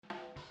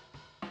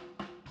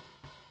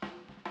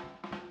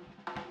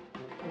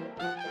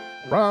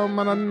From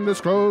an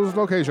undisclosed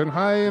location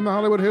high in the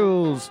Hollywood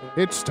Hills,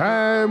 it's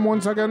time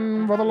once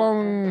again for the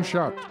long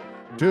shot.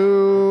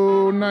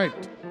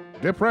 Tonight,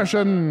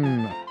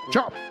 depression,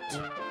 chopped,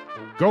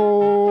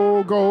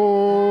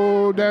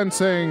 go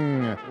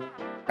dancing,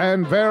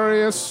 and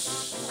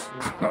various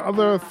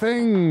other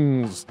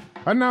things.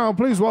 And now,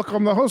 please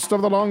welcome the host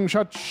of the long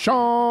shot,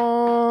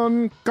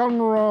 Sean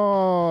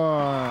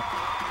Conroy.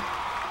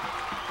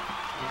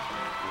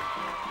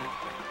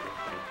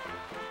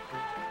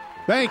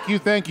 Thank you.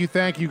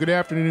 Good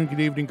afternoon, good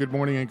evening, good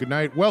morning, and good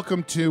night.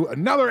 Welcome to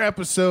another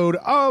episode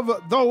of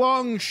The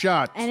Long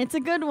Shot. And it's a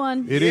good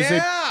one. It is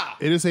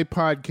a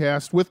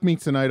podcast. With me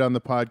tonight on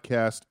the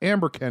podcast,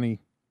 Amber Kenny,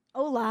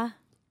 Hola.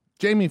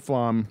 Jamie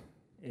Flom,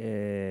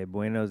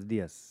 Buenos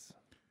dias.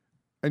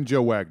 and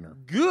Joe Wagner.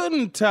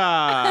 Guten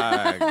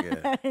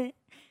Tag.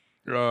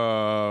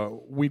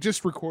 We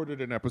just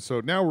recorded an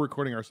episode. Now we're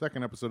recording our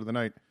second episode of the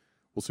night.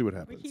 We'll see what We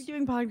happens. keep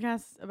doing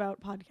podcasts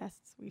about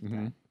podcasts we've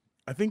done.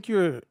 I think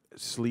your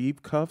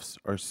sleeve cuffs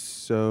are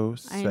so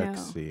I know.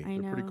 sexy. I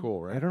know. They're pretty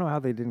cool, I right? don't know how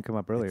they didn't come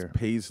up earlier. It's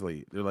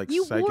paisley. They're like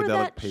You psychedelic wore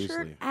that paisley.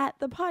 shirt at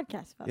the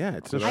podcast festival. Yeah,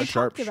 it's a I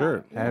sharp talked about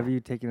shirt. it, yeah. Have you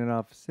taken it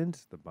off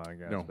since the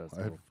podcast No, festival?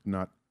 I have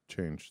not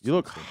changed. You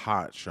look since then.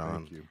 hot, Sean.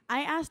 Thank you.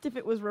 I asked if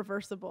it was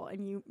reversible,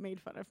 and you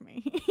made fun of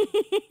me.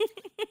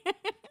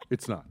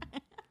 It's not.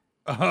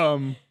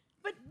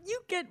 But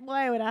you get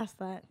why I would ask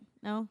that.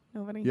 No?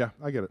 Nobody? Yeah,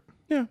 I get it.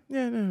 No.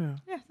 Yeah,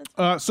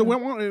 that's So we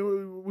want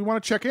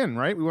to check in,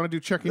 right? We want to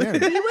do checking in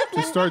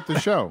to start the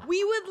show.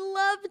 We would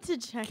love to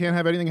check. Can't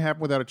have anything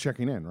happen without a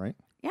checking in, right?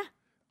 Yeah.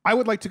 I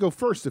would like to go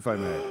first, if I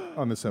may,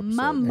 on this episode.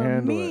 Mamma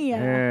Handle mia. it.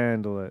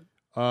 Handle it.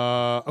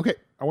 Okay,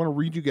 I want to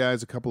read you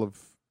guys a couple of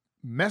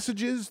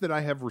messages that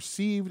I have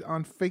received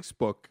on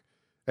Facebook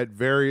at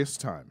various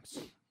times.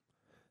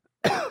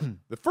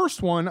 The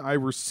first one I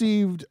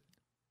received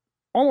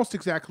almost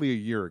exactly a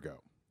year ago.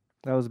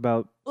 That was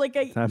about Like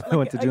a, Time I like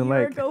went to a June year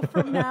Lake. ago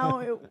from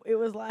now, it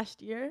was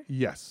last year.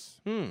 Yes.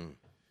 Hmm.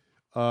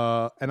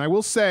 And I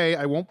will say,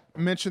 I won't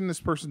mention this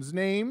person's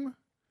name,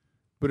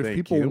 but if Thank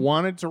people you.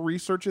 wanted to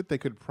research it, they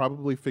could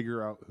probably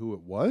figure out who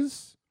it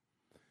was.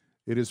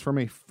 It is from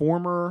a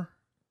former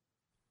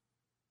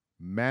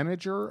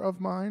manager of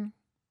mine.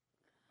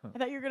 I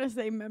thought you were going to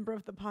say member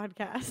of the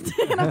podcast.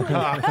 And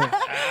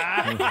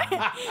I'm like,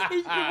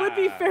 it would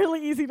be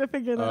fairly easy to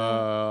figure that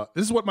out.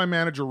 This is what my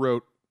manager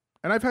wrote.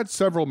 And I've had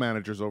several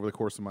managers over the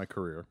course of my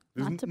career.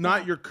 This Not is to not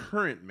brag. your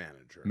current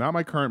manager. Not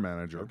my current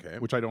manager, Okay.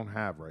 which I don't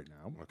have right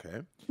now.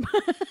 Okay.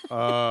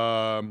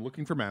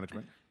 Looking for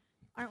management.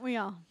 Aren't we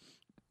all?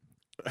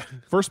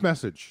 First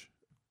message,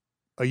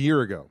 a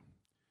year ago.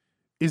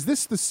 Is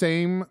this the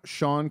same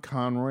Sean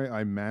Conroy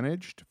I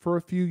managed for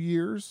a few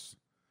years?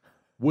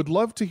 Would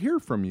love to hear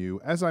from you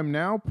as I'm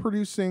now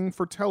producing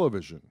for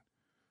television.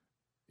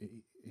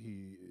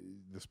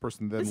 This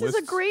person then This lists,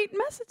 is a great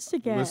message to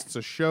get. lists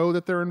a show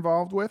that they're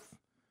involved with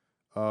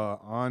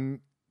on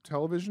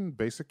television,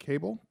 basic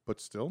cable, but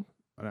still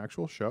an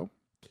actual show,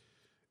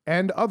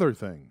 and other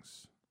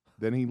things.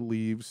 Then he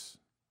leaves.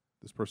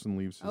 This person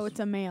leaves his Oh, it's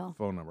a male.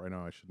 phone number. I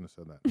know I shouldn't have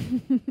said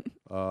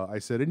that. I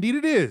said, indeed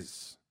it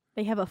is.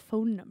 They have a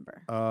phone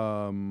number.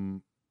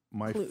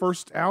 My Clues.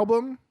 first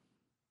album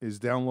is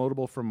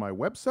downloadable from my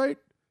website.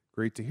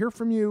 Great to hear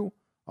from you.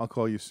 I'll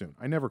call you soon.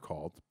 I never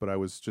called, but I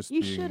was just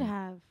You being should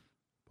have.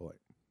 polite.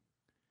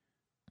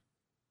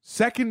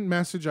 Second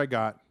message I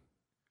got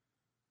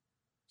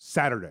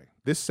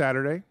this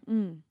Saturday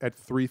at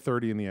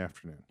 3:30 in the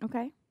afternoon.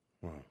 Okay.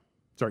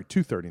 Sorry,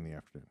 2:30 in the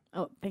afternoon.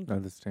 Oh, thank you. No,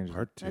 this changed.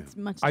 Hard to. That's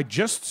much. I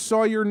just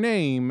saw your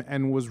name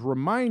and was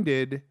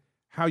reminded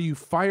how you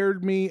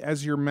fired me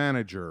as your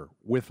manager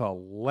with a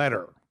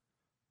letter.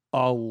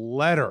 A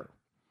letter.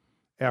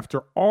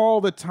 After all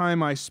the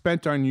time I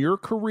spent on your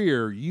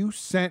career, you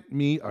sent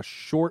me a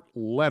short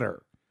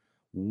letter.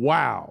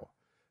 Wow.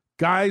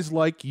 Guys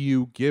like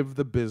you give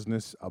the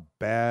business a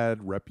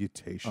bad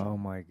reputation. Oh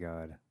my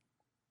God.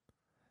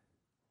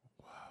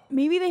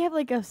 Maybe they have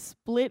like a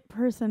split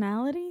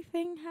personality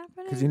thing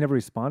happening. Because you never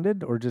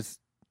responded, or just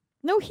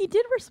No, he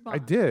did respond. I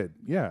did,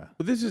 yeah.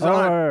 But this is Oh,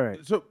 odd. all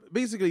right. So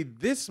basically,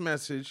 this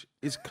message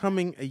is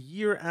coming a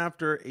year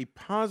after a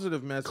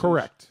positive message.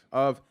 Correct.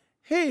 Of,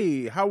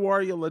 hey, how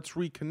are you? Let's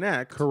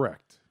reconnect.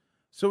 Correct.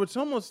 So it's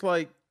almost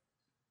like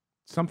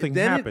Something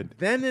then happened.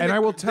 and I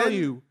will tell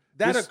you,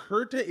 that this-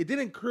 occurred to. It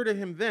didn't occur to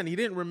him then. He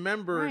didn't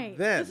remember Right.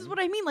 then. This is what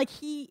I mean. Like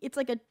it's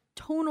like a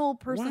tonal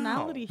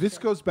personality. This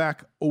shift. goes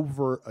back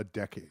over a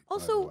decade. by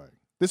the Also- way.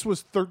 This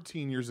was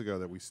 13 years ago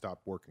that we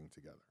stopped working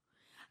together.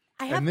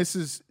 I have And this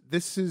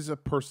is a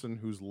person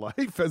whose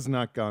life has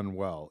not gone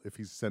well if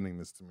he's sending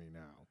this to me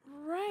now.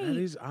 right. That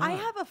is I odd.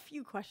 have a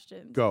few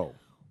questions. Go.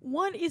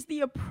 One is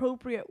the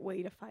appropriate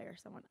way to fire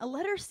someone. A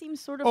letter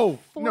seems sort of Oh, no.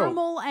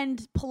 formal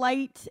and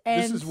polite,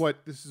 and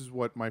This is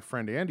what my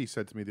friend Andy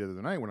said to me the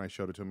other night when I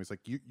showed it to him. He's like,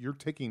 you're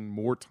taking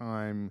more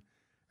time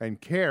and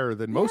care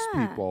than most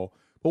Yeah. people.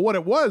 But what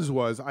it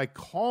was I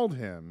called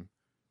him.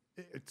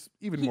 It's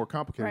even more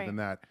complicated right. than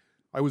that.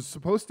 I was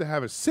supposed to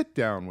have a sit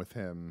down with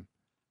him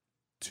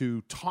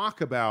to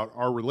talk about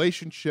our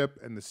relationship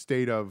and the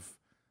state of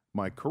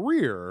my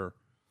career,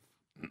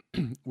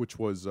 which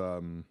was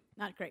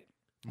Not great.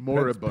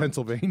 Moribund.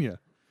 Pennsylvania.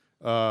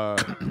 Oh,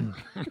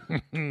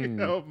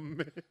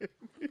 man.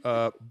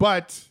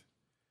 But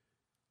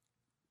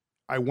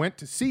I went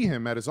to see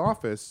him at his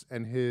office,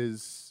 and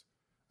his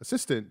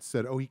assistant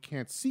said, "Oh, he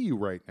can't see you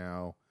right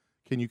now.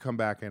 Can you come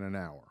back in an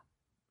hour?"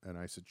 And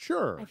I said,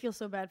 "Sure." I feel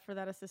so bad for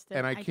that assistant.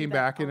 And I do came that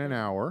back all in an the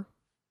time. hour,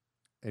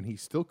 and he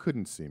still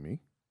couldn't see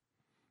me.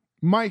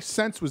 My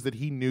sense was that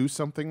he knew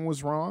something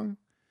was wrong.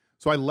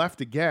 So I left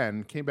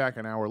again, came back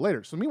an hour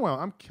later. So meanwhile,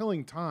 I'm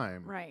killing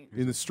time Right.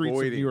 in the streets of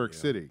Avoiding New York you.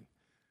 City.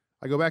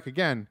 I go back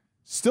again,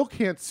 still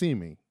can't see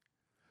me.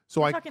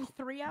 So We're I talking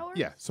 3 hours?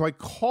 yeah, so I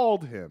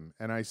called him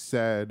and I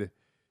said,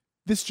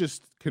 "This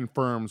just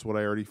confirms what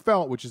I already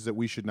felt, which is that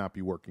we should not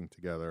be working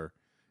together,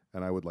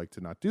 and I would like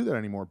to not do that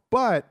anymore."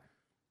 But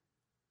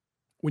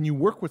when you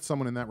work with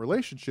someone in that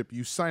relationship,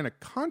 you sign a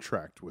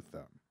contract with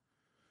them.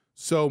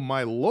 So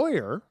my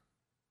lawyer,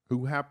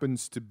 who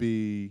happens to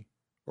be,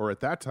 or at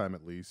that time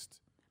at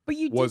least, But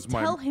you was did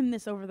my- tell him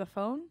this over the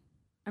phone?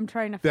 I'm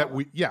trying to that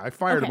follow. I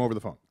fired him Okay. over the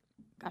phone.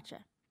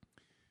 Gotcha.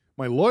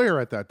 My lawyer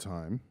at that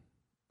time,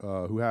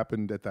 who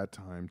happened at that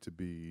time to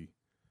be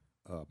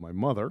my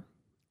mother,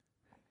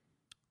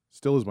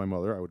 still is my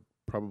mother. I would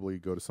probably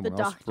go to someone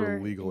else for doctor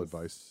legal is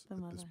advice the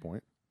at this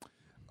mother.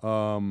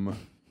 point.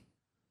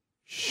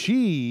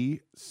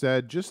 She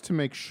said, just to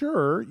make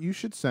sure, you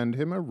should send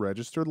him a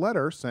registered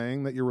letter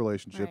saying that your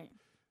relationship Right.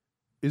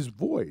 is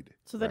void.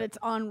 So that it's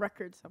on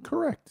record somewhere.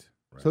 Correct.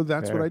 So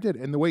that's what Fair. I did.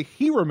 And the way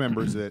he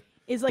remembers it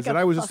Is like is that a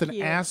I was just fuck an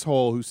you.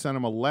 asshole who sent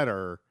him a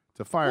letter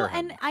to fire Well,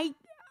 him. and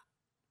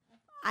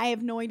I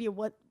have no idea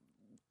what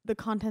the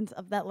contents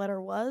of that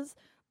letter was,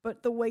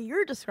 but the way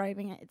you're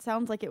describing it, it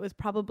sounds like it was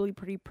probably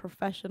pretty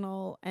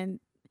professional and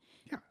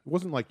Yeah, it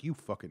wasn't like you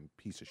fucking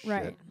piece of shit.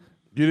 right.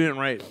 You didn't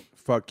write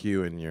 "fuck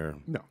you" in your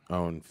No.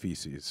 own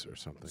feces or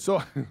something.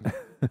 So,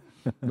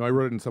 no, I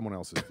wrote it in someone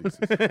else's thesis.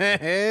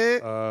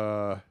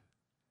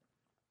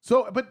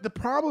 But the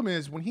problem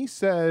is when he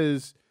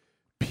says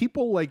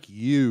people like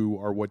you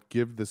are what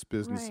give this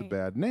business a Right.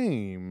 bad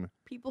name,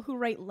 People who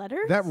write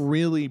letters? that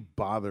really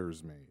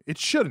bothers me. It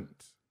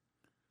shouldn't,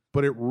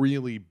 but it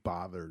really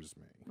bothers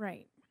me.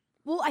 Right.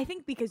 Well, I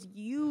think because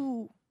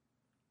you,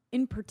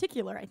 in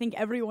particular, I think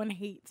everyone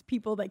hates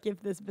people that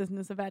give this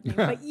business a bad name,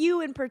 but you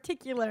in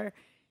particular,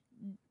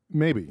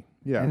 Maybe,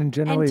 yeah. And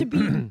generally, and to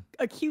be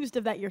accused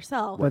of that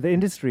yourself. well, the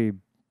industry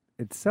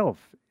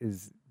itself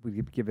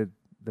would give it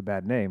the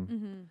bad name.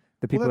 Mm-hmm.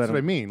 The people Well, that's that what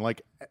I mean.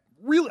 Like,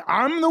 really,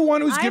 I'm the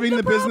one who's I'm giving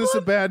the the business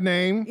a problem? bad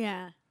name.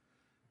 Yeah.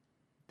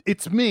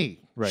 It's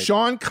me, Right.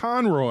 Sean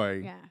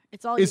Conroy, Yeah.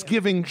 It's all is you.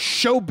 giving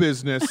show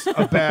business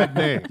a bad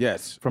name.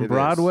 yes, from it is.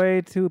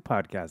 Broadway to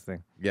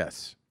podcasting.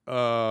 Yes,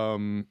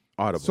 Um,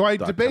 Audible. so I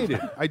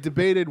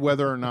debated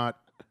whether or not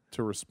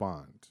to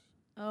respond.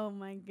 Oh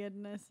my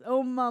goodness.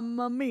 Oh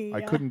mamma mia.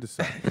 I couldn't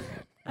decide,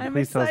 I'm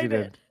Please tell us you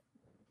excited. did.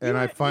 and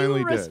I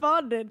finally you did.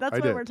 responded. That's I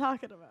why did. we're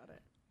talking about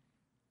it.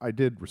 I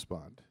did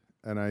respond,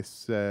 and I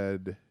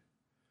said,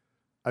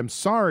 "I'm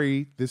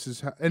sorry. This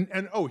is how."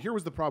 And oh, here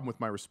was the problem with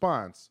my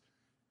response,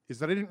 is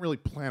that I didn't really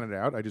plan it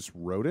out. I just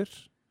wrote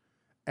it,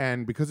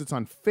 and because it's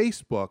on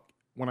Facebook,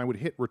 when I would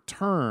hit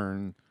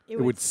return, It it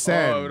would would-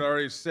 send. Oh, it would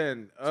already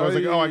send. So I was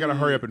like, "Oh, I got to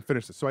hurry up and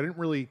finish this." So I didn't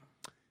really.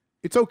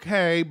 It's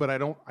okay, but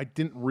I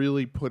didn't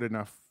really put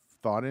enough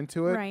thought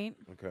into it. Right.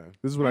 Okay.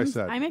 This is what I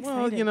said. I'm excited.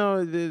 Well, you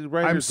know, the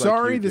writers I'm like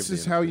sorry, you this give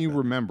is the how you feedback.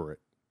 remember it.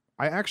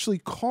 I actually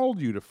called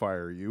you to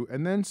fire you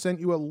and then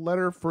sent you a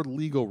letter for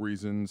legal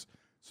reasons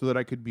so that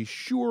I could be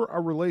sure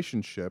our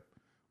relationship,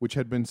 which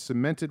had been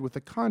cemented with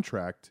a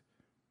contract,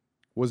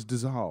 was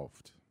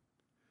dissolved.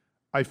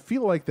 I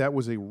feel like that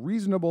was a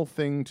reasonable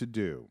thing to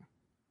do.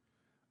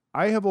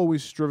 I have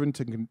always striven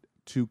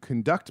to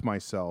conduct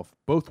myself,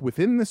 both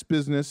within this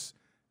business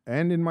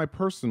and in my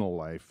personal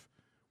life,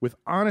 with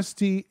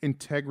honesty,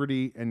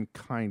 integrity, and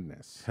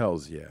kindness.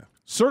 Hells yeah.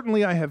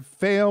 Certainly, I have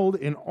failed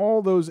in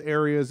all those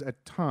areas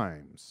at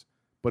times,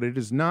 but it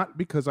is not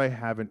because I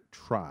haven't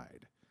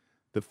tried.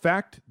 The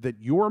fact that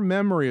your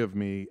memory of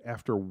me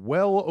after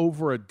well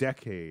over a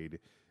decade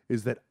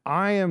is that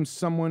I am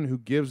someone who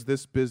gives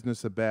this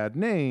business a bad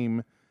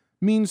name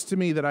means to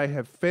me that I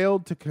have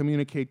failed to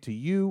communicate to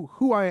you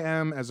who I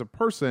am as a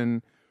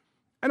person,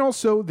 and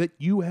also that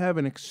you have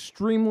an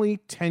extremely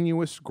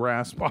tenuous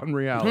grasp on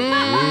reality.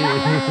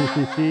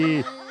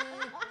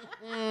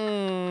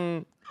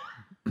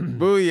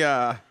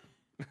 Booyah.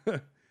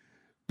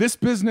 This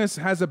business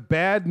has a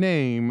bad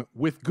name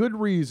with good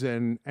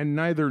reason and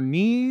neither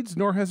needs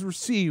nor has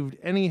received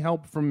any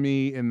help from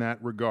me in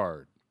that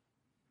regard.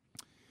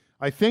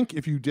 I think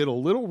if you did a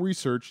little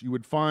research, you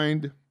would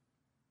find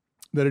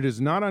that it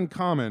is not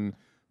uncommon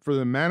for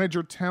the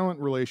manager-talent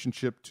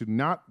relationship to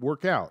not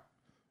work out.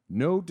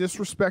 No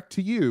disrespect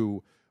to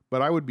you,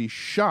 but I would be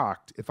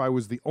shocked if I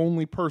was the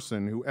only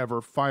person who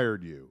ever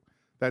fired you.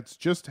 That's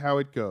just how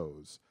it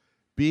goes.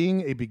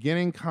 Being a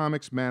beginning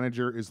comics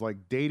manager is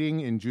like dating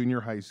in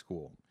junior high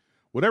school.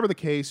 Whatever the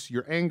case,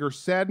 your anger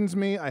saddens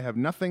me. I have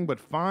nothing but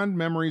fond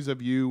memories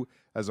of you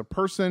as a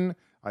person.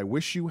 I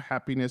wish you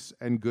happiness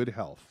and good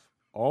health.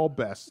 All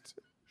best,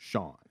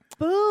 Sean.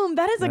 Boom.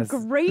 That is a That's-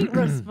 great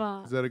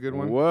response. Is that a good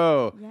one?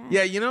 Whoa. Yeah.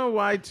 Yeah, you know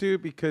why too?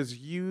 Because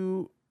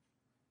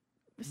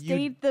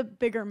Stayed the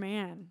bigger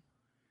man.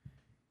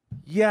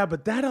 yeah,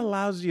 but that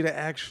allows you to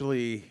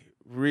actually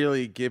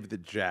really give the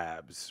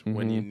jabs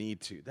when you Mhm.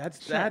 need to.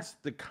 That's Sure. that's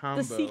the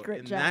combo. secret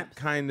and that jabs.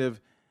 kind of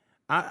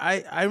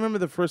I remember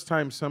the first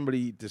time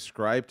somebody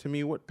described to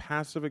me what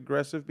passive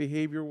aggressive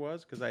behavior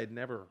was because I had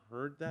never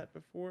heard that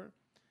before.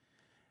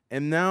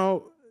 And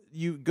now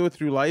you go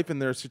through life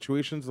and there are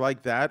situations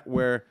like that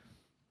where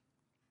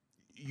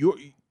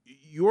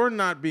you're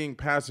not being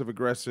passive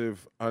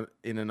aggressive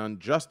in an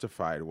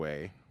unjustified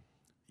way.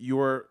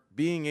 You're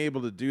being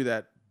able to do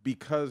that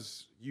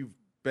because you've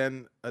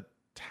been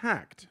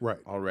attacked Right.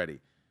 already.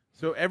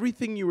 So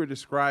everything you were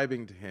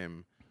describing to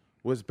him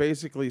was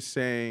basically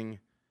saying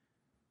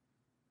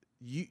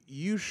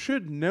you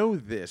should know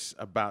this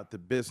about the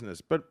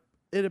business, but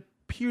it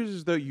appears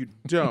as though you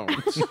don't.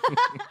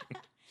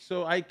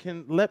 So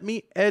let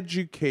me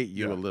educate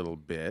you Yeah. a little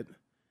bit.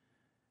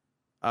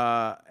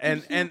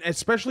 And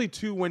especially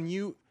too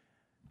when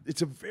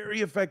it's a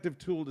very effective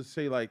tool to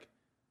say like,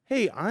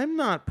 hey, I'm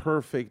not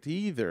perfect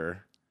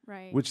either.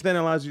 Right. Which then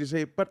allows you to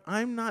say, but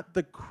I'm not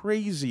the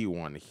crazy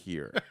one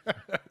here.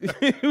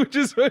 Which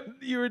is what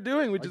you were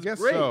doing, which I is guess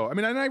great. so. I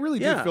mean, and I really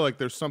do Yeah. feel like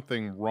there's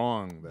something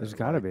wrong there. There's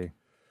got to Like, be.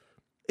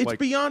 It's like-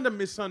 beyond a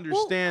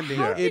misunderstanding.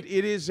 how It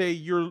is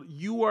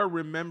you are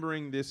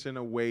remembering this in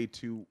a way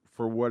to,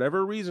 for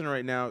whatever reason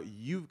right now,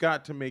 you've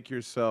got to make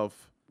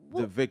yourself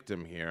Well, the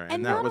victim here.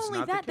 and that not was only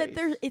not that, the that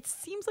there's, it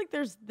seems like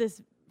there's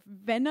this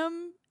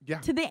venom Yeah.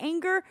 to the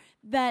anger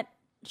that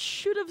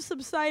should have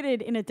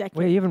subsided in a decade.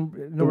 Wait, even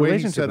The no way he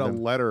relationship said with a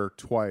him. letter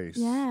twice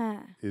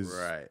Yeah. is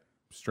right.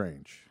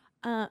 strange.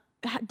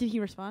 Did he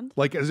respond?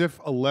 Like as if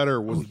a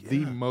letter was Oh, the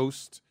yeah.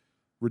 most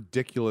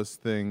ridiculous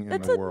thing in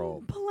That's the a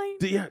world. polite.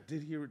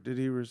 Did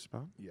he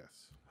respond?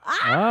 Yes.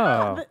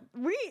 Ah, Oh.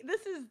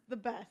 this is the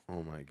best.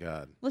 Oh my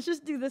god. Let's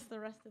just do this the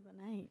rest of the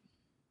night.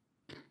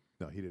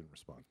 No, he didn't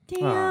respond.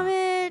 Damn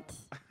it!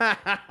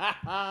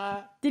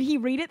 Did he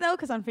read it though?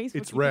 Because on Facebook,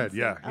 It's you can read, see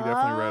yeah, he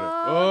definitely read it.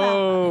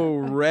 Oh,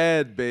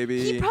 red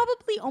baby. He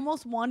probably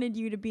almost wanted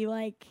you to be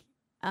like,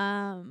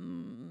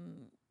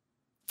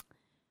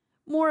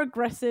 more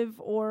aggressive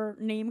or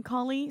name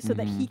cally, so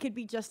that he could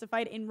be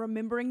justified in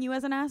remembering you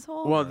as an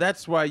asshole. well,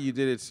 that's why you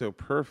did it so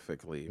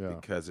perfectly Yeah.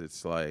 because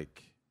it's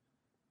like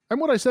And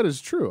what I said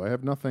is true. I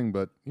have nothing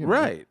but you know,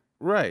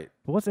 right.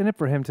 But what's in it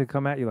for him to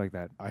come at you like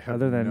that? I have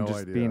Other than no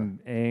just idea. being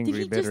did angry,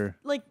 he bitter.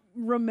 just like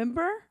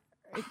remember?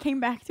 It came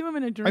back to him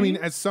in a dream. I mean,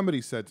 as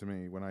somebody said to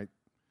me when I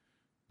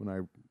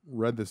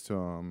read this to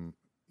him,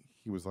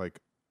 he was like,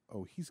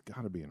 "Oh, he's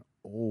got to be an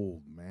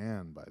old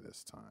man by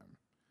this time,"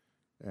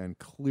 and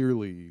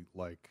clearly,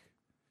 like,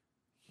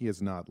 he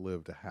has not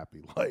lived a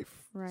happy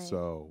life. Right.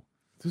 So,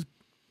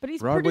 but he's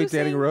Broadway producing,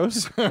 dating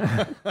Rose.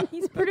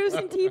 He's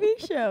producing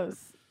TV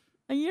shows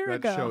a year that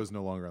ago. show is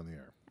no longer on the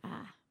air.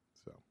 Ah.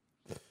 So,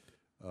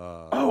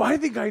 Oh, I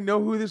think I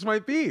know who this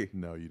might be.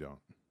 no, you don't.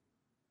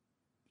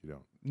 You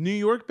don't. New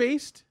York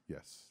based?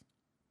 Yes.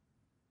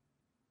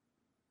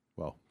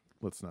 Well,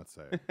 let's not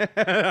say.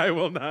 I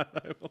will not.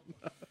 I will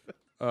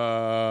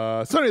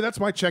not. So anyway, that's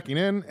my checking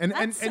in, and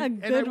That's a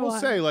and I good will one.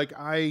 say, like,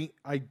 I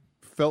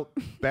felt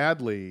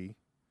badly.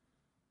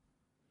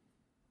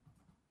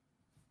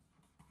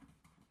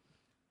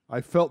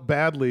 I felt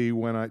badly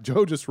when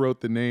Joe just wrote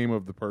the name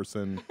of the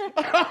person,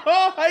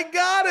 Oh, I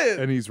got it.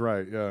 and he's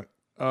right. Yeah.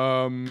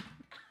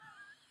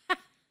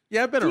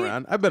 Yeah, I've been you-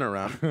 around. I've been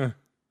around.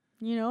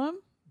 You know him?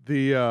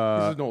 The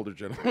This is an older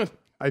gentleman.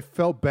 I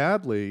felt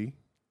badly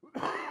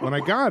when I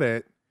got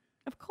it,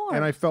 Of course.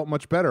 and I felt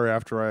much better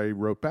after I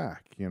wrote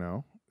back. You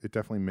know, it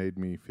definitely made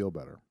me feel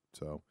better.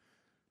 So,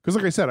 because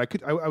like I said,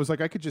 I was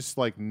like, I could just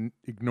like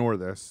ignore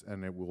this,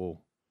 and it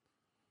will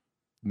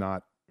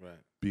not Right.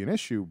 be an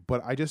issue.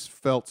 But I just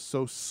felt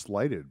so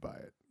slighted by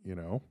it. You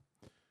know,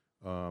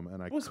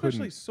 and I Well,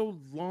 especially couldn't. so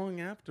long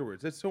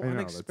afterwards. It's so I know,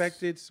 that's-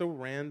 unexpected, so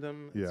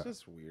random. It's Yeah.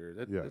 just weird.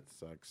 It Yeah.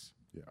 sucks.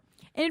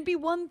 And it'd be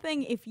one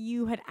thing if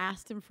you had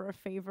asked him for a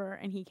favor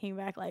and he came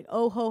back like,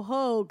 "Oh ho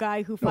ho,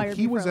 guy who No, fired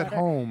he me for was a at letter."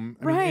 home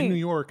Right. in New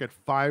York at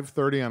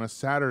 5:30 on a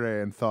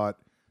Saturday and thought,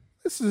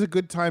 this is a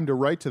good time to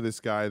write to this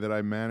guy that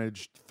I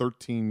managed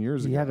 13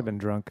 years He ago. had to have been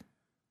drunk.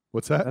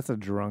 What's that? That's a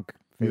drunk.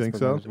 You think Facebook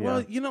so? message,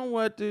 Well, yeah. you know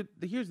what, dude?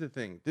 Here's the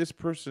thing. This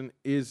person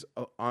is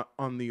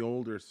on the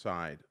older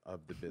side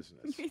of the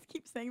business. You guys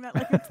keep saying that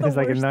like it's the He's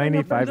like a worst thing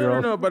ever.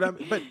 95-year-old. No,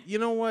 but you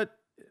know what?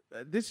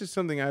 This is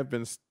something I've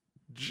been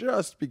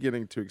just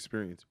beginning to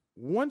experience.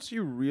 Once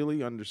you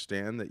really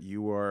understand that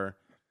you are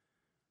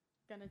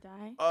Gonna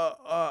die.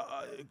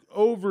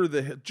 over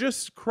the hill,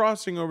 just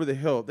crossing over the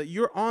hill, that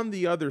you're on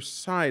the other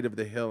side of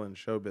the hill in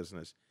show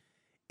business,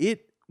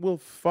 it will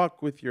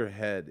fuck with your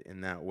head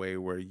in that way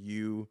where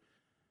you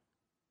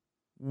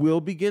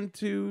will begin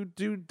to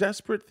do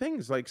desperate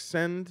things like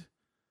send,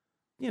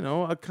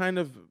 a kind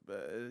of,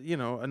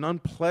 an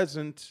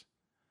unpleasant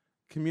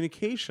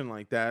communication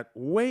like that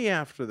way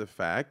after the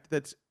fact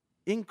that's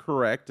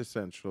incorrect,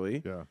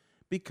 essentially, Yeah.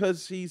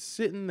 because he's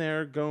sitting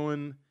there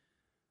going,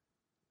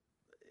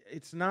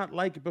 it's not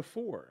like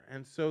before.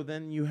 And so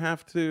then you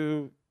have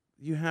to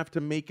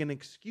make an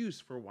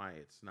excuse for why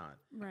it's not.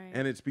 Right.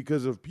 And it's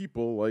because of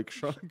people like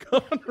Sean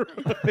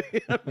Conroy.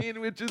 I mean,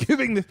 which is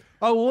Giving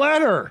a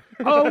letter.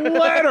 A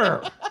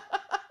letter.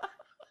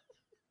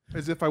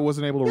 As if I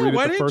wasn't able to yeah, read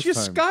why it the didn't first you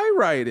time.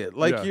 skywrite it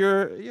like Yeah.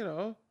 you're, you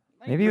know?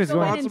 Maybe he was Go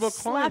going- ahead and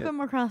Responsible slap client. him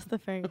across the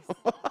face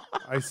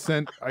I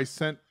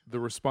sent the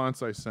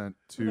response I sent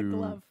with a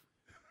glove.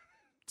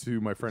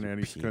 to my friend With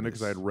Andy your Skunda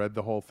because I had penis. read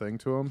the whole thing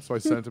to him. So I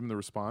sent him the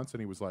response,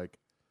 and he was like,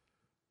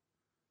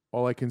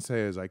 "All I can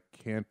say is I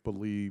can't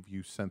believe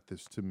you sent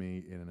this to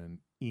me in an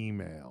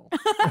email."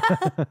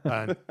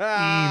 An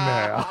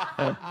email.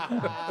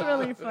 It's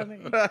really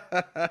funny.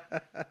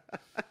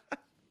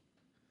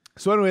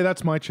 So anyway,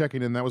 that's my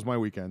checking in. That was my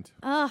weekend.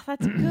 Oh,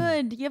 that's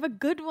good. You have a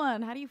good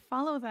one. How do you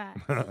follow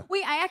that?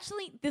 Wait,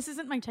 this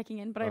isn't my checking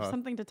in, but I have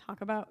something to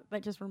talk about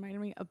that just reminded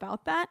me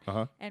about that.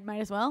 Uh-huh. And might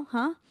as well,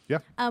 huh? Yeah.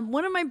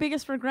 One of my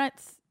biggest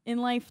regrets in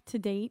life to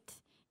date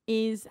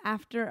is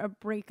after a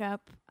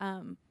breakup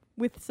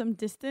with some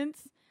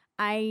distance,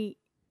 I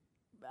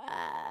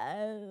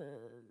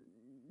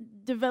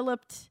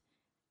developed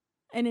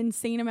an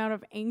insane amount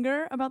of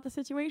anger about the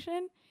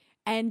situation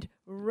and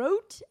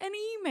wrote an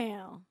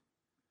email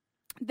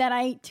that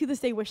I, to this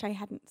day, wish I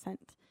hadn't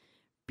sent,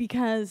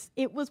 because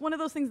it was one of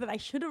those things that I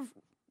should have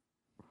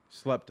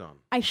Slept on.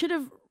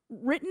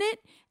 written it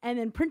and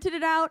then printed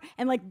it out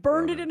and like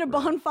burned it in a Right.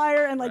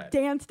 bonfire and like Right.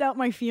 danced out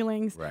my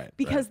feelings, Right.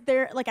 because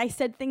they're like, I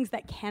said things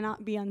that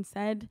cannot be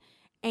unsaid,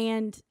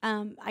 and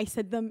I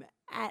said them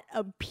at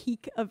a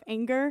peak of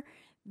anger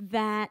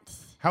that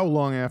How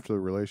long after the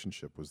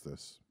relationship was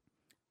this?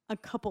 a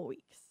couple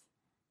weeks.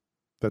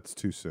 That's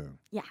too soon.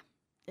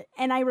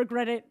 And I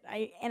regret it.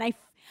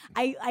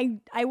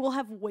 I will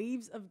have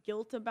waves of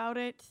guilt about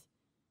it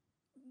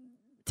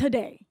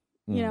today.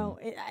 You know,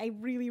 I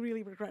really,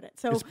 really regret it.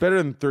 So It's better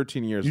than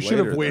 13 years You later.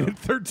 should have waited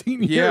 13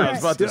 years. Yeah, I was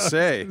about to Yeah.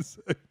 say.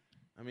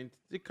 I mean,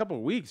 a couple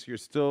of weeks, you're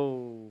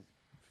still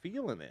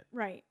feeling it.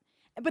 right,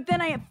 but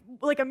then I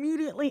like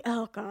immediately.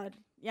 Oh God,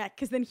 yeah,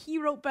 because then he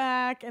wrote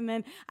back, and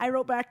then I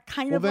wrote back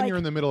kind Well, of then like. you're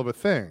in the middle of a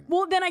thing.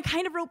 Well, then I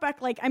kind of wrote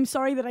back like, I'm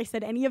sorry that I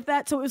said any of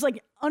that. So it was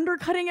like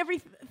undercutting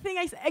everything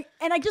I said,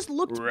 and I just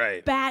looked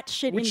Right.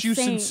 batshit Which insane.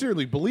 you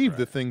sincerely believe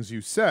the things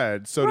you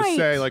said. So to Right.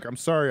 say, like, I'm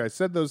sorry I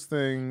said those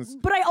things.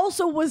 But I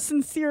also was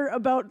sincere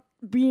about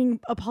being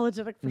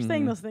apologetic for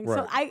saying those things.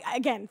 So Right.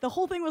 again, the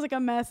whole thing was like a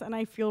mess, and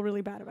I feel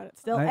really bad about it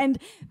still. And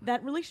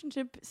that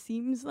relationship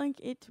seems like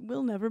it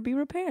will never be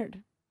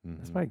repaired,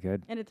 That's probably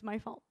good. and it's my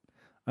fault.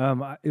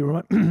 It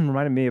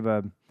reminded me of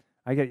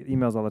I get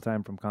emails all the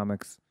time from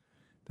comics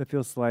that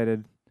feel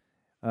slighted.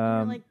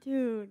 You're like,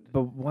 dude.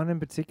 But one in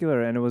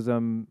particular, and it was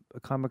a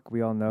comic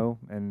we all know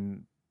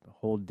and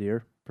hold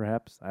dear,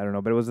 perhaps. I don't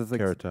know, but it was this like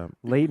Carrot Top.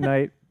 late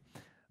night.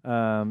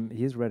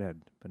 He is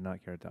redhead, but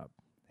not Carrot Top.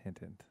 Hint,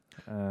 hint.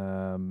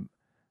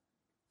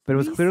 But it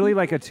was We clearly see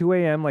like a 2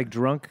 a.m. like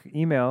drunk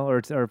email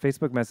or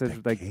Facebook message,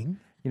 like King?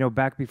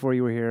 back before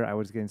you were here, I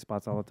was getting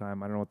spots all the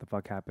time. I don't know what the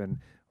fuck happened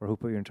or who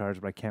put you in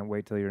charge, but I can't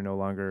wait till you're no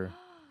longer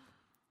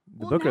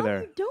the Well, booker now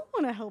there. you don't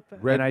want to help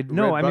him. And I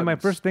know, I mean, my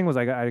buttons. first thing was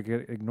like, I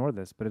could ignore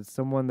this, but it's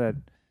someone that,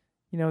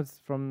 it's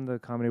from the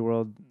comedy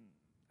world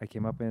I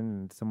came up in,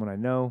 and it's someone I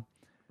know.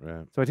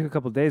 Right. So I took a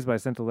couple of days, but I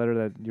sent a letter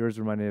that yours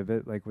reminded me of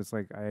it. Like, was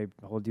like, I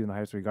hold you in the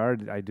highest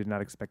regard. I did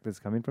not expect this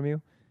coming from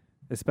you,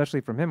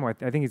 especially from him. I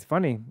think he's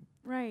funny,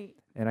 Right.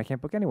 and I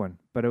can't book anyone.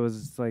 But it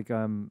was like,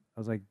 I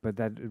was like, but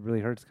that it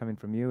really hurts coming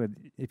from you.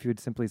 And if you had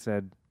simply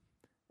said,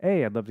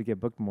 "Hey, I'd love to get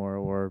booked more,"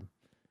 or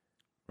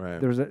Right.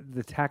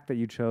 the tack that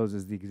you chose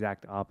is the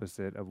exact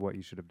opposite of what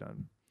you should have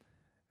done.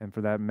 And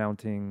for that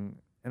mounting,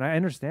 and I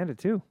understand it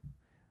too,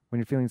 when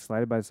you're feeling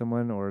slighted by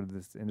someone or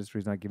this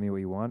industry's not giving you what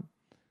you want,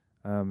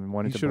 and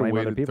wanting He to should have blame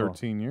other waited people.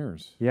 13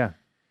 years. Yeah.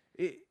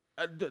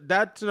 I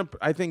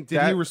think Did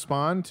that he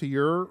respond to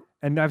your?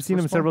 And I've seen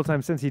him Response? several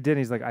times since he did. And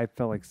he's like, I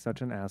felt like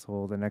such an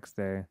asshole the next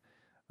day.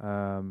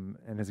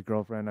 And his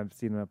girlfriend, I've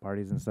seen him at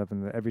parties and stuff.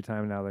 And every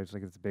time now, there's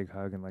like this big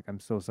hug and like, I'm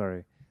so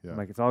sorry. Yeah. I'm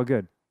like, it's all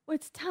good. Well,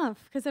 it's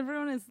tough because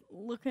everyone is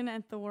looking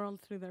at the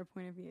world through their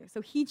point of view.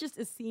 So he just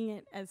is seeing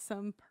it as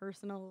some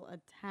personal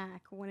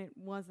attack when it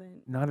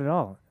wasn't. Not at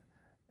all.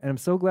 And I'm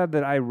so glad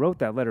that I wrote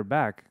that letter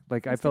back.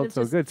 Like I Instead felt of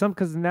so just- good.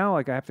 Because now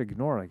like I have to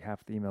ignore like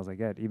half the emails I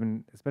get,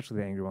 even especially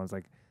the angry ones.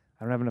 Like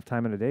I don't have enough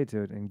time in a day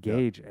to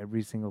engage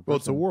every single person. Well,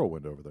 it's a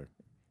whirlwind over there.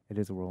 It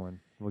is a whirlwind.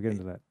 We'll get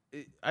into that.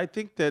 I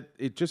think that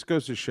it just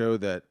goes to show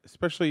that,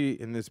 especially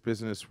in this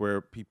business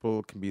where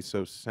people can be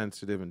so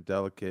sensitive and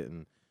delicate,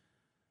 and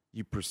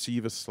you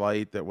perceive a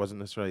slight that wasn't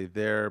necessarily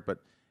there, but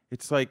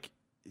it's like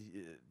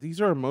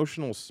these are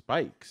emotional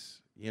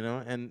spikes,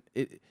 and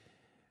it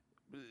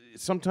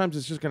sometimes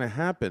it's just going to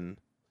happen,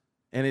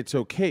 and it's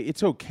okay.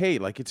 It's okay.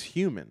 Like, it's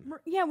human.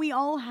 Yeah, we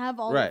all have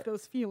all Right. of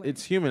those feelings.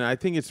 It's human. I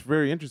think it's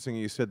very interesting.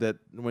 You said that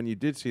when you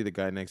did see the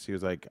guy next, he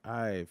was like,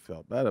 I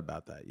felt bad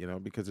about that,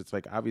 because it's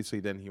like, obviously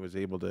then he was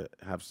able to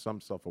have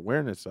some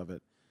self-awareness of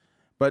it.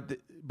 But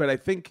I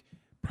think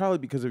probably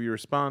because of your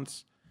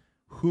response,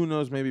 who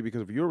knows, maybe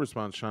because of your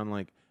response, Sean,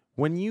 like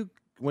when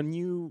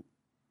you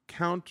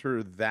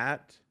counter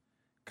that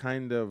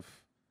kind of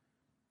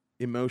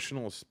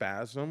emotional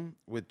spasm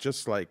with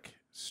just like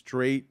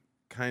straight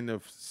kind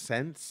of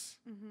sense,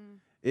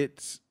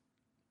 it's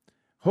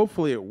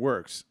hopefully it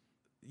works.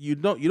 You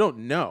don't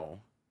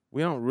know.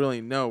 We don't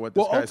really know what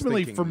this guy's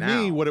ultimately thinking for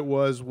now. me, what it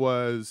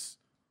was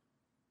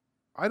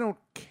I don't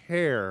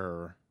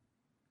care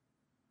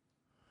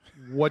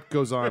what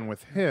goes on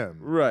with him,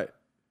 Right.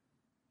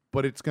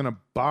 but it's going to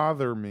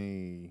bother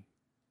me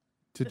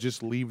to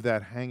just leave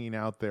that hanging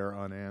out there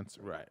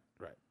unanswered. Right.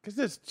 Because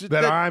this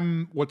That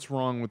I'm what's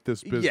wrong with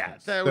this business. Yeah,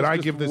 that that was I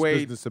just give this way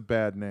business a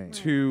bad name.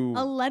 too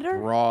A letter?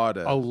 broad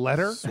A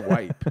letter?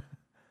 swipe.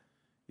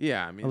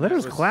 Yeah, I mean A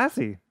letter's that was-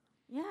 classy.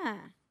 Yeah.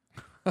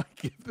 I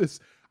give this.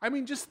 I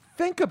mean, just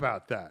think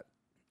about that.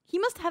 He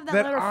must have that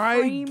That letter I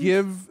framed.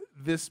 give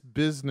this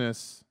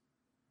business.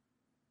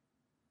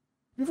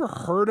 Have you ever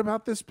heard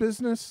about this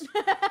business?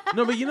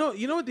 No, but you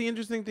know what the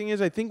interesting thing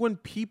is? I think when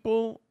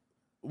people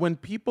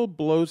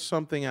blow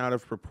something out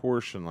of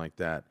proportion like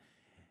that,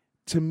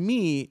 to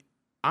me,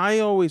 I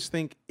always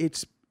think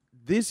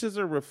this is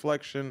a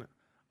reflection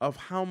of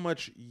how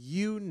much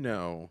you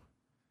know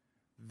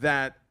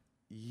that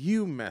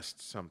you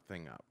messed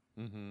something up.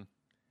 Mm-hmm.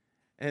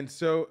 And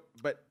so,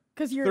 but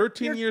 'Cause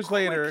 13 you're years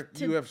quick later,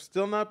 to you have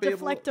still not been able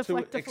deflect, to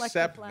deflect,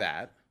 accept deflect.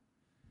 that.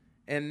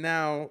 And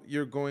now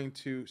you're going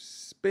to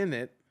spin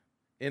it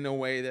in a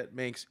way that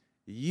makes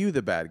you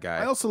the bad guy.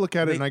 I also look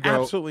at it They and I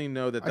go, absolutely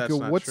know that that's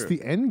not what's true.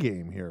 the end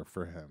game here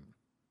for him?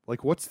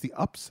 Like, what's the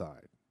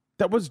upside?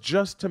 That was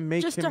just to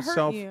make Just to hurt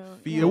himself you,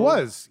 feel It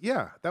was,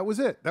 yeah, that was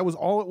it. That was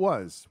all it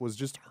was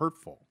just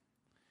hurtful.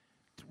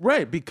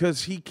 right,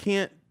 because he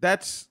can't.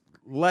 That's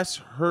less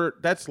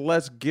hurt. That's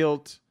less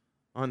guilt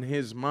on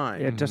his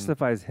mind. It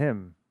justifies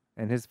him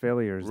and his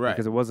failures Right.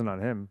 because it wasn't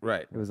on him.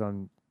 Right. It was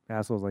on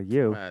assholes like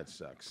you. That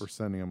sucks. For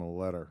sending him a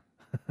letter.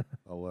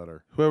 A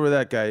letter. Whoever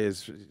that guy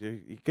is,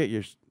 you get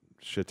your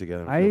shit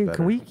together. And feel better.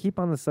 Can we keep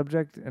on the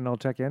subject and I'll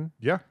check in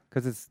Yeah.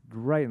 because it's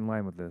right in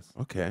line with this.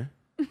 Okay.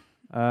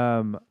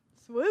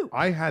 Swoop.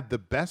 I had the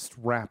best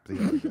rap the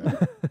other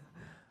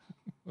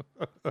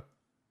day.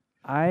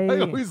 I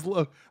always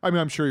love,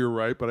 I'm sure you're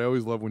right, but I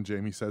always love when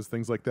Jamie says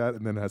things like that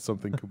and then has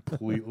something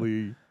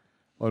completely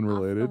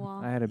unrelated.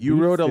 I had a You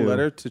beef wrote a stew.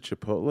 letter to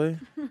Chipotle?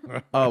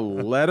 A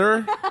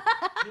letter?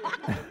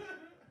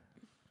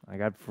 I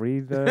got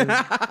free the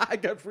I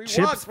got free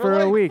chips watch for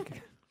a life.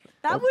 week.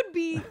 That would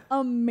be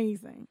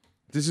amazing.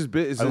 This is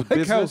I like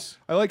business.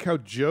 I like how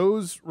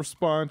Joe's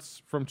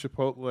response from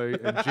Chipotle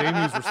and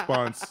Jamie's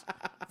response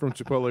from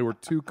Chipotle were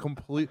two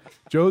complete.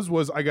 Joe's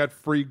was I got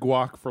free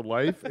guac for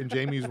life, and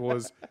Jamie's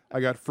was I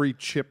got free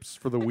chips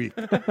for the week.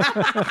 Like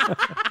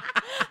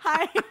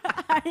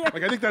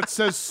I think that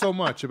says so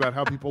much about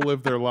how people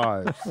live their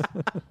lives.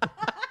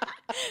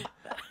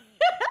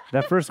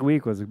 That first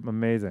week was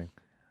amazing.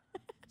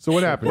 So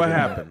what happened? What Jamie?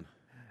 happened?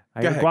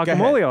 I Go got ahead, go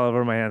guacamole ahead. all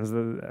over my hands.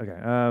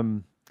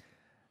 Okay.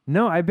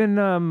 No, I've been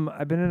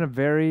in a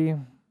very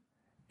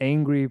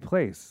angry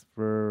place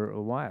for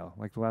a while,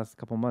 like the last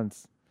couple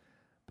months.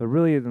 But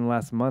really, in the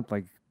last month,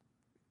 like,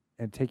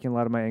 and taking a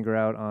lot of my anger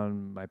out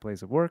on my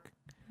place of work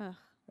Ugh.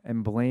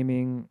 and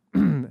blaming.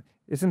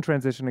 It's in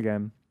transition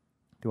again.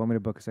 Do you want me to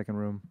book a second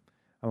room?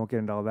 I won't get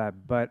into all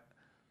that, but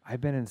I've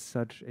been in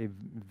such a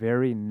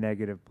very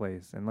negative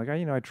place, and like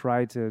I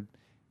try to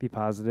be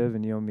positive,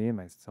 and me and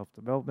my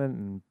self-development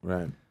and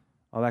Right.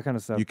 all that kind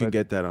of stuff. You can but-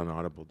 get that on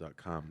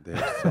audible.com. They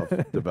have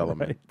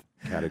self-development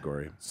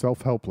category.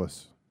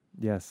 Self-helpless.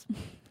 Yes.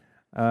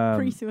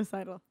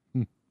 Pre-suicidal.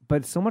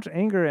 But so much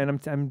anger,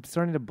 and I'm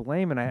starting to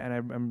blame, and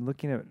I'm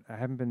looking at, I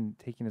haven't been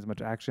taking as much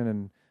action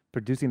and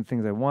producing the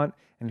things I want,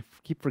 and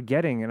keep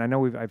forgetting. And I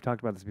know I've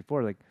talked about this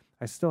before. Like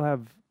I still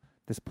have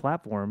this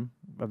platform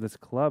of this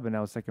club and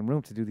now a second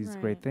room to do these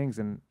great Right. things,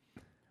 and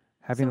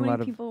having So a many lot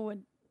of. people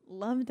would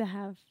love to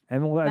have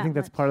And I that think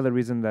that's much part of the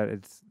reason that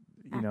it's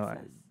access.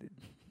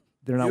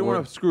 they're You not. don't wor-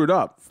 want to screw it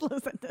up. Slow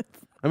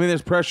sentence. I mean,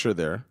 there's pressure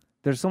there.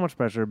 There's so much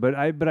pressure, but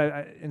I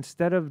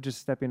instead of just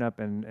stepping up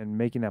and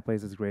making that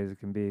place as great as it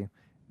can be,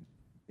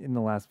 in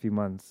the last few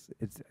months,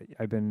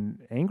 I've been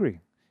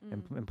angry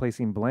and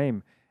placing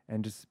blame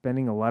and just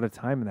spending a lot of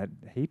time in that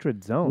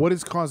hatred zone. What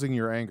is causing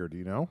your anger? Do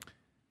you know?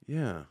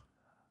 Yeah.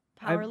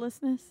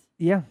 Powerlessness.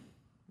 Yeah,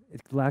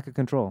 it's lack of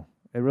control.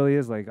 It really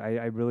is. Like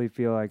I really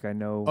feel like I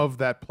know. Of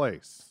that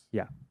place.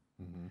 Yeah.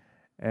 Mm-hmm.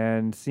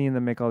 And seeing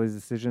them make all these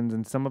decisions,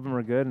 and some of them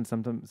are good, and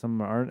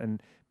some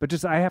aren't. But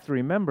just I have to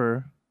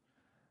remember,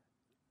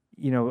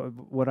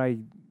 what I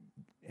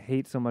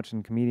hate so much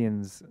in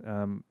comedians,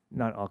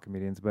 not all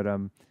comedians, but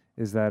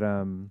is that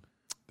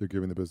They're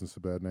giving the business a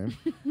bad name.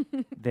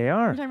 they You're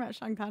are talking about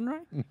Sean Conroy?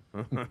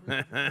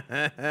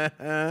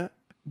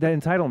 the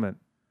entitlement.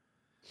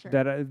 Sure.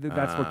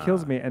 That's what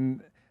kills me.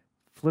 And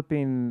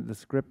flipping the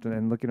script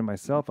and looking at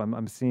myself,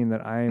 I'm seeing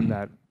that I am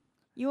that.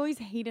 You always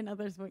hate in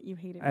others what you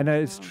hate in And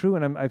yourself. it's true,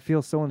 and I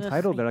feel so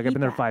entitled I that like I've hate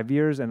been there that. 5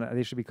 years, and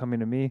they should be coming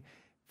to me,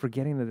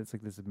 forgetting that it's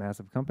like this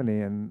massive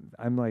company, and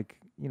I'm like,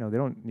 they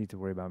don't need to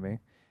worry about me,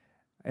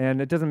 and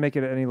it doesn't make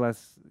it any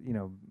less,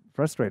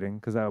 frustrating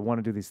because I want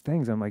to do these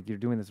things. I'm like, you're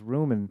doing this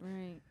room, and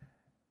Right.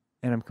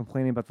 I'm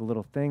complaining about the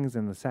little things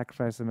and the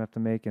sacrifices I have to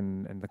make,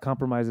 and the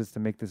compromises to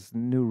make this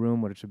new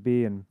room what it should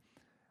be,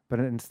 but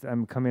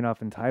I'm coming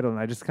off entitled, and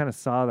I just kind of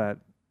saw that.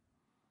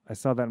 I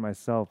saw that in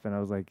myself, and I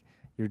was like,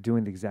 you're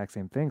doing the exact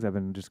same things. I've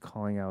been just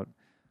calling out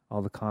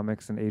all the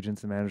comics and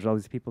agents and managers, all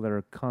these people that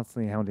are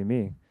constantly hounding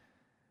me.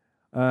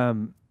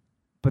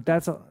 But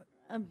that's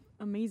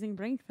Amazing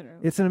breakthrough.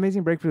 it's an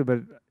amazing breakthrough.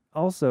 But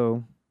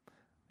also,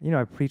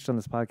 I preached on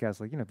this podcast,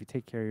 like, if you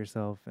take care of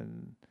yourself,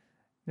 and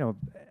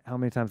how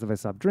many times have I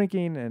stopped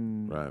drinking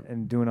and Right.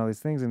 and doing all these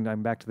things, and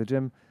I'm back to the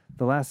gym.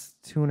 The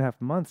last 2.5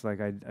 months, like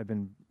I've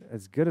been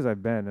as good as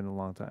I've been in a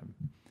long time,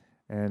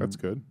 and That's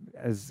good.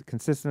 as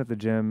consistent at the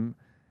gym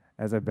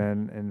as I've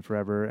been in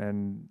forever,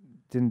 and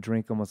didn't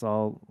drink almost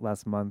all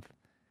last month.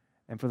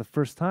 And for the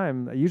first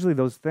time, usually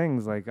those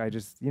things, like I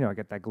just, I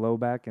get that glow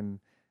back, and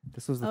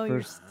this was the you're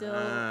first. still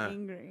Ah.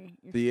 angry.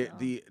 You're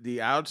still-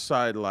 The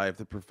outside life,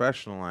 the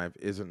professional life,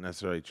 isn't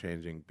necessarily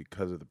changing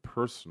because of the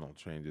personal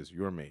changes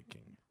you're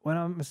making. When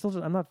I'm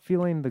not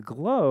feeling the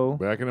glow.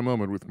 Back in a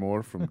moment with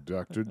more from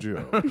Dr.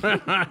 Joe.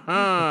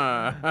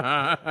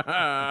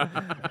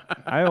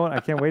 I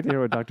can't wait to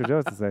hear what Dr. Joe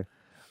has to say.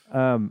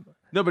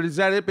 No, but is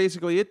that it?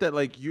 Basically, that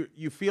like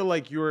you feel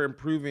like you're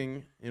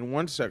improving in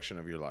one section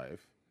of your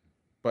life,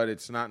 but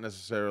it's not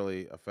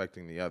necessarily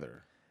affecting the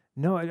other.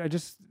 No, I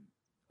just,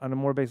 on a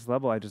more basic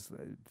level, I just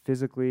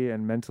physically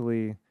and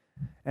mentally,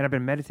 and I've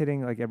been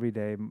meditating like every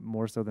day,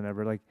 more so than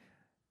ever. Like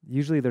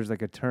usually there's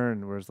like a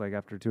turn where it's like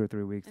after 2 or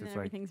 3 weeks, and it's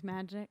then like everything's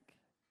magic.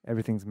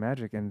 everything's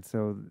magic. And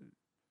so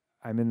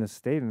I'm in this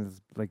state, and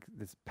it's like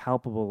this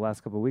palpable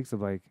last couple of weeks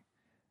of like,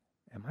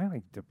 am I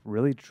like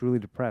really truly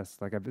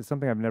depressed? Like it's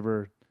something I've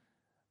never,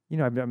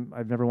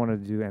 I've never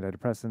wanted to do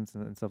antidepressants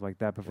and stuff like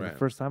that. But for Right. the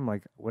first time,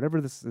 like whatever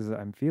this is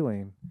I'm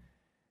feeling,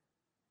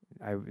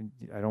 I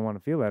don't want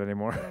to feel that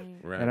anymore. Right.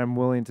 Right. And I'm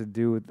willing to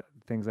do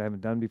things I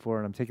haven't done before,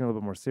 and I'm taking it a little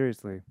bit more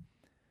seriously.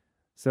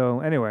 So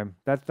anyway,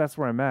 that's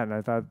where I'm at, and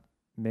I thought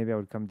maybe I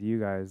would come to you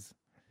guys.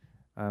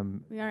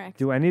 We are experts.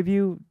 Do any of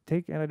you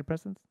take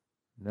antidepressants?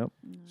 Nope.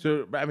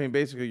 So, I mean,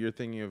 basically, you're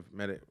thinking of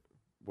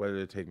whether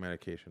to take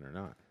medication or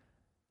not.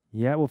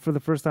 Yeah, well, for the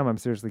first time, I'm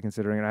seriously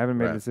considering it. I haven't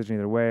made a Right. decision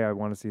either way. I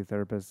want to see a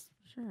therapist,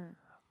 Sure.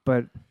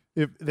 but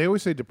If they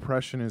always say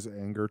depression is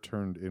anger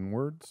turned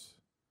inwards,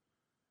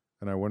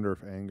 and I wonder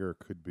if anger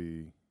could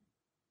be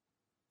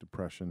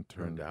depression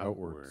turned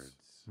outwards.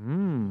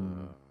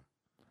 Hmm.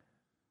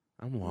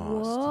 I'm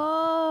lost.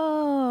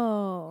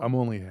 Whoa. I'm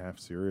only half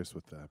serious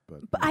with that,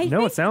 but But I no,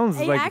 think it sounds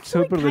it like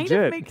actually super kind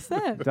legit. Of makes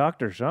sense.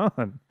 Dr.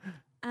 Sean.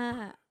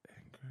 I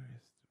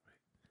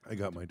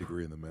got my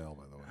degree in the mail,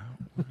 by the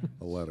way.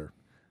 A letter.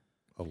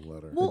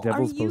 Well, are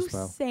devil's you post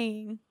file.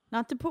 saying,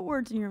 not to put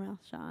words in your mouth,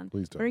 Sean,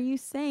 Please but are don't. you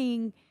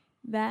saying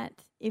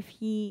that if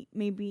he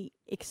maybe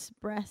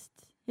expressed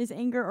his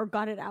anger or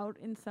got it out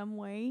in some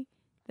way,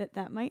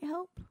 that might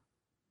help?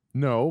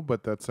 No,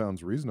 but that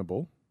sounds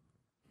reasonable.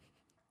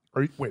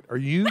 Are you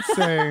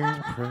saying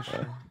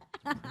Depression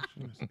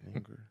is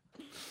anger.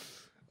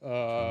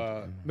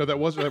 no, that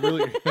wasn't that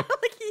really Like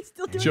he's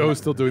still doing Joe's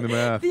still doing the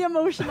math. the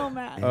emotional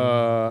math.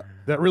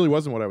 That really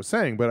wasn't what I was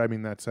saying, but I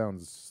mean that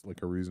sounds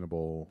like a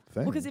reasonable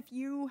thing. Because if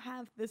you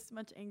have this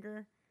much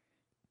anger,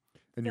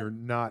 and you're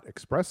not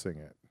expressing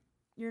it.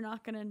 you're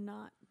not gonna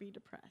not be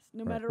depressed,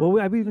 no matter. Well,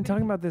 what we've you been do.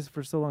 talking about this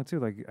for so long too.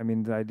 Like, I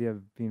mean, the idea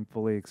of being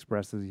fully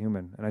expressed as a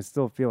human, and I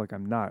still feel like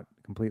I'm not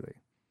completely.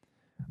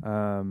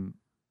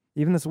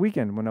 Even this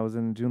weekend when I was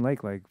in June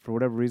Lake, like for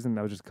whatever reason,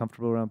 I was just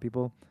comfortable around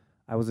people.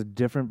 I was a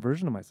different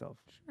version of myself,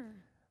 Sure.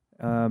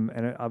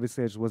 and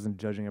obviously, I just wasn't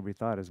judging every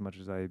thought as much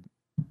as I.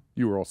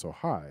 You were also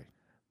high.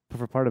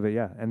 For part of it,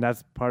 yeah, and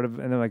that's part of.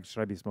 And then, like,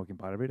 should I be smoking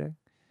pot every day?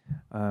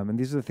 And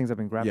these are the things I've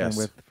been grappling Yes.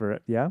 with for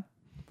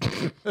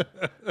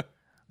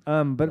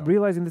but No.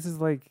 realizing this is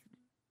like,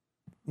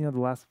 the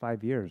last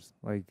 5 years,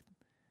 like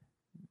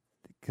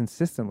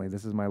consistently,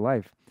 this is my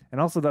life. And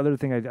also the other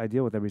thing I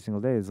deal with every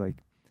single day is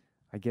like,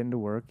 I get into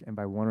work and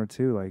by 1 or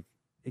 2, like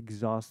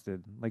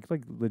exhausted, like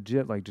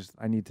legit, like just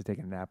I need to take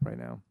a nap right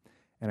now,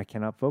 and I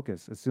cannot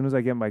focus. As soon as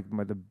I get my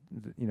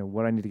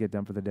what I need to get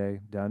done for the day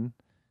done,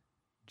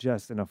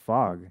 just in a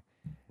fog.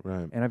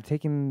 Right. And I've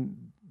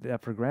taken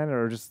that for granted,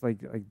 or just like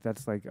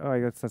that's like, oh, I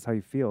guess that's how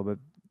you feel. But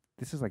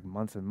this is like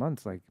months and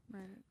months, like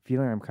Right.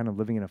 feeling I'm kind of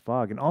living in a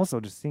fog, and also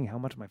just seeing how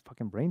much my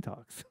fucking brain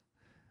talks.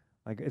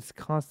 Like it's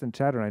constant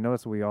chatter. And I know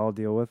that's what we all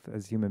deal with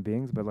as human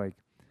beings, but like,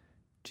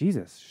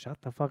 Jesus,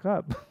 shut the fuck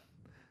up.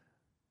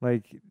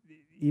 Like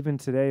even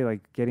today,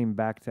 like getting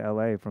back to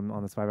LA from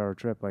on this 5-hour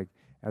trip, like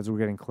as we're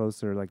getting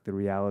closer, like the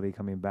reality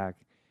coming back,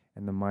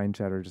 and the mind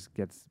chatter just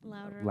gets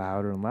Louder.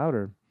 louder and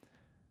louder.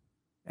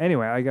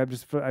 Anyway,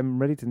 I'm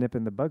ready to nip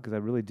in the bud because I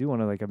really do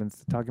want to. Like, I've been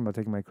talking about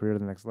taking my career to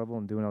the next level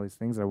and doing all these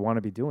things I want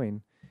to be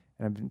doing,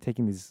 and I've been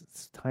taking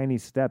these tiny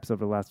steps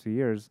over the last few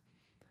years.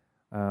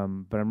 But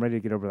I'm ready to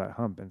get over that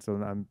hump, and so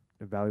I'm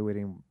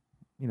evaluating,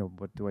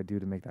 what do I do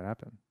to make that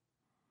happen?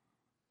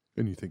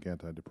 And you think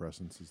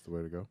antidepressants is the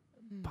way to go?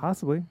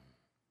 Possibly.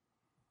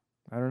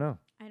 I don't know.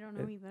 I don't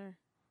know either.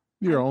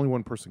 You're only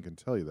one person can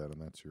tell you that,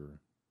 and that's your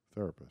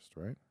therapist,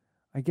 right?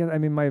 I guess. I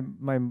mean, my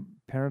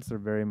parents are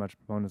very much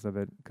proponents of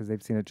it because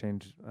they've seen it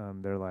change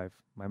their life.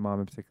 My mom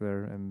in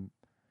particular, and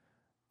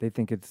they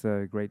think it's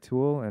a great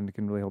tool and it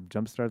can really help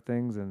jumpstart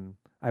things. And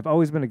I've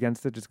always been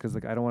against it just because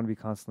I don't want to be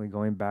constantly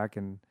going back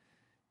and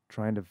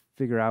trying to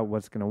figure out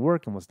what's going to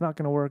work and what's not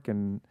going to work.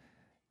 And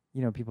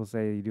people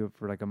say you do it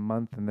for like a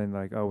month and then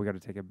like, oh, we got to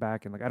take it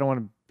back. And like, I don't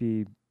want to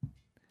be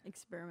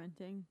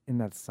experimenting in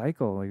that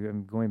cycle. Like,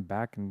 I'm going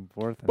back and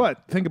forth.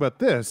 But think about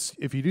this: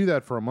 if you do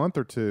that for a month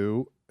or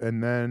two,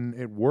 and then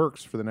it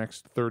works for the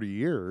next 30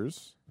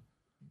 years,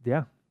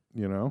 yeah,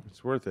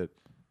 it's worth it.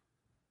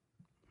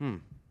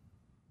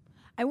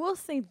 I will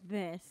say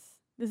this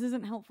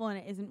isn't helpful and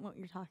it isn't what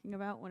you're talking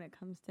about when it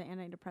comes to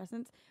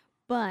antidepressants,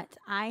 but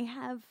I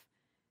have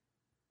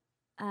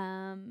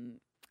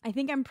I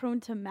think I'm prone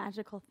to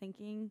magical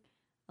thinking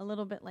a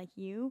little bit like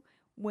you,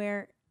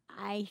 where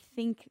I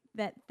think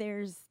that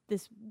there's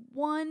this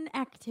one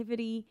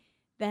activity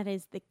that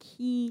is the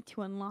key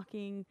to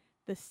unlocking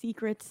the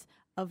secrets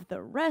of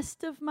the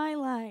rest of my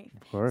life.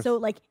 Of course. So,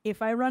 like,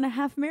 if I run a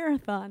half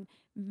marathon,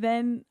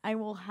 then I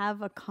will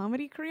have a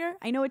comedy career.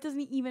 I know it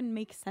doesn't even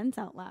make sense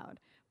out loud,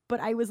 but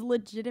I was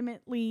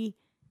legitimately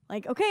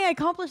like, okay, I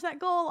accomplished that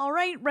goal. All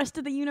right, rest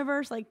of the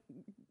universe, like,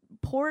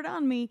 pour it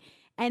on me,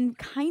 and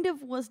kind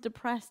of was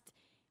depressed.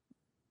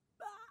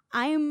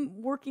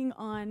 I'm working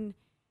on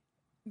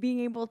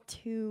being able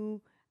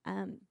to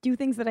do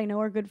things that I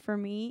know are good for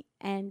me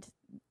and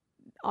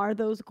are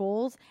those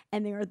goals,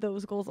 and they are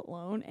those goals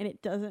alone, and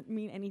it doesn't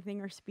mean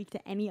anything or speak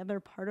to any other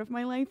part of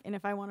my life. And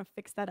if I want to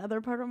fix that other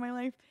part of my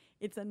life,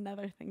 it's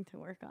another thing to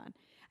work on.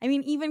 I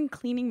mean, even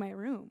cleaning my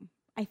room,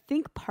 I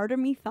think part of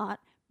me thought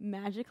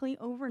magically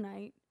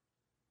overnight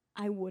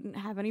I wouldn't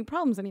have any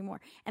problems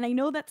anymore. And I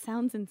know that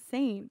sounds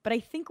insane, but I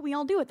think we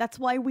all do it. That's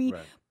why we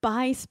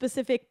buy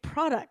specific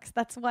products.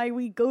 That's why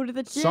we go to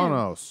the gym.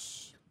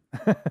 Sonos.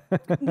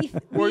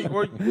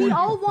 We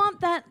all want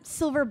that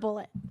silver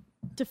bullet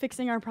to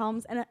fixing our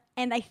problems.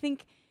 And I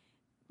think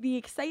the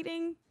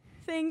exciting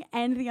thing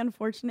and the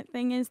unfortunate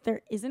thing is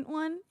there isn't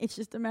one. It's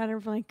just a matter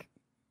of like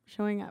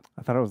showing up.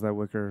 I thought it was that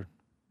wicker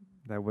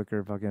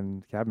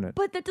fucking cabinet.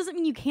 But that doesn't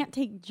mean you can't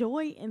take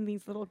joy in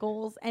these little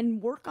goals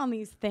and work on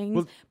these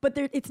things. But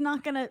it's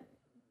not gonna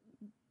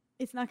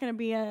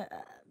be a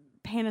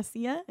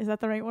panacea. Is that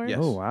the right word? Yes.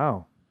 Oh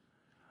wow.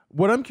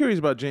 What I'm curious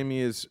about,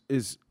 Jamie, is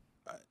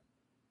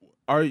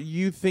are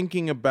you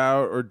thinking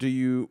about, or do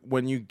you,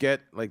 when you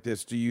get like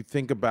this, do you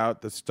think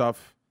about the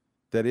stuff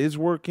that is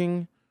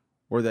working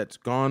or that's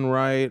gone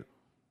right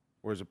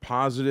or is a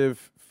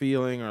positive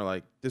feeling, or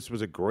like this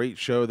was a great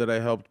show that I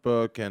helped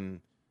book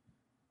and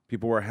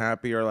people were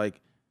happy, or like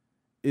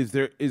does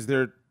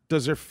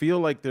there feel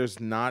like there's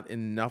not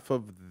enough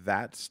of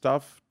that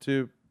stuff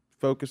to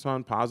focus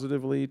on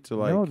positively to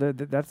like? No,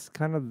 that's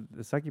kind of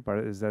the sucky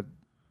part, is that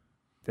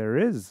there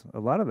is a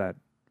lot of that.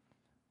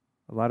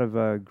 A lot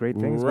of great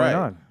things going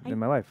on in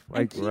my life.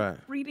 I keep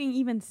reading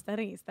even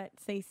studies that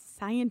say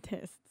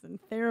scientists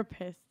and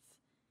therapists,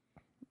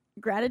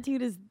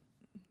 gratitude is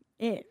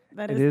it.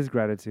 It is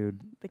gratitude.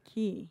 The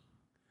key.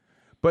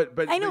 But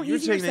I know, you're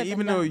saying that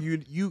even though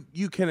done.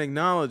 you can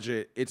acknowledge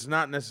it, it's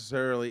not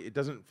necessarily, it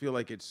doesn't feel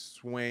like it's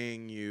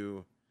swaying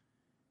you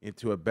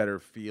into a better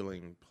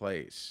feeling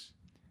place.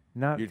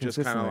 Not You're just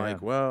kind of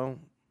like, well,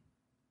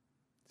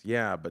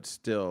 yeah, but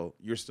still,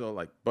 you're still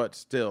like, but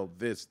still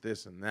this,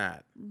 and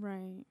that.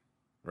 Right.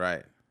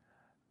 Right.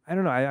 I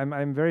don't know.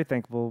 I'm very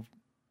thankful,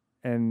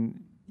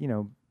 and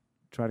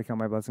try to count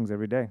my blessings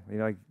every day.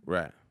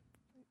 Right.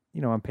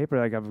 On paper,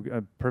 like I have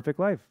a perfect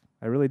life.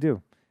 I really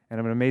do, and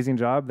I have an amazing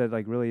job that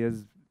like really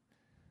is.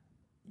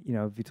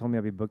 If you told me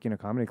I'd be booking a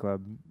comedy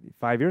club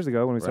 5 years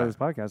ago when we started this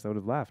podcast, I would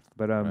have laughed.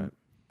 But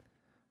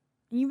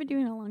you've been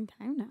doing it a long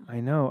time now. I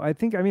know.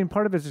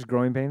 Part of it's just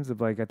growing pains of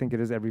like, I think it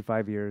is every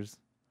 5 years.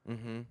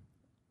 Mm-hmm.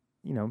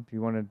 If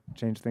you want to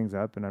change things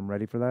up, and I'm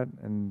ready for that.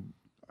 And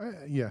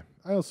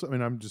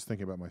I'm just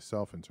thinking about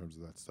myself in terms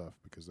of that stuff,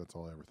 because that's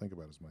all I ever think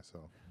about is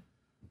myself.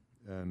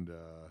 And,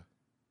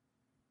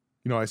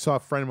 I saw a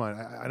friend of mine,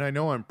 and I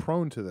know I'm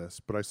prone to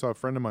this, but I saw a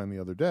friend of mine the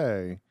other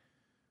day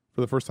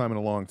for the first time in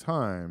a long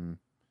time.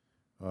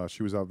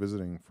 She was out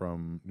visiting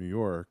from New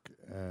York,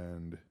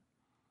 and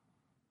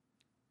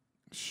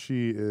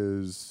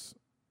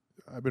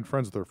I've been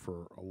friends with her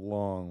for a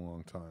long,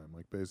 long time.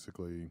 Like,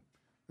 basically,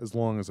 as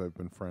long as I've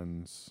been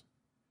friends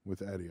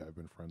with Eddie, I've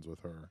been friends with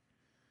her.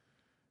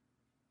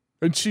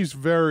 And she's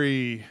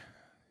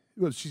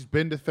she's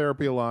been to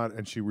therapy a lot,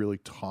 and she really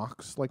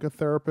talks like a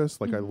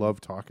therapist. Like, I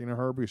love talking to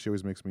her because she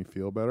always makes me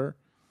feel better.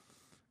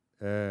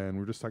 and we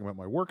were just talking about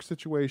my work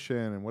situation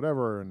and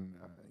whatever. And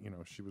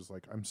she was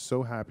like, "I'm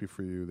so happy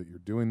for you that you're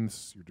doing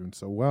this. You're doing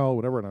so well,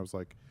 whatever." And I was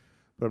like,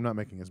 "But I'm not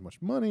making as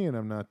much money, and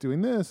I'm not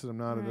doing this, and I'm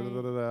not."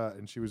 Right.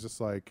 And she was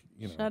just like,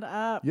 Shut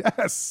up.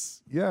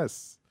 yes.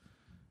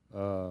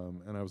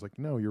 And I was like,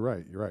 "No, you're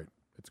right. You're right.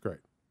 It's great.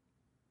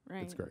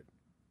 Right. It's great."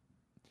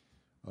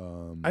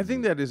 I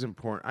think that is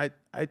important.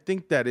 I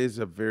think that is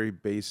a very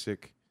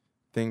basic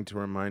thing to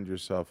remind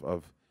yourself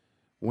of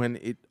when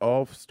it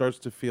all starts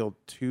to feel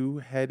too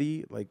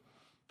heady, like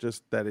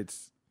just that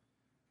it's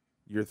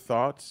your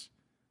thoughts,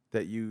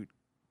 that you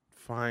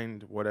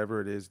find whatever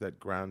it is that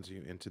grounds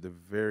you into the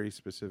very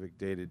specific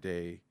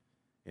day-to-day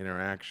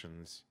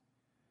interactions,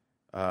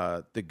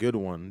 the good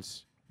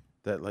ones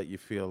that let you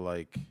feel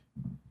like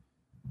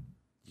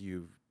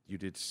you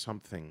did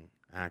something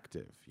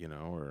active,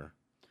 or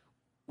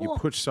you Well,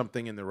 push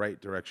something in the right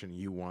direction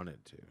you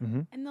wanted to.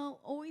 Mm-hmm. and there'll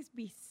always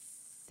be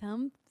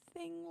something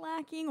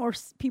lacking, or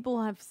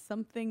people have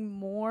something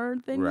more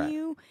than Right.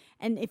 you.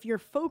 And if your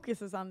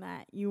focus is on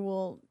that, you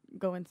will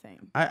go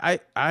insane. I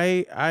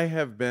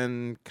have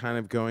been kind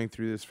of going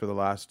through this for the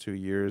last 2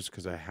 years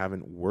because I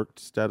haven't worked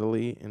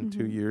steadily in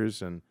 2 Mhm.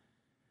 years, and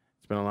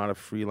it's been a lot of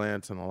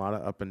freelance and a lot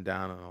of up and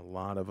down and a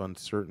lot of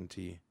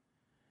uncertainty.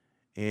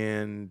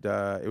 And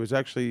it was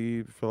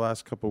actually for the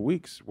last couple of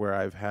weeks where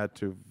I've had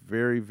to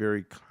very,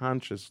 very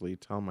consciously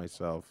tell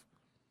myself,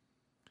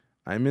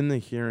 I'm in the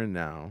here and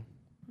now.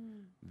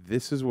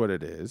 This is what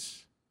it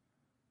is.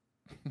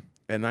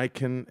 And I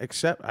can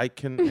accept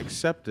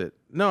it.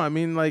 No, I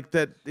mean like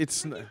that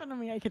it's Making fun of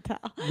me, I could tell.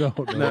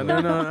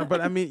 no.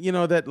 But I mean,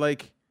 that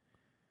like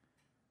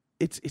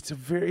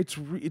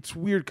it's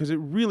weird because it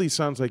really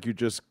sounds like you're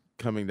just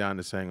coming down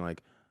to saying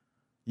like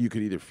you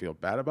could either feel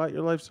bad about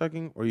your life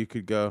sucking or you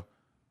could go,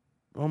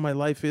 "Oh, my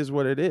life is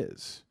what it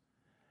is."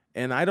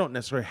 And I don't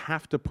necessarily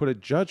have to put a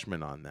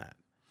judgment on that.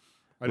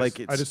 I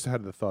just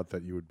had the thought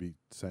that you would be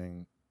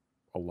saying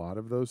a lot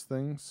of those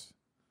things,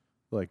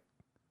 like,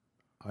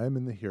 "I am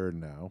in the here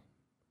and now.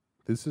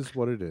 This is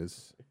what it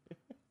is.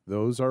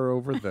 Those are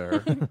over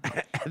there.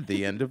 At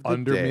the end of the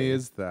Under day, me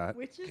is that."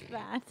 Which is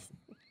that?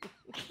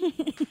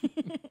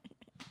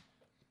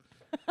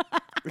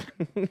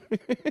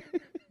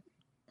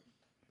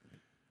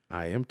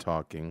 I am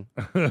talking.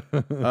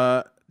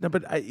 No,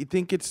 but I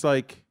think it's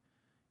like,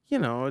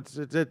 it's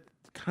a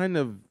kind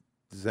of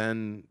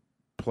Zen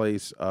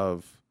place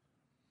of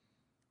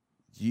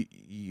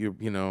you're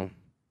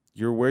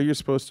where you're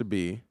supposed to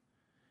be,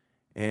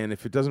 and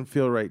if it doesn't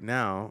feel right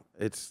now,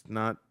 it's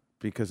not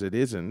because it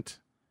isn't.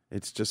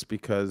 It's just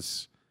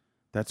because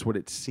that's what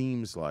it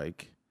seems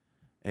like.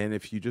 And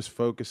if you just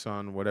focus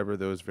on whatever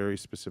those very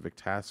specific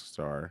tasks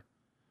are,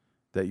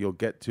 that you'll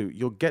get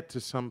to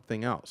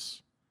something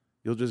else.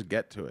 You'll just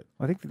get to it.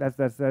 I think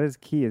that is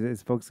key.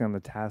 Is focusing on the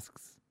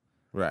tasks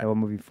Right. that will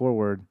move you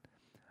forward.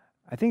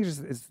 I think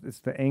it's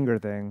the anger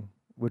thing,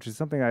 which is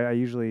something I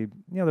usually,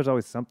 there's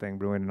always something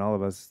brewing in all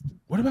of us.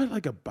 What about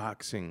like a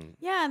boxing?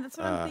 Yeah, that's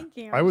what I'm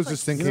thinking. I was like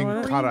just thinking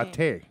what?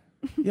 karate.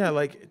 Yeah,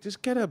 like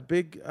just get a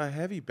big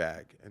heavy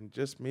bag and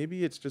just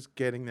maybe it's just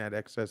getting that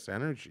excess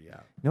energy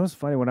out. You know what's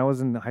funny? When I was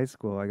in high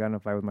school, I got in a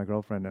fight with my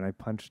girlfriend and I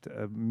punched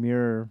a big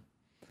mirror.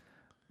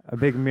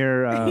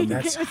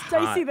 That's it was hot.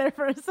 dicey there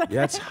for a second.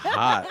 That's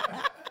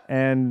hot.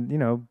 And,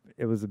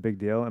 it was a big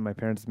deal. And my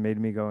parents made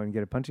me go and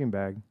get a punching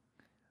bag.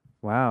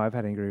 Wow, I've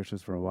had anger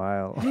issues for a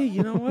while. Hey,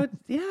 you know what?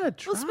 Yeah,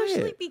 try Well,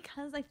 especially it.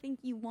 because I think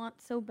you want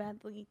so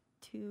badly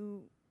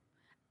to.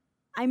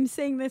 I'm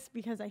saying this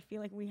because I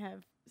feel like we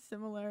have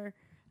similar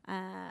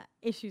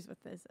issues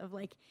with this of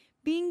like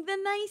being the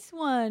nice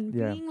one,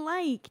 Yeah. being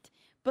liked,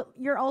 but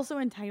you're also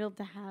entitled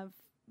to have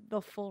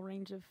the full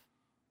range of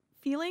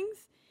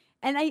feelings.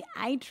 And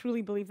I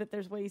truly believe that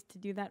there's ways to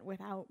do that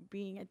without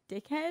being a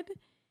dickhead,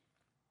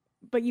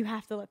 but you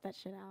have to let that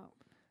shit out.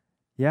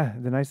 Yeah,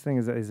 the nice thing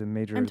is a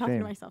major I'm thing. talking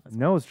to myself as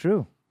No, it's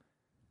true.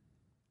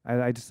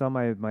 I just saw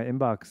my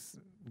inbox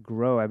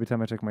grow every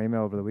time I check my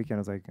email over the weekend.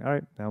 I was like, all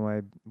right, now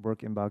my work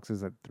inbox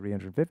is at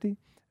 350 and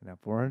now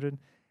 400.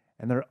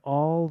 And they're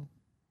all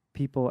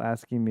people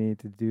asking me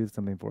to do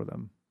something for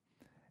them.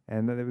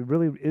 And it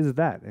really is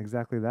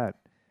exactly that.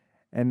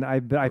 And I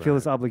feel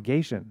this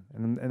obligation.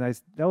 And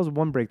that was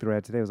one breakthrough I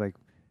had today. I was like,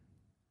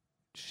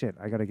 shit,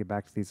 I got to get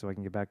back to these so I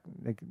can get back.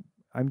 Like,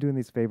 I'm doing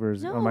these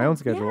favors on my own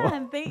schedule.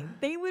 Yeah,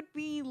 they would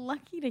be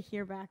lucky to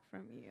hear back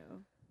from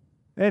you.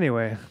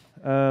 Anyway.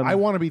 I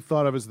want to be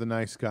thought of as the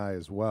nice guy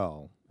as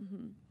well.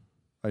 Mm-hmm.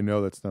 I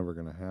know that's never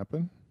going to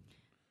happen.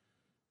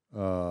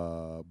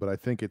 But I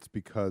think it's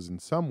because in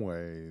some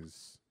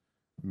ways,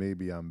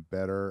 maybe I'm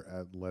better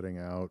at letting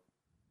out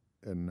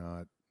and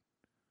not.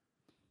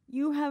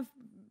 You have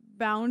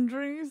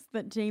boundaries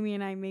that Jamie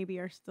and I maybe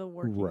are still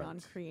working Right. on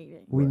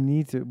creating. We Right.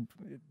 need to.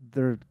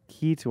 They're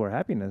key to our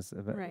happiness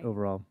Right.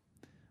 overall.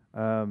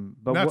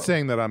 But Not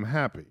saying that I'm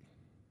happy.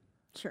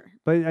 Sure.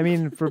 But I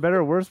mean, for better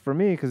or worse for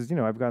me, because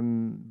I've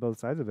gotten both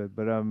sides of it.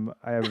 But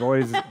I have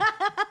always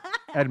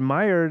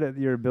admired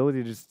your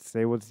ability to just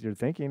say what you're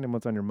thinking and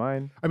what's on your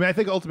mind. I mean, I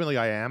think ultimately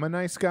I am a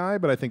nice guy,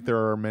 but I think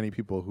there are many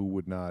people who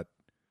would not,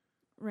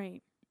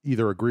 Right.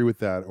 either agree with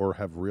that or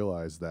have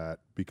realized that,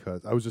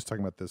 because I was just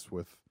talking about this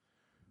with,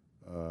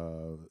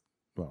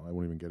 well, I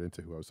won't even get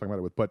into who I was talking about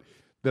it with, but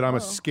that I'm Oh.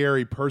 a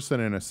scary person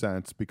in a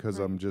sense because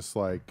Right. I'm just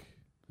like,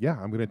 yeah,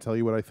 I'm going to tell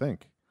you what I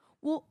think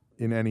Well,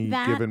 in any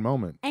That- given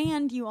moment.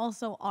 and you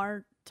also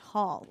are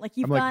tall. Like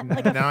you've I'm got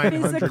like a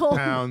 900 physical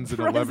pounds and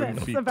 11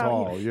 presence feet about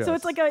tall. you. Yes. So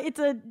it's like it's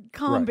a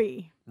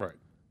combi. right.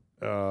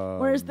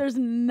 Whereas there's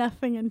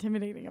nothing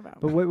intimidating about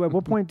But me. at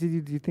what point do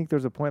you think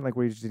there's a point like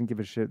where you just didn't give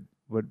a shit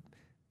what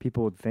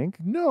people would think?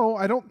 No,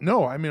 I don't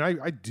know. I mean,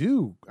 I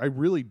do. I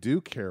really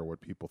do care what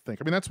people think.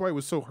 I mean, that's why it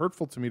was so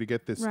hurtful to me to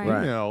get this Right.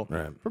 email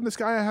Right. from this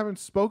guy I haven't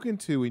spoken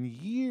to in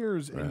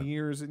years and Right.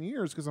 years and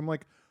years, because I'm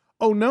like,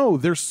 oh no,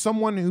 there's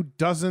someone who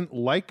doesn't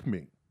like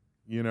me,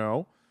 you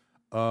know?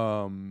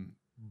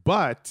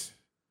 But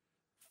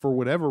for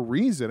whatever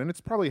reason, and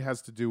it's probably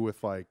has to do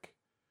with like,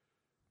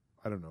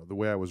 I don't know, the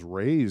way I was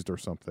raised or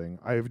something,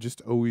 I've just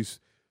always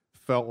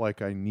felt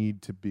like I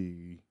need to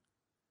be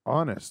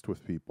honest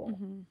with people.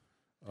 Mhm.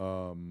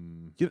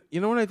 You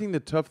know what I think the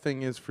tough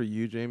thing is for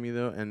you, Jamie,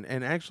 though, and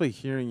actually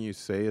hearing you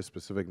say a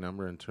specific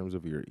number in terms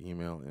of your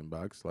email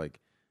inbox, like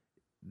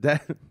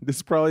that, this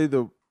is probably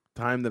the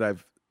time that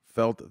I've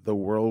felt the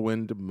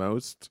whirlwind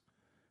most.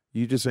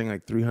 You just saying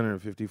like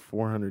 350,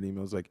 400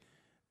 emails, like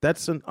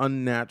that's an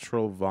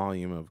unnatural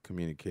volume of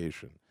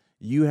communication.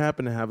 You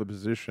happen to have a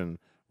position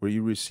where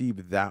you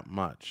receive that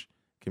much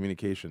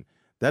communication.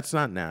 That's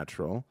not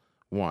natural,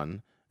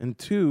 one. And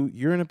two,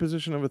 you're in a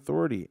position of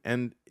authority.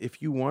 And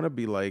if you want to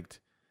be liked,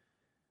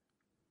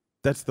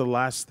 that's the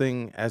last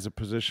thing as a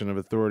position of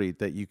authority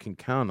that you can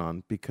count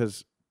on,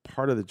 because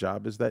part of the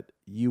job is that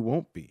you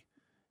won't be.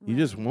 You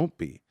just Right. won't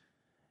be.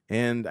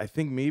 And I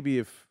think maybe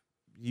if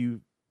you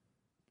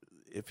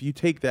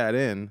take that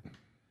in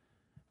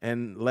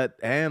and let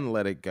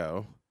it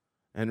go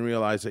and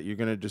realize that you're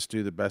going to just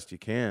do the best you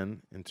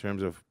can in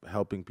terms of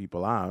helping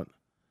people out,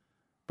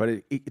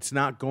 but it's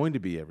not going to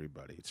be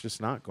everybody. It's just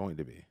not going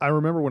to be. I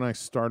remember when I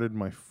started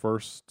my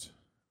first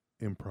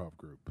improv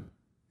group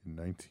in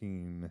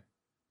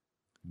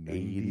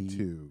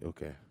 1992.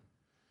 Okay.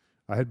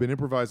 I had been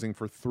improvising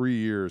for 3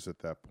 years at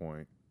that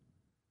point.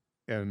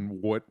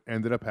 And what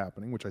ended up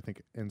happening, which I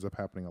think ends up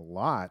happening a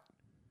lot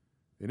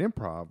in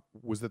improv,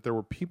 was that there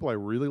were people I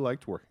really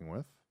liked working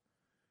with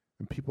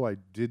and people I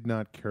did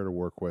not care to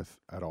work with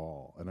at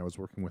all. And I was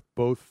working with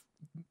both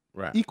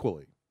Right.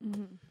 equally.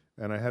 Mhm.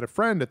 And I had a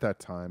friend at that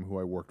time who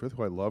I worked with,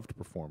 who I loved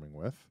performing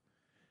with.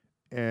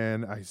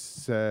 And I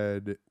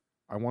said,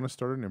 I want to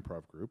start an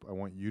improv group. I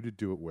want you to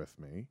do it with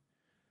me.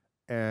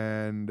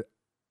 And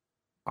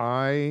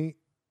I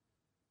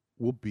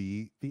will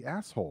be the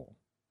asshole.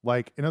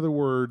 Like, in other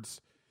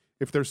words,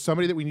 if there's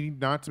somebody that we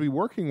need not to be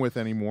working with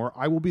anymore,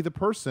 I will be the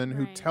person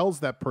who Right. tells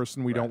that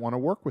person we don't Right. want to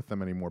work with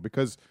them anymore.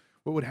 Because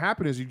what would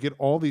happen is you'd get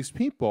all these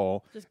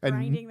people Just and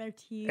grinding their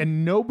teeth.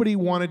 and nobody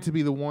wanted Yeah. to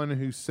be the one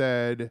who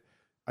said,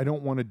 I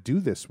don't want to do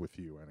this with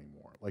you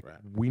anymore. Like,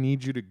 Right. we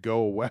need you to go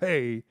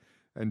away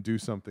and do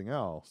something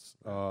else.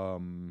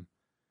 And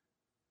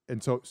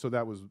so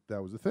that was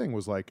the thing,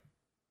 was like,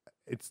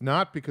 it's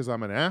not because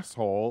I'm an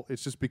asshole.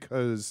 It's just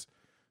because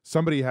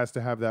somebody has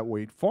to have that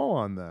weight fall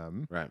on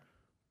them. Right.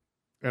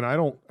 And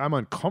I'm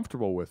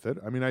uncomfortable with it.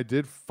 I mean, I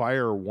did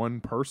fire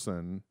one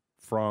person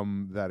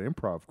from that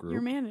improv group.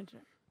 Your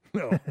manager.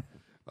 No.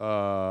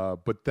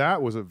 But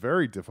that was a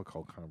very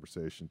difficult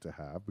conversation to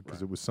have because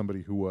Right. it was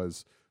somebody who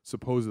was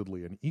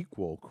supposedly an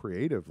equal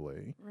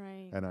creatively.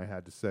 Right. And I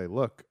had to say,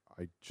 look,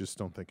 I just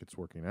don't think it's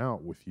working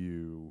out with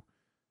you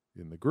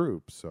in the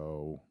group.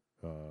 So,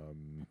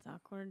 That's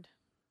awkward.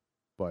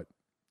 but,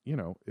 you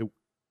know,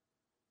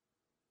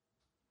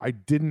 I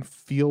didn't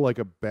feel like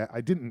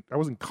I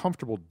wasn't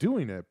comfortable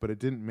doing it, but it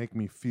didn't make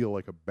me feel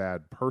like a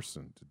bad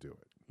person to do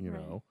it, you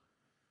Right. know,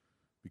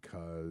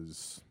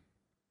 because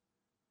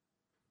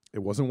it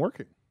wasn't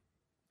working.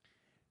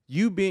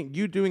 You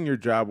doing your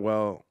job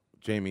well,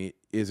 Jamie,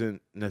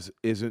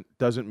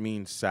 doesn't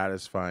mean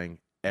satisfying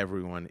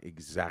everyone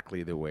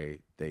exactly the way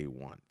they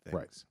want things.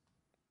 Right.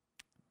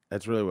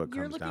 That's really what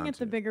You're comes looking down at to.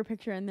 the bigger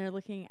picture and they're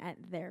looking at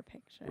their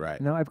picture.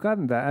 Right. No, I've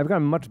gotten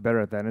much better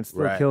at that, and it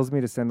still Right. kills me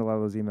to send a lot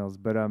of those emails.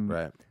 But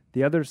Right.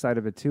 the other side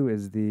of it too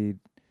is the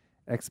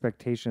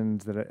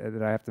expectations that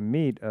I have to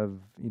meet.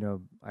 Of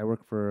I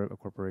work for a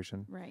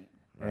corporation, Right.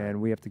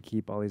 and we have to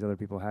keep all these other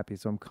people happy.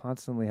 So I'm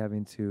constantly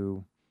having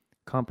to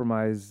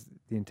compromise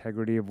the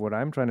integrity of what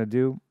I'm trying to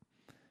do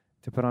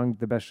to put on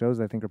the best shows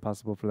I think are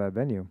possible for that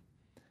venue.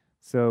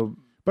 So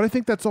But I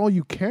think that's all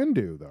you can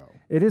do, though.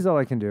 it is all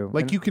I can do.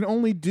 Like, And you can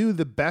only do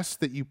the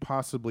best that you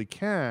possibly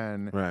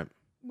can Right.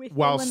 With the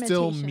while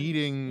still limitations.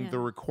 meeting the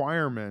Yeah.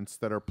 requirements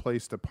that are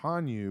placed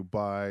upon you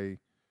by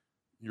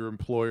your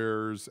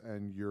employers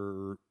and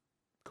your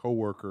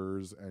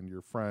coworkers and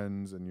your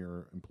friends and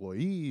your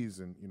employees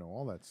and,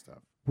 all that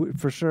stuff.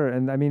 For sure.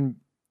 And I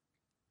mean,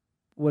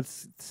 what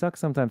sucks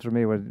sometimes for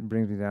me, what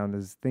brings me down,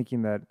 is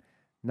thinking that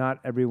not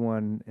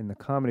everyone in the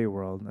comedy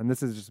world, and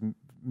this is just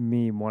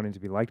me wanting to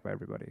be liked by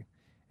everybody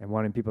and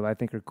wanting people that I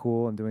think are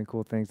cool and doing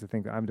cool things to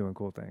think I'm doing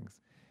cool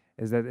things,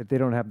 is that if they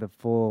don't have the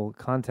full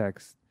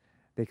context,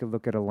 they could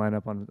look at a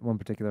lineup on one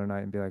particular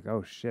night and be like,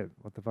 oh shit,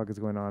 what the fuck is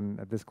going on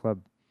at this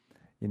club?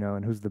 You know,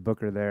 and who's the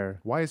booker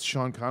there? Why is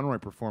Sean Conroy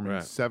performing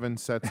Right. 7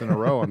 sets in a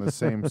row on the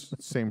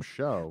same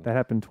show? That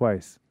happened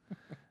twice.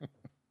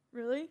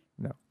 Really?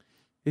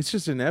 It's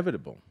just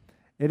inevitable.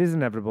 It is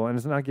inevitable, and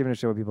it's not giving a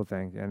shit what people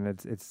think, and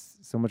it's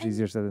so much And-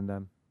 easier said than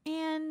done.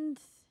 And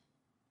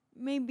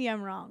maybe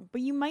I'm wrong,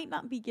 but you might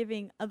not be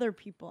giving other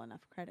people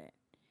enough credit.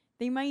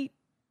 They might,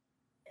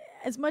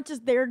 as much as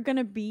they're going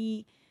to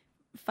be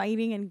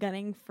fighting and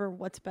gunning for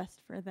what's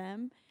best for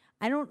them,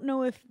 I don't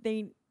know if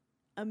they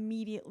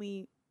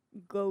immediately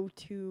go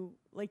to,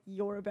 like,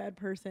 you're a bad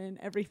person,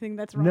 everything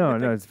that's wrong No,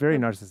 with no, it's very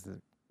the, narcissistic.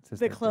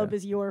 the club yeah.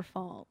 is your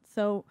fault.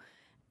 So,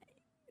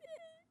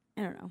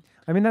 I don't know.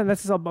 I mean,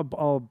 that's just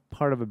all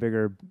part of a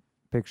bigger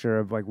picture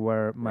of like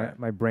where Right.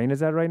 my brain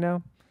is at right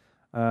now.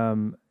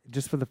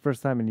 Just for the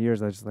first time in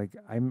years, I was just like,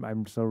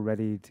 I'm so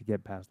ready to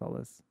get past all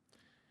this.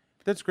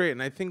 That's great.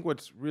 And I think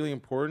what's really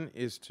important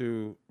is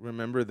to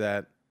remember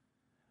that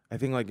I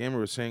think like Amber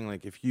was saying,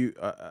 like if you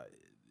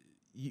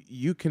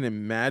you can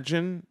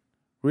imagine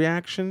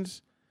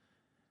reactions,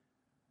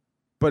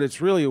 but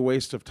it's really a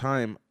waste of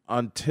time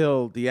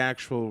until the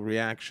actual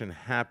reaction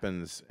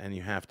happens and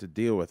you have to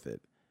deal with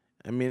it.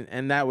 I mean,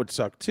 and that would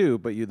suck too,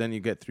 but you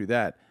get through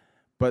that.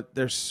 But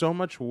there's so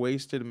much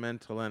wasted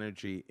mental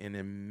energy in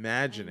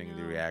imagining I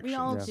the know. reactions. We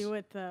all Yes. do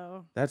it,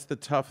 though. That's the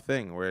tough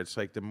thing, where it's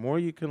like the more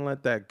you can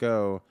let that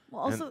go,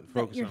 Well, also and that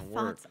focus your on work.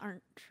 thoughts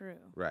aren't true.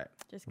 Right.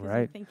 Just because you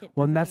Right. think it.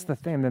 Well, and doesn't that's mean the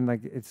it's thing. And then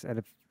like it's at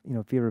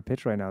a fever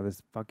pitch right now.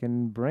 This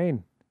fucking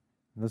brain,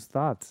 those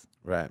thoughts.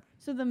 Right.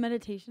 So the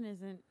meditation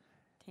isn't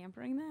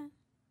tampering that?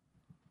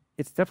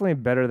 It's definitely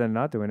better than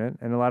not doing it.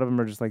 And a lot of them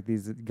are just like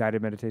these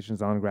guided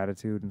meditations on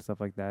gratitude and stuff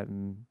like that.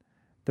 And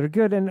they're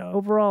good. And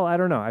overall, I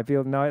don't know. I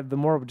feel now the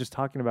more just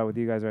talking about with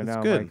you guys right It's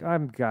now, good. I'm like,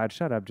 I'm God,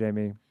 shut up,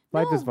 Jamie.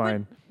 Life No, is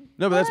fine.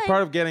 No, but that's But-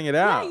 part of getting it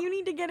out. Yeah, you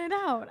need to get it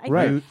out. I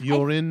Right. Think,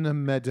 You're in a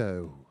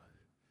meadow.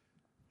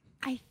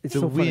 I It's The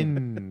so funny.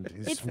 wind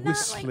is it's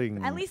whistling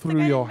not like, at least the through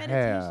guided your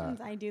hair.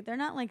 meditations I do, they're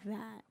not like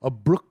that. A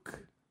brook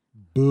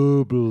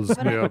burbles But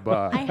I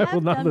nearby. have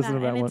will not done listen that,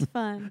 to that and one. it's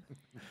fun.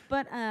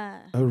 But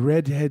A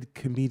redhead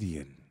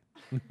comedian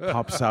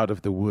pops out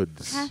of the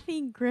woods.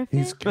 Kathy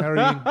He's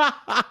Griffin,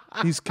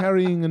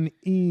 carrying an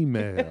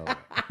email.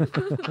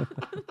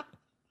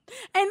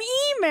 an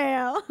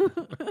email.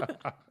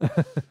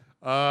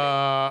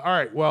 All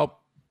right. Well,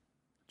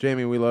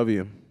 Jamie, we love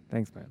you.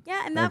 Thanks, man.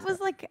 Yeah, and that Thanks,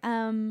 was like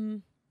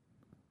my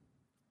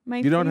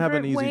You don't have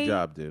an favorite easy way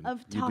job, dude. of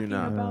You do talking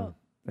not. about.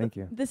 Thank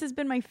you. This has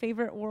been my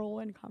favorite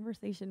whirlwind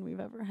conversation we've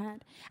ever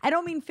had. I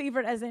don't mean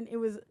favorite as in it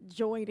was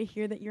joy to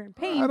hear that you're in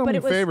pain. I don't but mean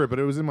it was favorite, but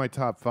it was in my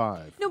top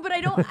 5. No, but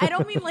I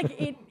don't mean like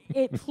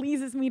it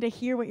pleases me to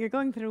hear what you're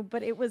going through,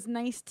 but it was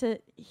nice to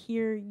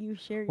hear you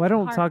share Well, I your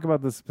don't heart. talk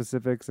about the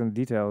specifics and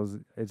details.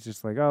 It's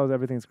just like, oh,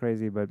 everything's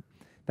crazy, but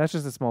that's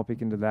just a small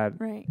peek into that.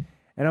 Right.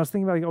 And I was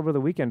thinking about like over the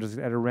weekend, just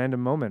at a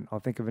random moment, I'll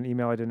think of an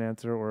email I didn't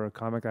answer or a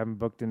comic I haven't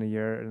booked in a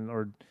year,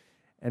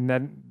 and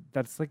then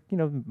that's like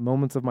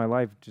moments of my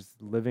life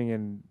just living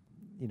in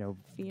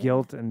Fear.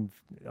 guilt and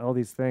all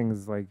these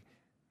things like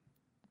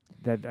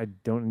that I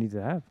don't need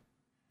to have.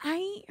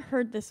 I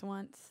heard this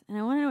once, and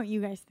I want to know what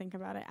you guys think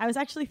about it. I was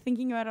actually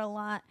thinking about it a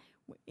lot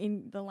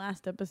in the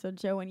last episode,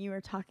 Joe, when you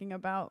were talking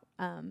about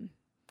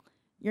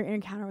your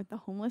encounter with the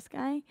homeless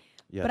guy.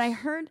 Yes. But I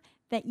heard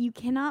that you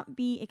cannot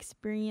be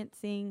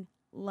experiencing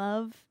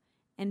love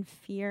and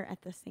fear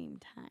at the same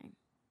time.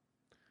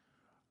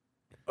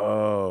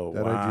 Oh,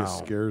 That wow. idea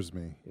scares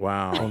me.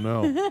 Wow. Oh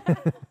no.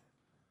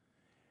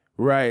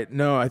 Right.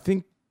 No, I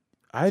think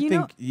Do you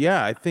know-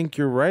 I think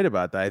you're right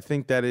about that. I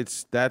think that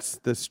that's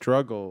the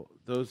struggle.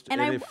 Those And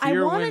if I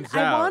fear want wins to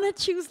I out, want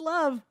to choose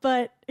love,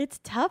 but it's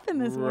tough in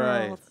this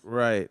right, world.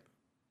 Right.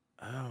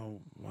 Oh,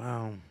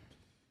 wow.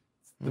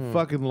 The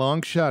fucking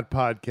long shot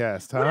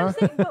podcast, What I'm huh?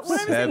 saying, but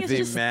what I'm saying is Heavy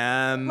just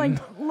man. like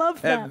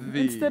love them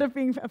Heavy. instead of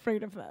being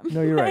afraid of them.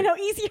 No, you're I right. know,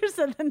 easier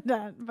said than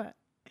done, but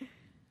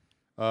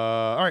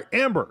All right,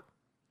 Amber.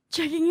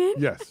 checking in.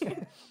 Yes.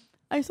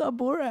 I saw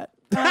Borat.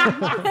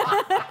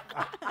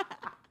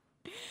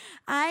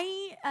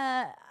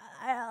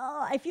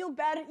 I feel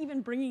bad at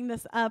even bringing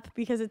this up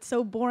because it's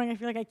so boring. I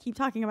feel like I keep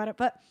talking about it,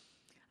 but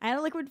I had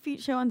a Liquid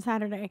Feet show on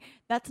Saturday.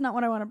 That's not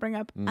what I want to bring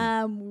up.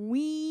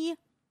 We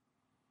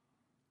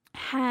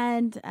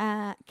had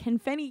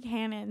confetti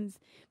cannons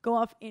go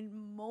off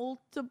in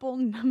multiple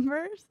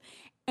numbers,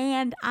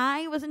 and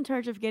I was in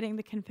charge of getting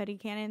the confetti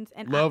cannons.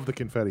 And Love the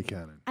confetti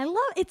cannon. I love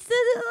it's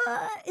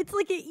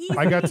like an easy.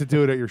 I got to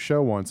do it at your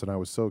show once, and I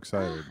was so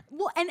excited.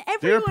 well, and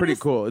They're everyone pretty is,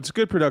 cool. It's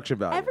good production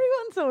value.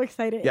 Everyone's so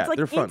excited. Yeah, it's like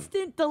they're fun.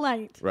 instant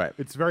delight. Right.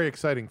 It's very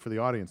exciting for the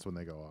audience when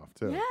they go off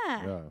too.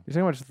 Yeah. You're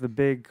talking about just the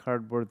big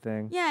cardboard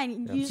thing. Yeah,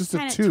 and you It's just just a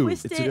kind of tube.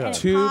 twist It's it, a and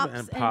tube it pops,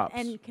 and pops.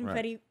 and Right.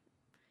 confetti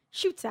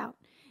shoots out.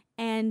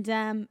 And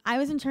I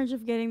was in charge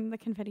of getting the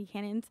confetti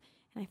cannons,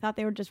 and I thought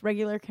they were just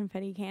regular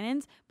confetti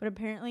cannons, but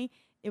apparently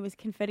it was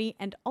confetti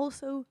and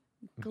also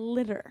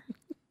glitter.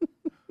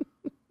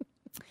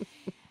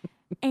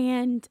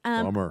 And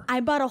Bummer. I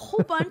bought a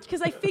whole bunch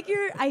because I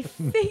figure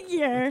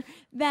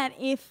that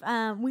if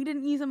we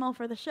didn't use them all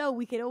for the show,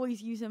 we could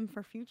always use them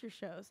for future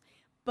shows.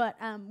 But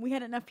we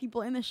had enough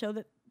people in the show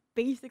that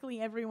basically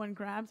everyone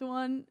grabbed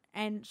one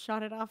and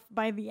shot it off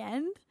by the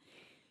end.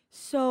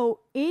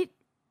 So it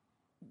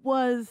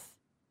was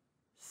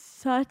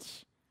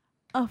such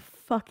a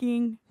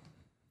fucking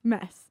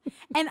mess.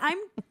 And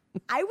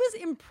I was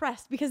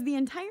impressed because the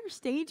entire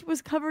stage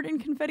was covered in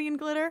confetti and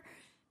glitter.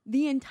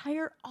 The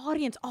entire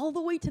audience, all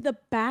the way to the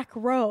back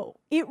row,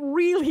 it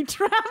really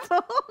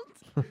traveled.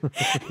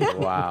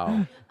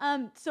 Wow.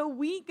 So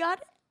we got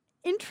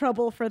in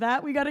trouble for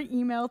that. We got an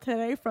email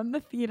today from the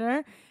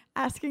theater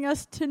asking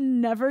us to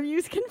never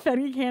use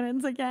confetti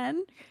cannons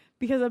again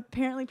because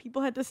apparently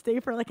people had to stay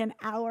for like an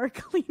hour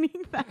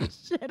cleaning that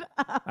shit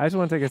up. I just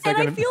want to take a And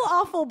second. I feel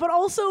awful, but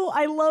also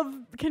I love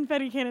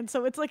confetti cannons,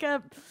 so it's like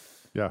a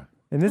Yeah.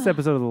 In this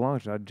episode of The Long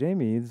Shot,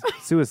 Jamie's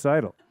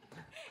suicidal,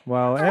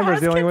 while Or Amber's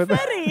has dealing with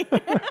confetti.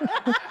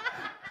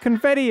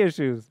 confetti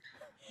issues.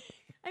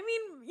 I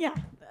mean, yeah.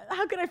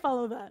 How could I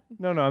follow that?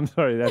 No, I'm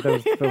sorry. That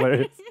was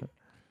hilarious.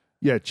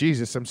 Yeah,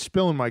 Jesus, I'm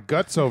spilling my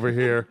guts over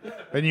here,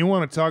 and you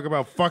want to talk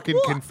about fucking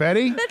Well,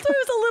 confetti? That's why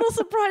I was a little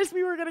surprised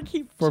we were gonna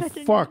keep For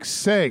checking. fuck's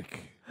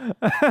sake.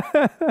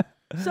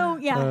 So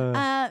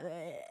yeah.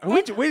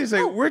 Wait a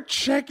second. We're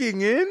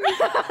checking in?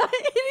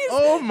 It is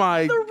Oh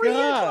my 3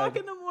 o'clock God.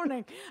 in the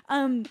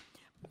morning.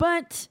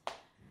 But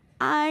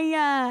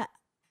I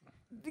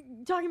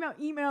talking about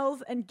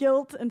emails and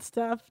guilt and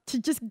stuff, to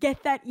just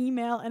get that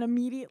email and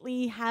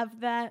immediately have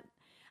that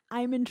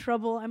I'm in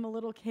trouble, I'm a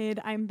little kid,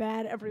 I'm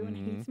bad, everyone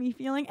hates me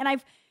feeling. And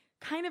I've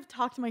kind of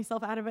talked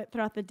myself out of it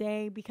throughout the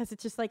day because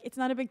it's just like, it's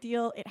not a big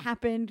deal. It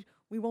happened.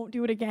 We won't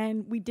do it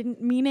again. We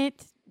didn't mean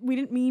it. We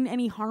didn't mean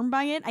any harm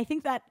by it. I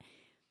think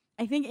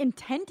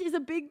intent is a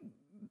big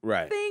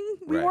Right. thing.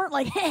 We Right. weren't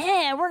like,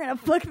 hey, we're gonna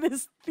fuck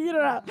this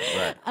theater up.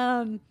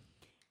 Right.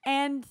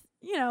 And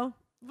you know,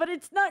 but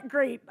it's not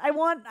great. I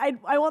want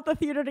the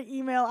theater to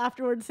email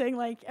afterwards saying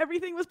like,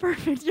 everything was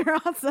perfect. You're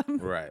awesome.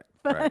 Right.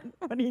 But Right.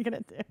 what are you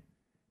gonna do?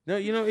 No,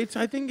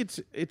 I think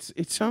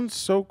it sounds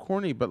so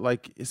corny, but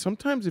like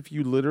sometimes if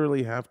you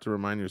literally have to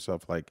remind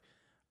yourself, like,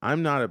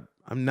 I'm not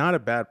a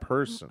bad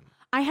person.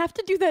 I have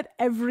to do that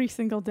every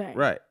single day.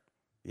 Right.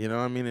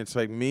 I mean, it's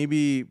like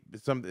maybe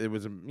it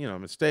was a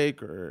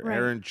mistake or Right.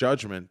 error in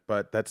judgment,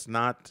 but that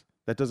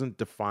doesn't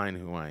define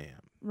who I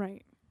am.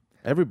 Right.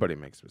 Everybody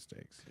makes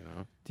mistakes,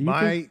 Do you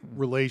My think,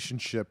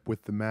 relationship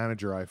with the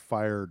manager I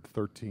fired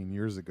 13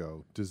 years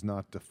ago does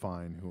not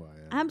define who I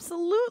am.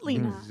 Absolutely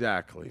not.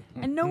 Exactly.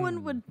 And no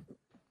one would.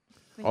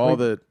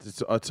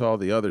 It's all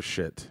the other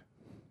shit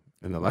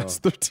in the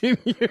last 13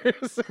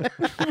 years.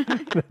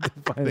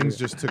 Things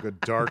just took a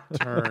dark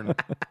turn.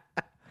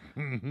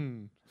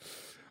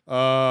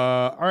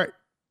 All right.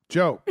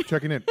 Joe,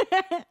 checking in.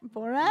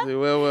 Borat.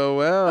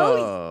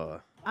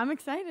 well. I'm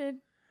excited.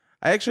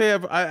 I actually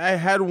have. I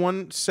had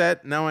one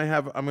set. Now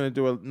I'm going to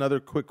do another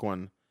quick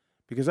one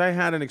because I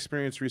had an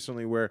experience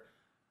recently where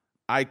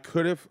I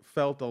could have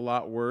felt a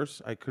lot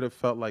worse. I could have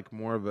felt like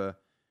more of a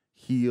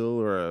heel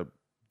or a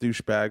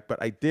douchebag,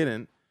 but I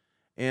didn't,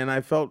 and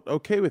I felt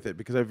okay with it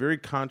because I very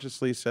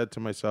consciously said to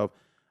myself,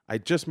 "I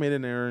just made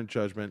an error in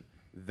judgment.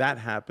 That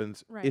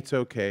happens. Right. It's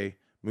okay.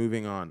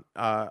 Moving on."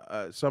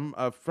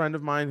 A friend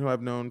of mine who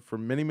I've known for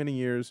many, many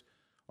years,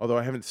 although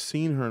I haven't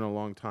seen her in a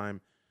long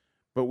time,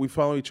 but we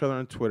follow each other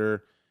on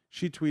Twitter.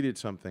 She tweeted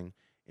something,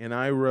 and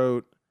I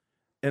wrote,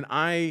 and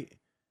I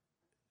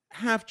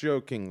half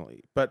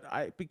jokingly,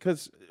 but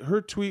because her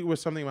tweet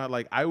was something about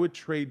like, I would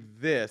trade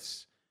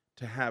this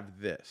to have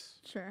this,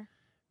 Sure.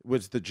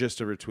 was the gist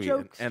of her tweet.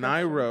 Joke And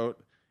I structure.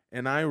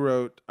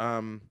 wrote,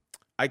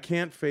 I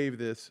can't fave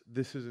this.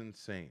 This is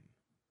insane.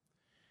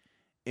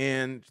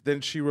 And then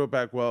she wrote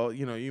back, well,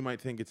 you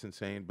might think it's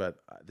insane, but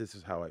this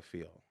is how I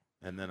feel.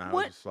 And then I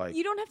was just like,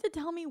 you don't have to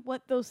tell me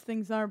what those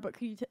things are, but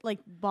could you like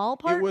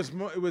ballpark?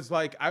 it was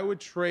like I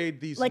would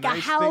trade these Like a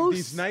nice house?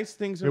 these nice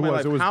things in It my was.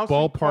 life. It was house and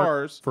ballpark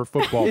cars. for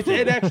football. It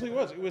field. actually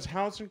was. It was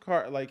house and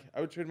car. Like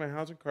I would trade my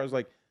house and cars,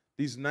 like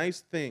these nice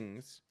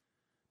things,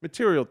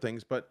 material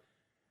things, but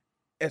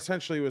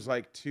essentially it was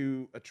like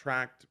to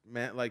attract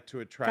men,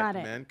 Got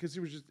it. men, because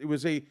it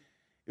was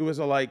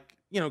a like,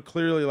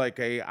 clearly like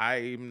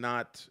I'm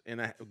not in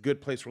a good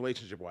place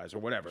relationship wise or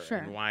whatever. Sure.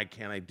 And why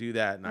can't I do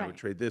that? And I would Right.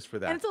 trade this for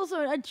that. and it's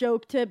also a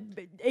joke to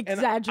And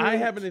exaggerate. I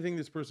happen to think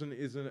this person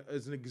is an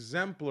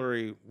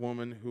exemplary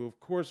woman who, of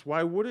course,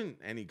 why wouldn't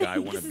any guy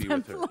want to be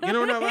with her? You know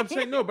what I'm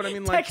saying? No, but I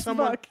mean, like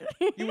someone,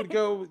 Textbook. you would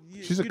go.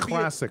 She's a you'd be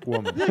classic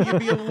woman. Yeah, you'd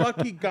be a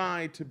lucky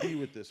guy to be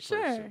with this Sure.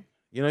 person.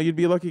 You'd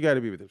be a lucky guy to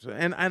be with this.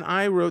 And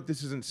I wrote,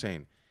 this is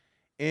insane.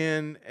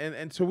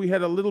 And so we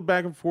had a little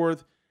back and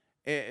forth.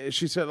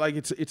 She said, like,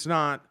 it's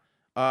not.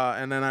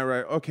 And then I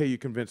write, okay, you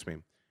convinced me.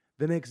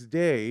 The next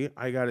day,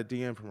 I got a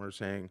DM from her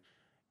saying,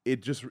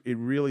 it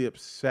really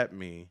upset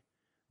me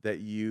that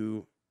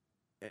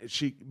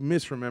she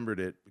misremembered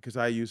it because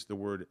I used the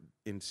word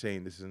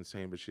insane. This is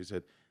insane. But she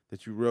said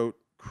that you wrote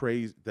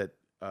crazy, that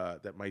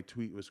my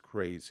tweet was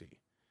crazy.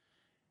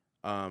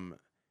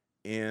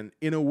 and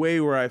in a way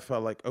where I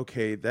felt like,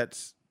 okay,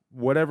 that's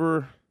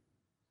whatever,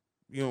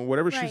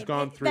 whatever she's Right.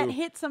 gone through. That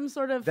hit some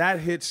sort of. That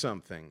hit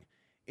something,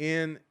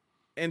 and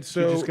She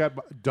so just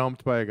got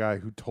dumped by a guy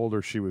who told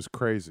her she was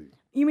crazy.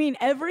 You mean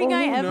every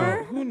guy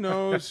ever? Who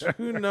knows?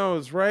 Who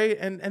knows, right?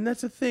 And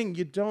that's the thing,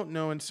 you don't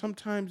know. And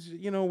sometimes,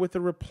 with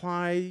a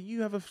reply,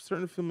 you have a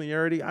certain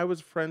familiarity. I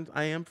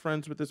am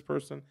friends with this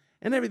person,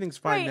 and everything's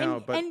fine Right, now.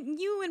 and, But and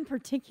you in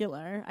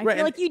particular, I Right,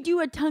 feel and- like you do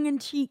a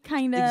tongue-in-cheek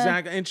kind of.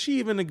 exactly. And she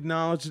even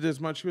acknowledged it as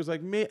much. She was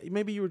like,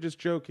 maybe you were just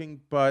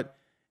joking, but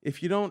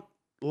if you don't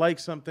like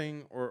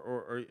something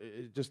or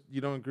it just you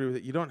don't agree with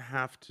it, you don't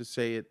have to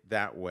say it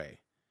that way.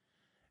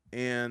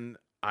 And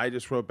I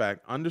just wrote back,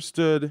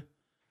 understood.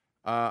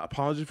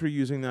 Apology for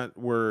using that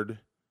word.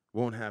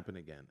 Won't happen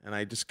again. And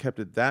I just kept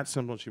it that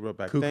simple. She wrote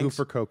back, Cuckoo thanks.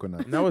 for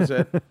coconut. And that was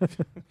it.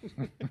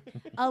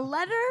 A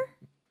letter?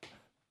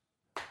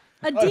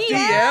 A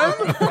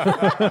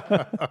DM?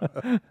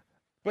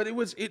 But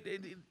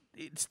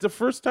it's the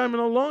first time in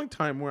a long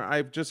time where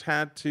I've just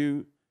had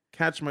to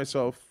catch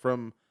myself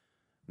from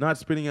not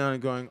spinning out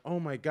and going, oh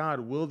my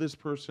God, will this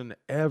person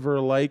ever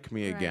like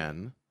me Right.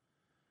 again?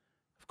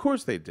 Of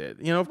course they did.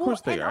 Of Well,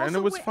 course they and are. And it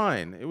also was when-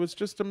 fine. It was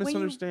just a When you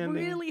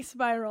misunderstanding. really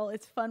spiral,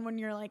 it's fun when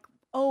you're like,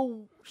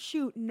 oh,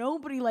 shoot,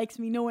 nobody likes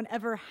me. No one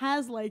ever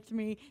has liked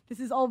me. This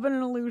has all been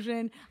an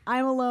illusion.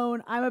 I'm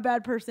alone. I'm a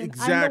bad person.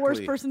 I'm the worst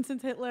Exactly. person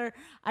since Hitler.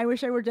 I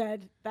wish I were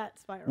dead. That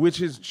spiral.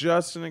 Which is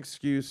just an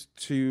excuse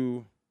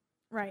to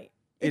right.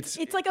 it's-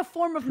 It's like a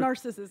form of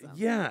narcissism.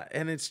 Yeah,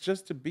 and it's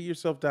just to beat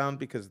yourself down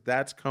because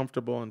that's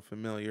comfortable and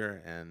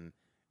familiar, and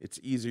it's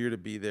easier to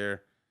be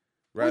there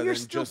rather Well, you're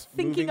than still just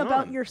thinking moving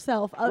about on.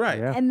 yourself Right.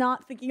 Yeah. and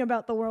not thinking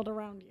about the world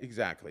around you.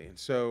 Exactly. And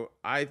so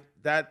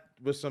that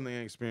was something I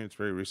experienced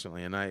very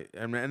recently, and I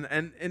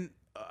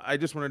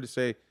just wanted to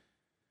say,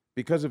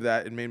 because of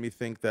that, it made me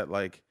think that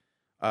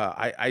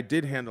I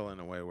did handle it in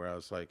a way where I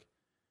was like,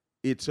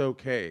 it's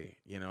okay,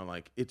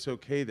 it's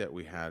okay that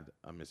we had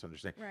a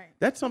misunderstanding. Right.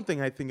 That's something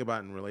I think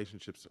about in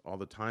relationships all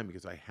the time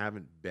because I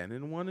haven't been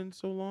in one in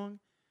so long.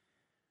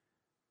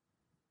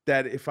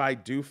 That if I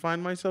do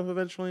find myself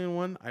eventually in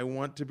one, I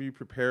want to be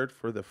prepared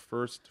for the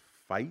first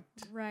fight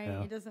Right.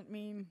 Yeah. It doesn't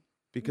mean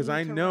because need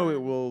I to know it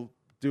run. will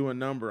do a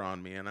number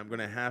on me, and I'm going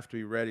to have to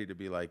be ready to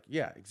be like,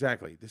 yeah,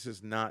 exactly. This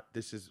is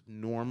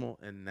normal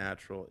and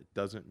natural. It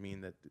doesn't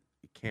mean that it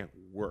can't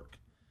work.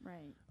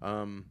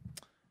 right.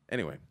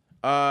 Anyway,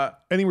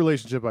 Any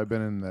relationship I've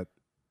been in that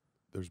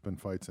there's been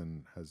fights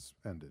in has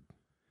ended.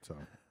 So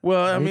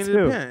well, I Me mean,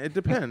 too. it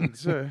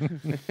depends.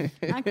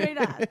 Not great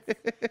odds.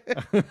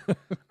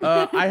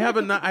 I have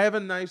a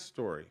nice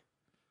story.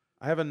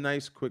 I have a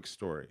nice quick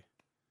story.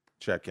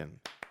 Check in.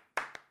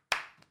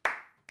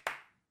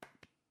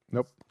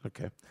 nope.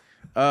 Okay.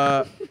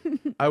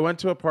 I went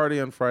to a party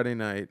on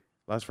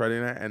last Friday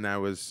night, and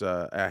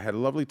I had a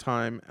lovely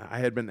time. I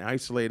had been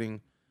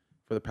isolating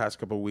for the past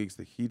couple of weeks.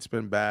 The heat's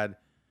been bad.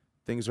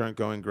 Things aren't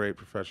going great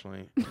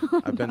professionally.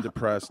 I've been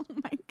depressed, Oh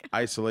my God.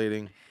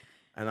 isolating,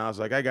 and I was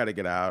like, I got to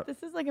get out.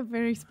 This is like a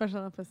very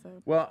special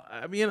episode. Well,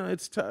 I mean,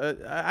 it's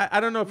I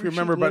don't know if you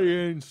remember, but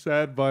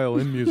sad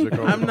violin music.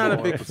 over I'm the not a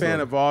whole big episode. fan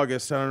of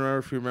August. I don't know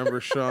if you remember,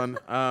 Sean.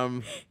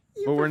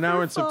 But we're now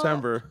prefer in fall.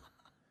 September.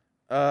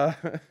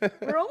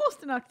 We're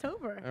almost in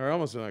October. We're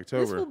almost in This will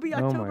October. be Oh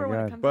my October when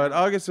it God. comes But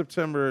out. August,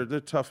 September,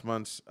 they're tough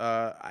months.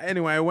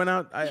 Anyway, I went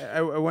out.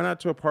 I went out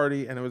to a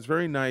party, and it was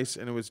very nice,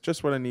 and it was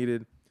just what I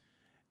needed.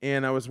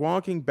 And I was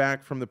walking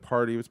back from the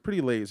party. It was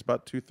pretty late. It's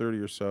about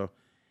 2:30 or so,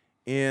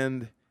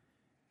 and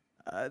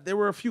there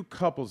were a few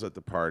couples at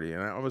the party,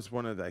 and I was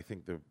one of the, I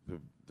think the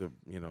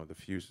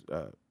few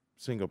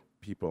single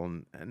people,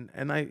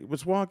 and I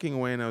was walking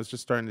away, and I was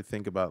just starting to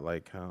think about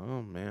like, how,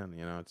 oh man,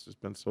 it's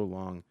just been so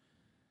long.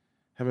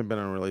 Haven't been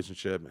in a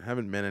relationship.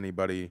 Haven't met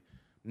anybody.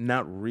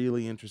 Not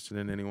really interested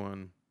in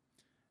anyone.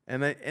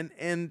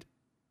 And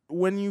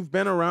when you've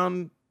been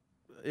around,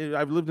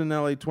 I've lived in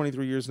LA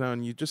 23 years now,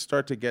 and you just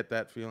start to get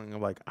that feeling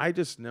of like, I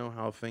just know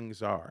how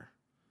things are.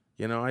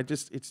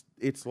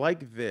 It's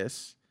like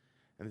this,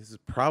 and this is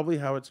probably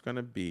how it's going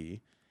to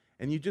be.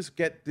 And you just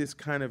get this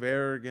kind of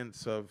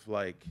arrogance of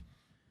like,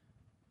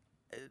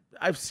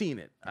 I've seen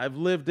it. I've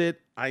lived it.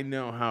 I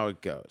know how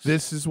it goes.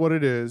 This is what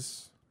it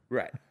is.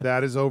 Right.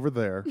 That is over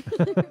there.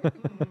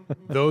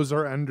 Those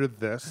are under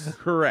this.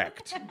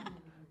 Correct.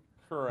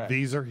 Correct.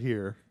 These are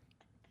here.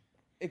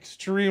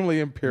 Extremely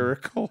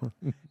empirical.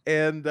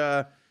 And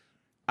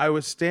I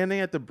was standing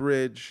at the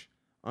bridge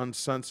on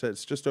Sunset.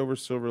 It's just over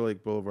Silver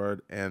Lake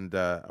Boulevard. And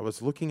I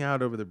was looking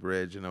out over the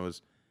bridge, and I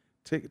was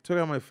took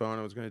out my phone.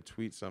 I was going to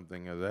tweet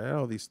something. I had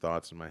all these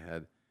thoughts in my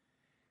head.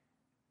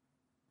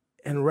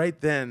 And right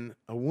then,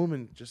 a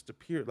woman just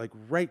appeared, like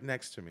right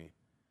next to me.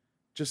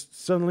 Just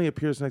suddenly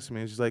appears next to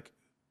me, and she's like,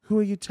 "Who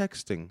are you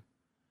texting?"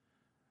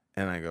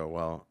 And I go,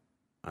 "Well,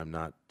 I'm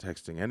not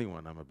texting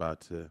anyone. I'm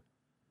about to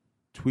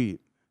tweet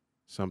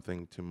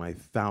something to my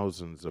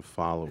thousands of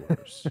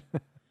followers."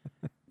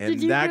 And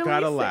Did you that really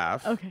got a say-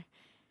 laugh. Okay.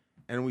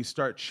 And we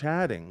start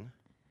chatting.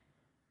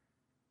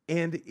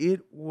 And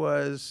it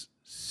was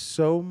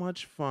so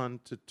much fun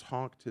to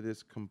talk to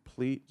this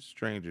complete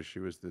stranger. She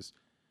was this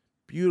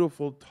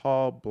beautiful,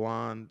 tall,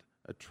 blonde,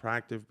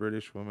 attractive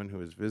British woman who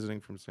was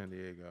visiting from San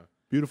Diego.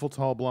 Beautiful,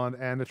 tall, blonde,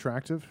 and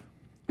attractive.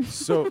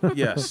 So,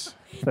 yes.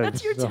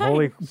 That's your the type.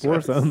 holy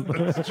foursome.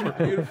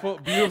 beautiful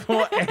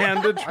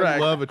and attractive. I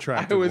love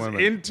attractive I was women.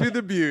 into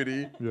the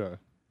beauty. Yeah.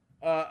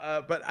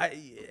 But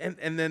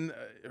then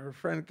her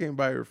friend came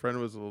by. Her friend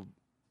was a little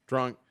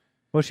drunk.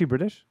 Was she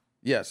British?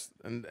 Yes,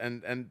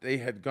 and they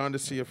had gone to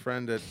see a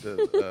friend at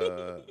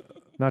the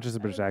Not just a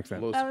British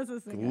accent. Los That was a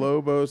singer.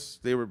 Lobos.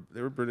 They were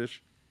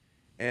British,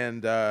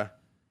 and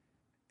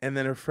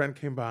then her friend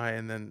came by,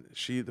 and then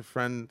the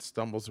friend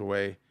stumbles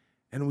away,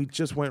 and we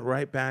just went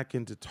right back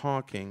into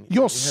talking.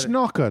 You're We had an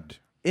snockered.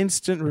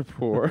 instant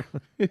rapport,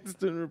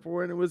 instant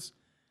rapport, and it was.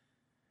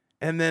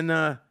 And then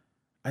I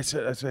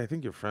said, I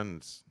think your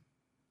friend's.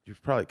 You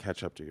probably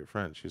catch up to your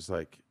friend. She's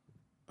like,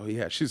 oh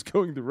yeah, she's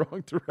going the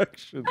wrong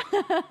direction.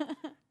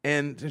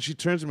 And then she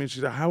turns to me and she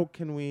said, how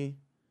can we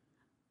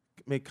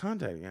make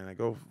contact again? I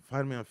go,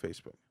 find me on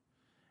Facebook.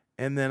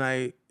 And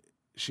then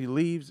she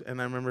leaves, and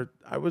I remember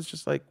I was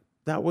just like,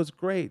 that was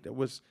great. It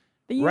was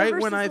The right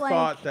universe when I is like,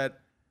 thought that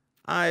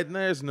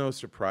there's no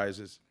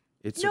surprises.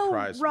 It no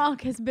surprised me.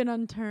 rock has been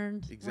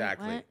unturned. Wait,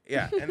 Exactly. what?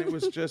 Yeah. And it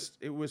was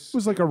It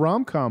was like a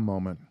rom-com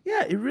moment.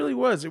 yeah, it really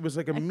was. It was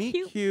like a A meet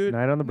cute- cute,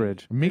 Night on the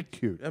bridge. Meet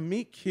cute. a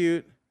meet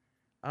cute,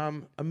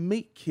 and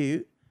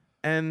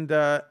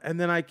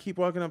then I keep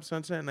walking up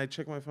Sunset, and I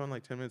check my phone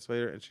like 10 minutes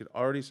later, and she'd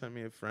already sent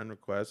me a friend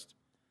request.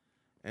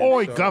 And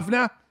Oi, so-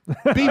 governor.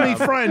 Be me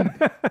friend.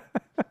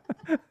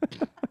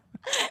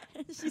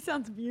 She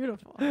sounds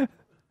beautiful.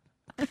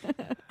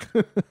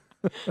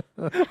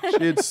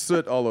 She had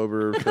soot all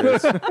over her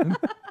face.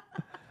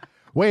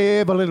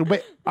 Wave a little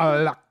bit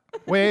of luck.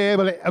 Wave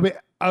a little bit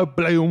of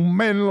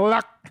blooming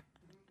luck.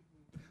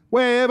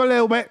 Wave a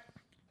little bit.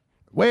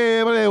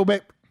 Wave a little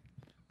bit.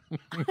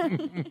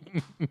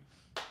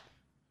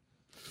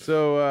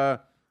 So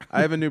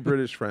I have a new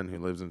British friend who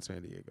lives in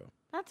San Diego.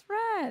 That's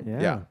rad.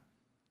 Yeah. Yeah.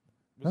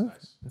 It was Huh?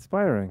 nice.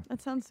 Inspiring.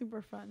 That sounds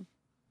super fun.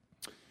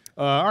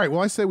 All right.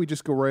 Well, I say we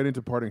just go right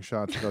into parting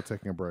shots without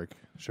taking a break.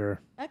 Sure.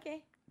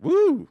 Okay.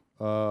 Woo!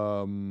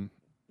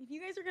 If you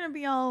guys are gonna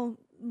be all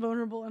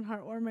vulnerable and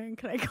heartwarming,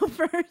 can I go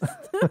first?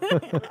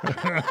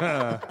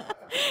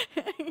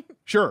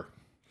 Sure.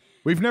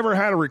 We've never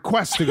had a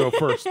request to go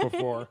first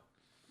before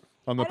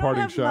on the I don't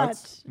parting have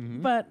shots.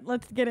 much, but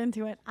let's get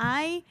into it.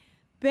 I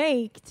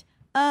baked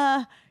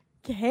a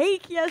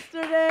cake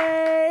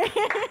yesterday.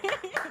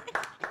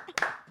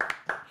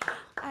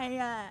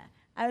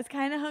 I was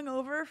kind of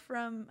hungover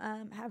from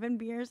having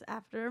beers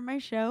after my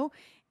show,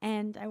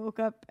 and I woke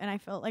up and I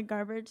felt like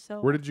garbage.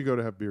 So Where did you go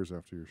to have beers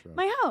after your show?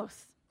 my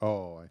house.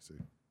 Oh, I see.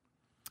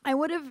 I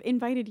would have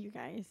invited you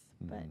guys,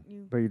 but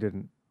you But you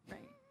didn't. right.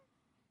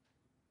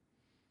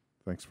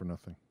 Thanks for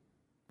nothing.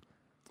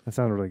 That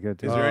sounded really good,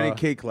 too. Is there any Uh,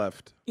 cake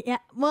left? Yeah.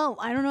 Well,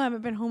 I don't know. I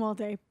haven't been home all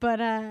day, but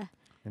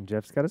And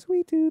Jeff's got a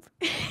sweet tooth.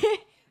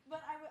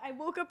 but I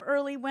woke up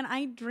early. When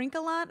I drink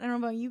a lot, I don't know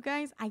about you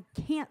guys, I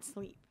can't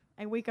sleep.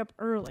 I wake up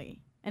early,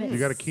 and You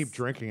got to keep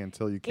drinking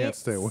until you can't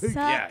stay awake.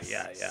 Sucks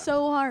Yeah.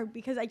 so hard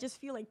because I just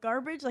feel like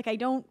garbage. Like I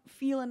don't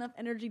feel enough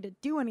energy to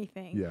do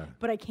anything. Yeah.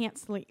 But I can't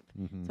sleep.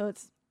 Mhm. So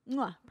it's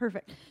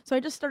perfect. So I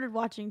just started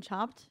watching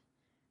Chopped.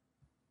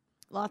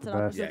 Lots of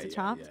Best. episodes of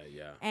Chopped.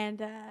 Yeah.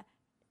 And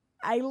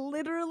I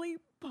literally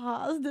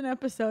paused an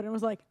episode and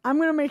was like, I'm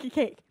going to make a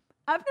cake.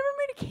 I've never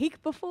made a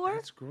cake before.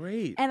 That's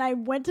great. And I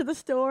went to the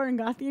store and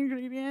got the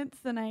ingredients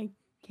and I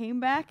came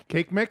back.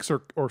 Cake mix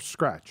or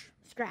scratch?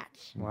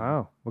 Scratch.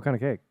 Wow. What kind of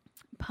cake?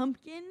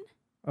 Pumpkin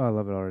Oh, I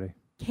love it already.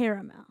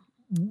 caramel.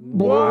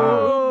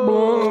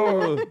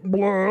 Whoa.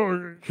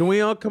 Can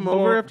we all come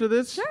over after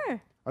this?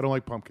 Sure. I don't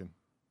like pumpkin.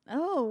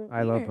 Oh,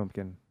 I love weird.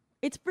 pumpkin.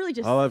 It's really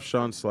just. I'll have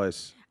Sean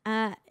slice.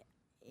 But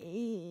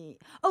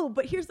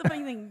here's the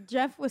funny thing.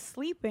 Jeff was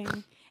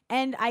sleeping,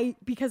 and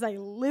because I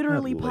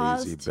literally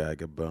Lazy paused.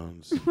 bag of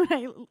bones.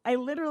 I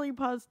literally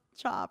paused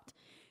Chopped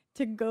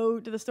to go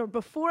to the store.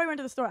 Before I went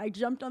to the store, I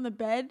jumped on the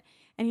bed,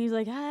 and he was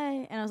like,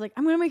 "Hi," and I was like,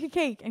 "I'm gonna make a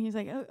cake," and he's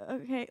like, "Oh,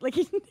 okay." Like,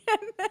 and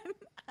then,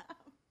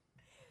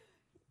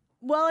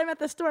 while I'm at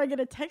the store, I get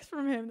a text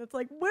from him that's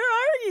like, "Where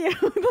are you?"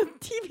 The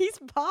TV's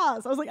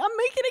paused. I was like, "I'm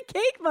making a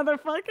cake,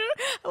 motherfucker."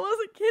 I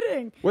wasn't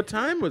kidding. What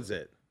time was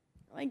it?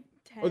 Like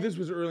 10. Oh, this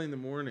was early in the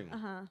morning.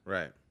 Uh-huh.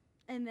 Right.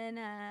 And then,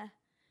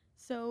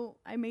 so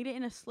I made it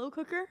in a slow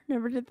cooker.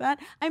 Never did that.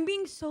 I'm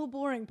being so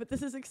boring, but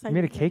this is You exciting.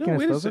 made a cake No, in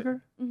wait a a slow sec.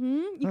 cooker? Mm-hmm.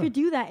 You Huh. could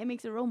do that. It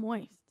makes it real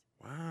moist.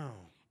 Wow.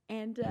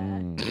 And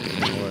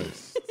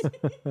Moist.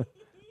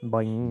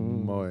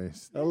 Boing.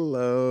 Moist.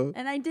 Hello.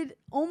 and I did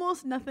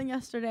almost nothing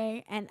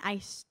yesterday, and I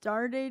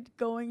started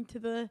going to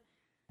the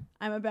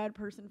I'm a bad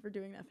person for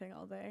doing nothing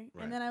all day.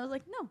 Right. And then I was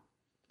like, no,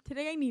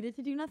 today I needed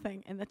to do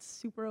nothing, and that's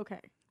super okay.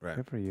 Right.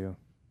 Good for you.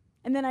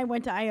 And then I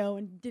went to I.O.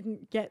 and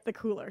didn't get the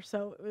cooler,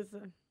 so it was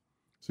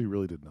So you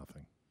really did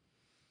nothing.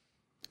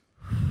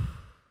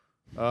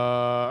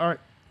 All right.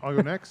 I'll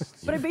go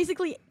next. But I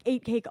basically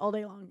ate cake all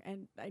day long,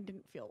 and I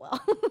didn't feel well.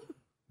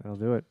 That'll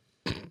do it.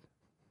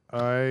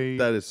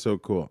 That is so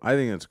cool. I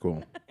think that's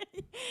cool.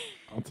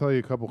 I'll tell you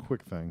a couple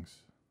quick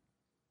things.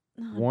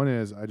 One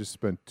is I just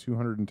spent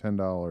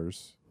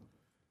 $210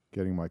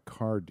 getting my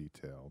car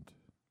detailed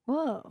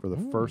Whoa. for the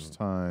first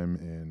time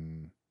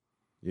in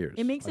Years.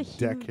 It makes a a huge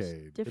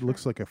decade. difference. It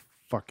looks like a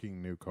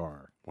fucking new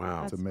car.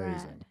 Wow. It's That's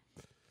amazing. rad.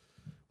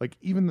 Like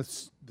even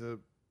the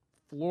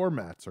floor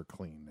mats are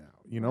clean now.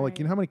 You know, like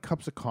you know how many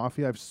cups of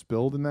coffee I've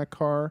spilled in that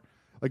car?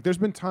 Like there's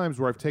been times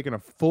where I've taken a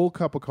full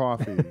cup of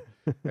coffee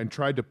and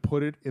tried to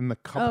put it in the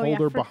cup Oh, yeah,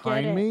 holder forget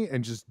behind it. me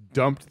and just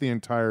dumped the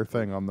entire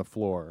thing on the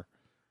floor.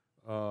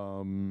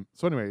 So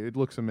anyway, it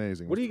looks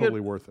amazing. What do It's you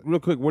totally get? worth it. Real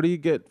quick, what do you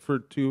get for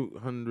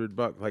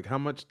 $200? Like, how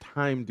much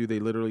time do they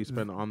literally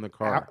spend on the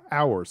car?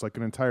 Hours, like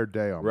an entire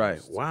day almost.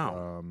 Right.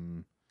 Wow.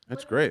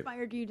 That's What great.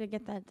 inspired you to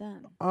get that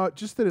done?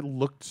 Just that it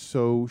looked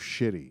so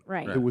shitty.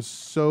 Right. It was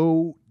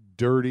so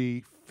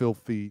dirty,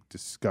 filthy,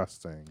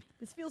 disgusting.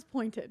 This feels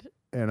pointed.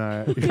 And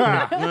I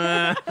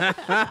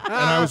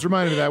was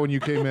reminded of that when you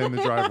came in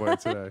the driveway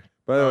today.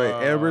 By the way,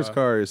 Amber's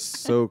car is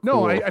so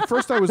cool. No, at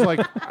first I was like,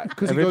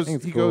 because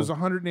Everything's he cool. goes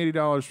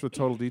 $180 for the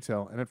total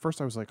detail, and at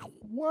first I was like,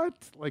 what?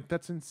 Like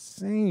that's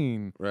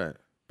insane. Right.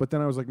 But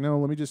then I was like, no,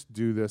 let me just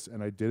do this,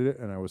 and I did it,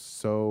 and I was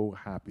so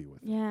happy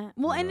with it. Yeah.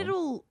 Well, and know?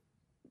 it'll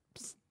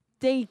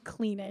stay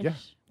cleanish. Yeah.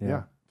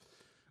 Yeah.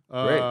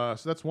 Yeah.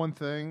 So that's one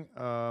thing.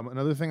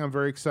 Another thing, I'm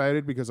very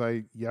excited because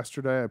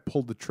yesterday I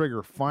pulled the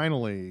trigger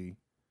finally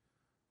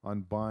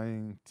on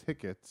buying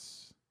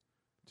tickets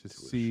to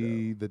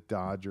see the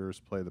Dodgers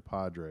play the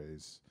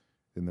Padres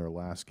in their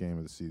last game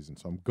of the season.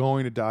 So I'm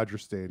going to Dodger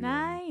Stadium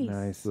Nice.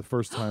 Nice. for the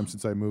first time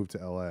since I moved to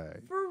LA.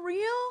 For real?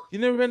 You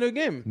never been to a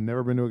game?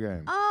 Never been to a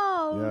game.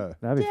 Oh. Yeah.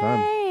 That'd be fun.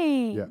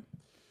 Dang. Yeah.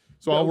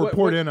 So Yeah, I'll what-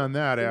 report what- in on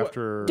that what-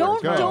 after. Don't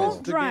it goes.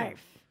 don't The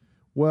drive.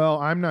 Well,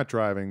 I'm not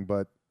driving,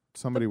 but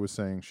somebody was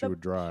saying she The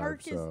would drive.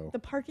 park So the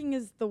parking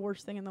is the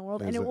worst thing in the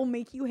world, and Is it it? will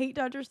make you hate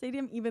Dodger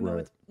Stadium, even though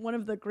Right. it's one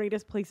of the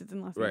greatest places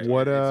in Los Right. Angeles.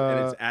 What,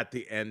 and it's at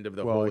the end of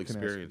the well, whole I can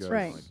ask you experience. guys.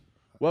 Right.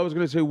 Well, I was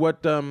going to say,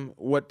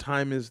 what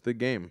time is the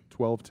game?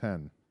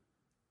 12:10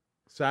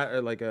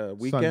 Like a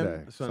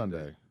weekend?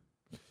 Sunday.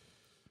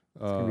 It's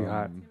gonna be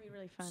hot. It's gonna be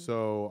really fun.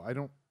 So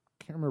can't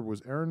remember.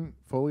 Was Erin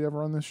Foley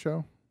ever on this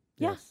show?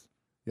 Yeah. Yes.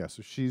 Yeah.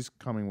 So she's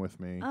coming with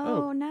me,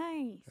 oh,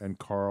 nice. and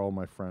Carl,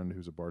 my friend,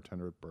 who's a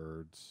bartender at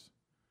Birds,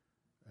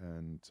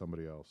 and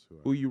somebody else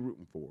Who are you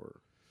rooting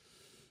for?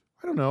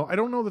 I don't know. I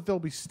don't know that there'll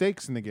be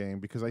stakes in the game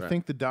because I Right.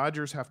 think the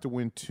Dodgers have to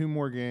win 2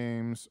 more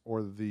games,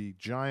 or the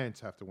Giants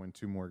have to win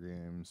 2 more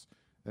games,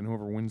 and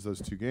whoever wins those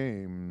 2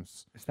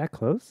 games Is that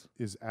close?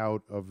 is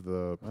out of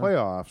the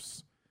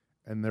playoffs,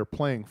 and they're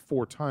playing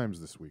 4 times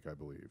this week, I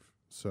believe.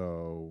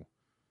 So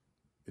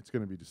it's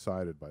going to be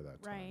decided by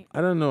that time. Right.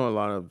 I don't know a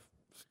lot of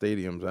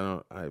stadiums.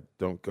 I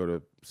don't go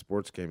to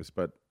sports games,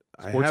 but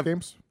Sports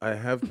games? I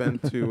have been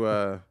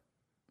to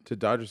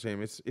Dodger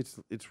Stadium.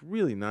 It's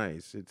really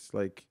nice. It's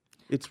like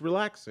it's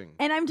relaxing.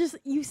 And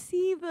you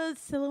see the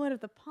silhouette of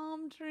the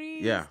palm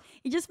trees. Yeah.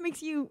 It just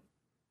makes you,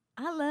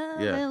 I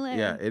love Yeah, LA.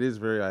 yeah. It is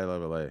very I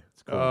love LA.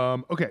 It's cool.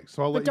 Okay,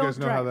 so I'll But let you guys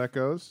don't know how drive. that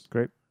goes.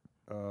 Great.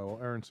 Well,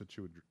 Erin said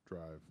she would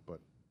drive, but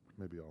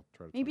maybe I'll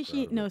try to. Maybe talk her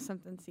she out of it. knows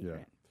something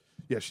secret.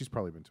 Yeah, she's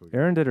probably been to a game.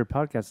 Erin did her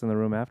podcast in the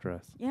room after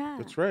us. Yeah.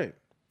 That's right.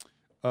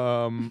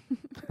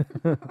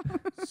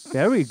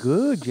 Very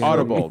good, Jeremy.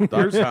 Audible.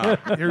 .com.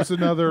 Here's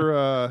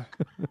another.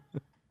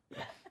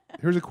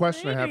 Here's a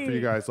question I have for you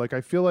Maybe. guys. Like,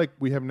 I feel like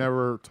we have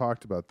never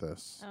talked about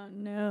this, Oh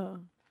no.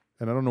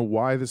 and I don't know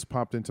why this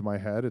popped into my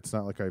head. It's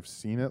not like I've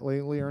seen it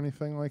lately or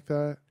anything like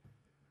that.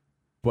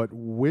 But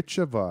which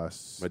of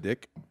us? My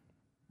dick.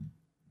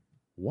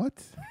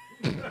 What?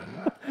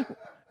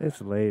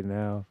 It's late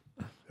now.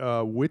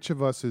 Which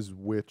of us is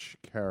which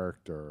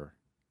character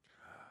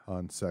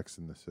on Sex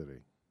in the City?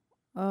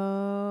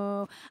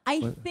 Oh, I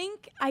What?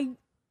 think I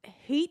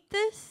hate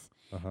this,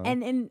 Uh-huh.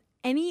 and in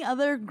any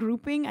other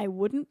grouping, I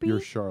wouldn't be. You're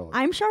Charlotte.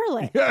 I'm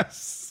Charlotte.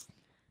 Yes.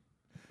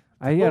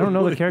 I don't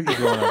know the character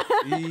going on.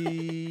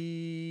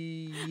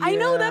 I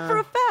know that for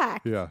a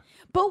fact. Yeah.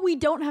 But we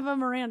don't have a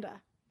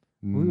Miranda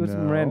Who's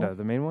No. Miranda?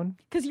 The main one?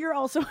 because you're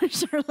also a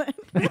Charlotte.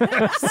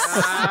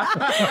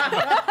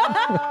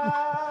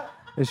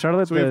 Is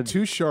Charlotte So we have the 2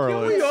 Can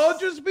Charlottes. we all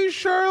just be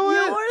Charlotte?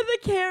 You're the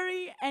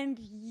Carrie and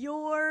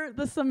you're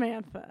the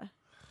Samantha.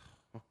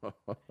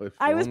 If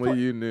I was only po-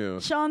 you knew.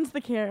 Sean's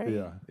the Carrie.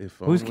 Yeah. If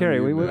Who's only Carrie?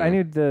 you I knew.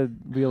 need the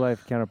real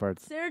life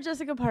counterparts. Sarah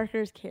Jessica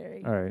Parker's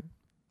Carrie. All right.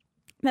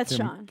 That's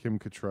Kim, Sean. Kim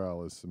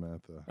Cattrall is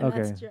Samantha. And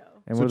Okay. that's Joe.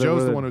 And So what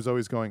Joe's what the one who's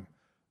always going,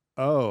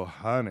 "Oh,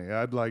 honey,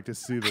 I'd like to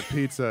see the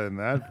pizza in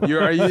that." place."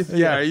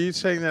 Are you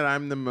saying that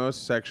I'm the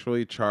most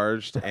sexually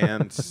charged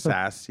and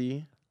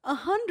sassy?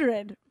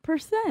 100%.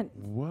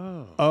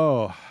 Whoa.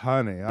 Oh,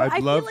 honey, I I'd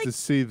feel love like- to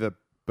see the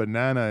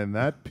banana in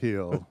that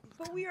peel.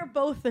 But we are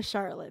both the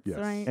Charlottes, Yes.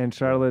 right? And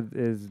Charlotte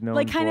is known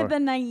Like kind for of the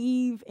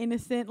naive,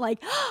 innocent, like,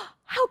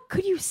 how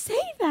could you say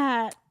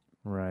that?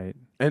 right.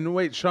 And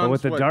wait, Sean's But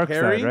with the what, dark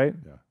Carrie? side, right?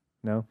 Yeah.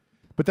 No.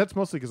 But that's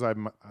mostly because I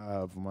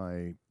have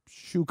my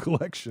shoe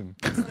collection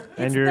And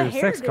It's your the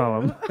sex hairdo.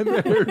 column. and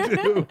the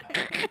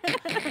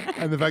hairdo,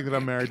 and the fact that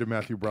I'm married to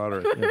Matthew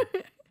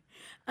Broderick.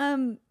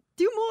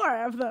 Do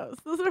more of those.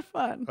 Those are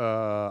fun.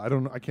 I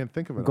don't know. I can't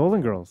think of it.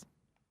 Golden Girls.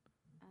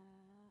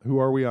 Who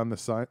are we on the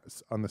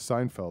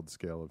Seinfeld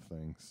scale of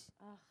things?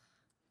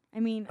 I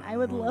mean, I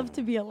would love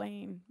to be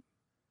Elaine.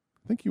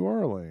 I think you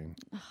are Elaine.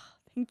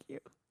 Thank you.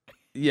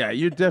 Yeah,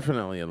 you're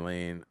definitely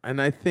Elaine.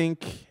 And I feel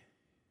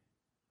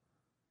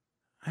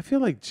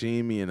like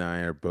Jamie and I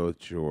are both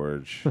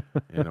George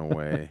in a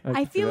way.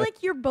 I feel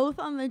like you're both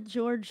on the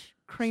George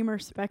Kramer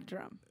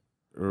spectrum.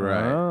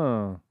 Right.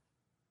 Oh.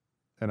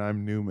 And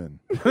I'm Newman.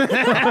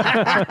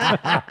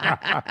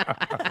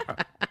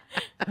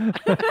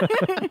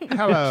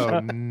 Hello,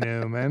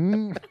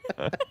 Newman.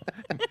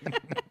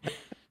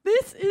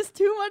 This is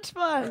too much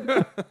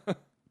fun.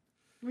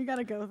 We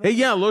gotta go. Hey,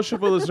 yeah, Low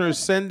Shuffle listeners,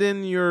 send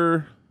in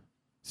your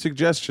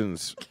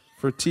suggestions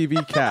for TV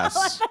I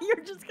casts. thought you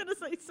were just gonna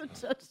say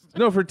suggestions.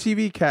 No, for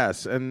TV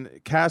casts, and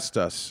cast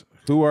us.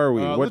 Who are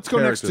we? What Let's go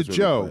next to characters would we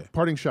Joe. play?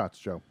 Parting shots,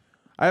 Joe.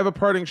 I have a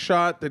parting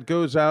shot that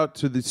goes out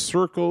to the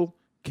Circle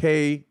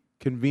K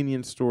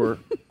Convenience Store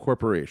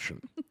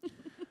Corporation.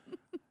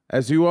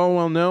 As you all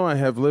well know, I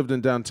have lived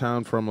in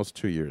downtown for almost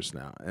 2 years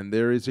now, and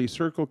there is a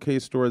Circle K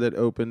store that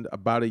opened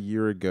about a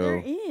year ago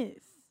There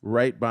is.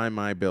 right by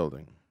my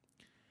building.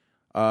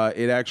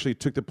 It actually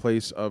took the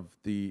place of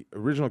the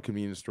original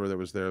convenience store that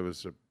was there. It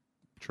was a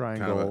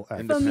Triangle. kind of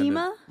X. independent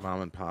Famima?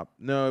 mom and pop.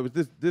 No, it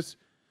was this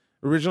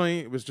originally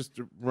it was just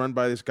run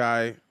by this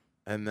guy,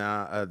 and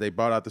they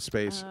bought out the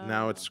space.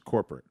 Now it's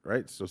corporate,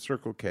 right? So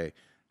Circle K.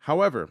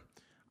 However,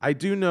 I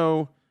do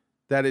know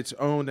that it's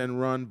owned and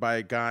run by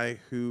a guy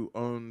who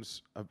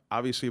owns,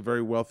 obviously a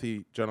very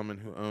wealthy gentleman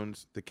who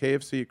owns the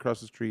KFC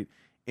across the street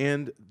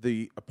and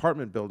the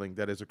apartment building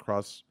that is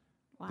across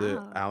the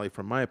Wow. alley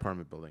from my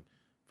apartment building.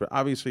 But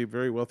obviously a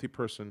very wealthy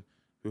person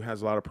who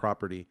has a lot of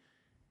property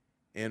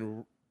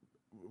and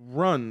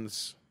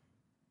runs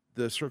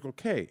the Circle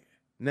K.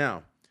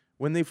 Now,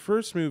 when they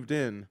first moved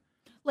in,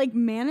 Like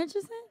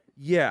manages it?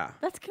 yeah,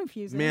 That's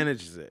confusing.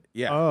 manages it.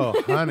 Yeah.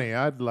 Oh, honey,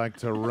 I'd like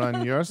to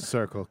run your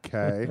Circle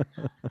K.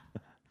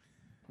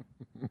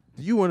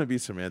 Do you want to be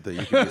Samantha?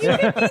 You can be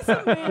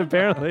Samantha.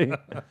 Apparently.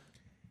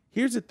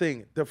 Here's the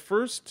thing. The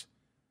first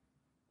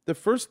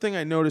thing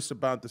I noticed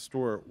about the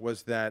store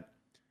was that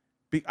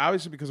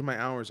obviously because of my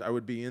hours, I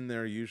would be in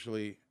there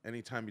usually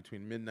anytime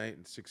between midnight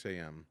and 6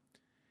 a.m.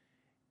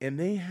 And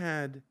they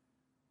had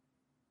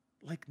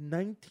like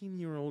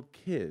 19-year-old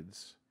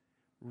kids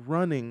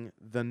running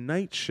the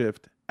night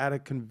shift at a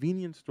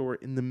convenience store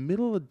in the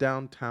middle of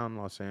downtown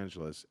Los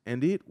Angeles.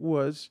 And it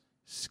was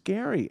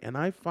scary. And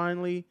I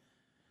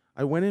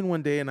went in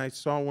one day and I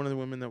saw one of the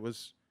women that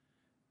was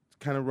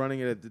kind of running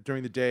it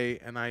during the day.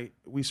 And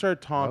we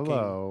started talking.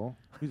 Hello.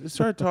 We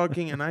started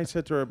talking, and I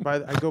said to her, by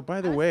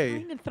the way,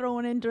 Kind of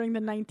throwing in during the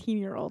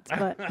 19-year-olds,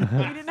 but we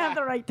didn't have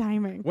the right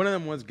timing. one of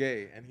them was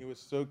gay, and he was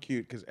so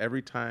cute because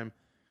every time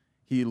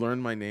he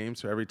learned my name,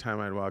 so every time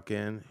I'd walk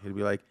in, he'd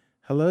be like,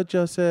 "Hello,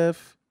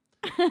 Joseph,"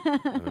 and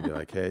I'd be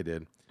like, "Hey,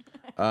 dude."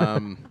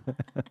 And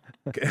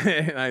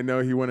I know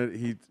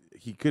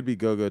he could be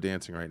go-go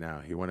dancing right now.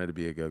 He wanted to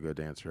be a go-go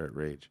dancer at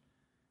Rage.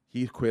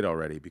 He quit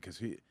already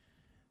because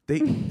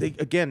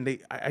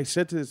I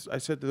said to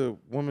the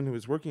woman who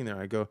was working there,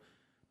 I go,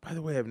 by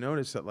the way, I've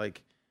noticed that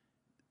like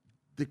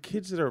the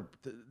kids that are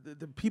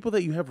the people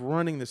that you have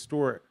running the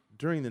store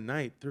during the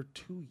night, they're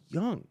too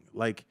young.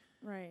 Like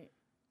Right.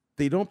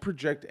 they don't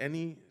project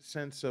any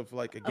sense of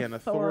like authority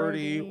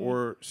Authority.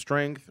 or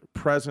strength,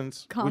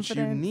 presence, which you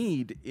Confidence.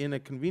 need in a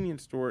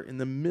convenience store in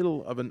the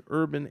middle of an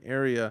urban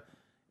area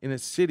in a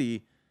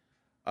city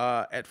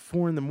at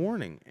 4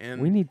 a.m.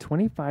 And We need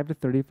 25 to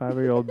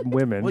 35-year-old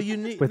women well, you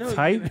need with no, you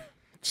tight need-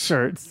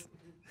 shirts.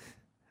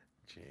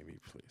 Jamie,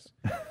 please.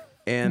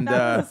 And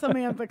That was a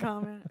Samantha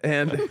comment.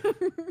 and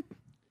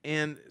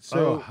So,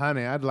 so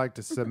honey, I'd like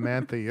to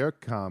Samantha your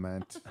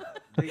comment.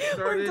 they Or it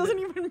started. doesn't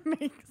even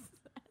make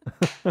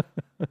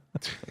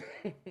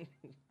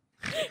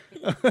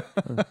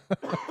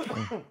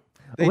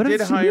They What did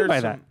does she mean hire by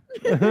some.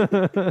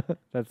 that?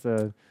 That's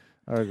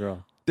our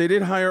girl. They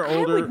did hire I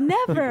older. would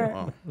never.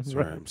 Oh,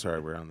 sorry. I'm sorry.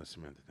 We're on the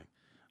Samantha thing.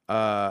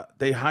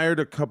 They hired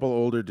a couple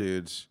older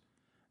dudes,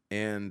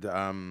 and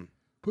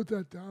Put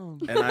that down.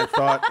 I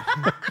thought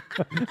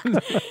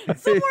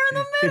Somewhere in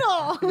the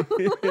middle.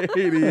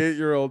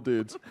 88-year-old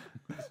dudes.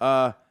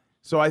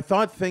 So I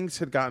thought things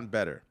had gotten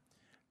better.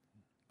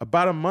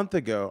 About a month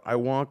ago, I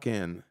walk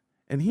in,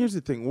 and here's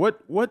the thing: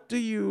 what do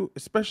you,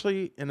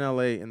 especially in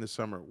LA in the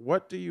summer,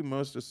 what do you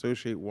most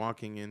associate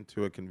walking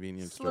into a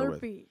convenience store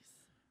with? Slurpees.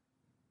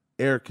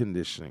 Air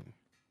conditioning,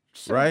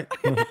 right?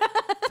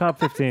 Top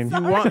 15.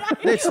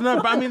 It's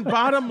not. I mean,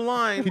 bottom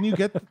line.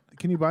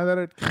 Can you buy that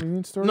at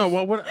convenience stores? No,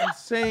 well, what I'm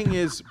saying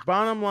is,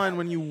 bottom line,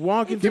 when you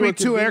walk into Give a me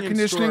 2 air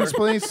convenience conditionings, store,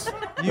 please.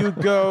 you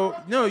go.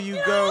 No, you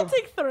Yeah, go. I'll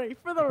take 3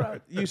 for the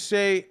road. You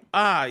say,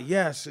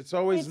 yes, it's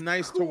always It's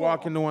nice to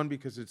walk cool. into one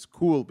because it's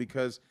cool.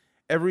 Because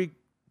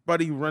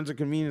everybody who runs a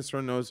convenience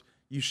store knows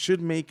you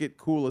should make it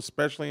cool,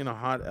 especially in a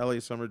hot LA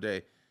summer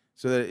day,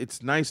 so that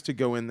it's nice to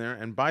go in there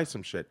and buy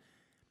some shit.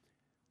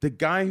 The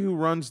guy who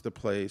runs the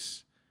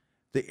place,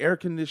 the air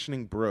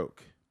conditioning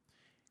broke.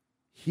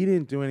 He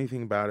didn't do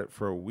anything about it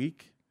for a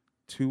week,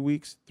 2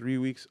 weeks, 3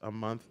 weeks, a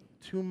month,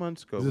 2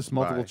 months goes Is this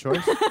multiple by.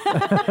 choice?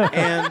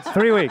 And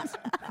 3 weeks.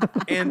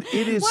 and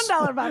it is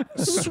 $1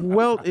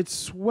 Bob. it's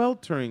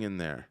sweltering in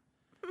there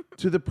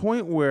to the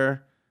point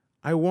where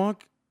I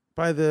walk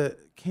by the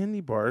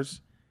candy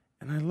bars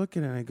and I look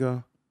at it and I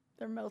go,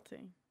 They're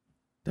melting.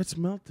 that's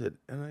melted.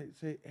 And I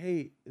say,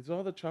 hey, is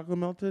all the chocolate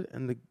melted?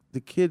 And the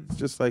kid's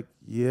just like,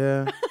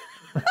 yeah.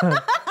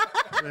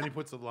 And then he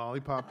puts a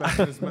lollipop back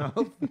in his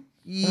mouth.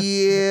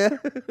 Yeah.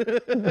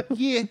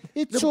 Yeah,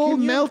 it's No, all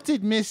can you-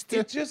 melted,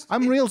 mister.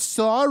 I'm real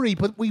sorry,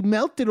 but we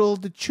melted all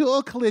the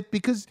chocolate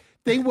because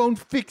they won't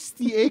fix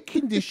the air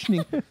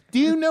conditioning. Do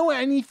you know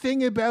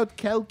anything about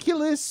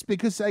calculus?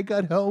 Because I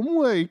got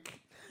homework.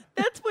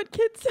 That's what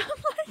kids sound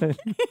like.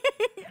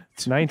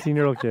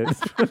 19-year-old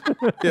kids.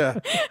 Yeah.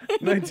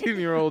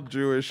 19-year-old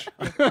Jewish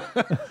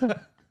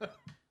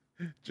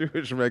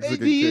Mexican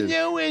Do you kid.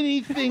 know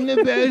anything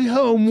about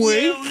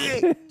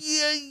homework?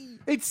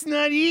 It's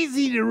not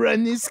easy to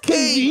run this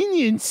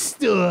convenience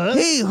store.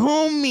 Hey,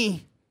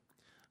 homie.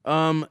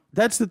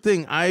 That's the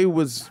thing. I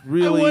was I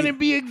really want to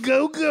be a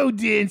go-go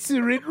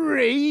dancer at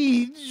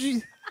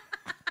Rage.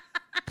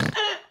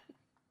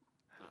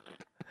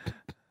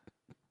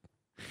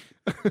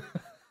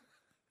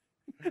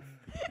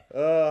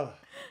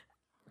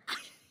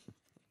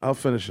 I'll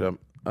finish up.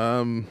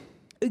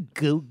 A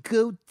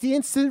go-go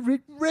dancer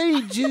at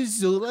Rage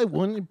is all I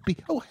want to be.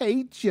 Oh,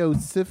 hey,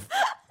 Joseph.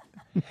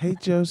 Hey,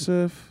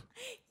 Joseph.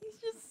 He's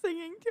just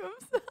singing to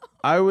himself.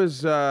 I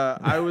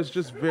was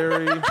just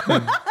very. Oh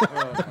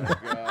my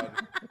god.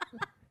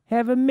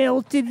 Have a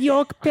melted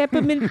York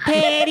peppermint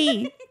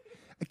patty.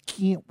 I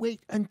can't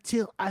wait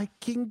until I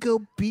can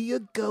go be a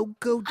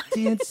go-go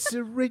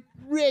dancer at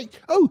Rage.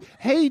 Oh,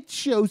 hey,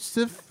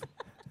 Joseph.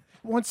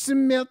 Want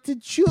some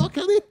melted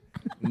chocolate?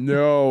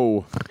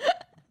 No.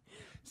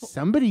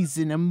 Somebody's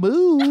in a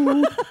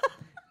mood.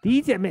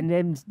 These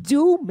M&Ms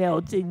do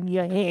melt in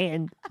your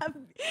hand. Have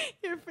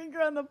your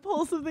finger on the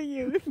pulse of the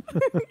youth.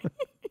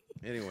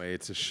 Anyway,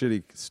 it's a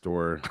shitty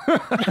store.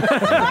 And,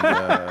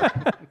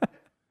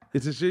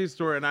 it's a shitty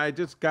store, and I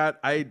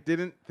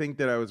didn't think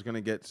that I was going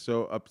to get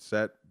so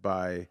upset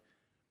by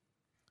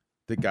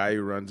the guy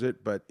who runs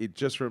it, but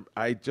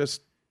I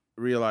just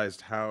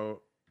realized how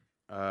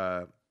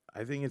I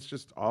think it's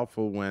just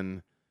awful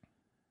when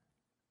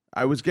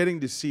I was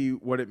getting to see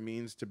what it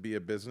means to be a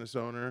business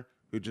owner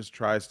who just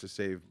tries to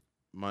save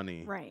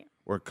money Right.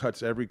 or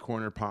cuts every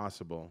corner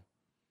possible.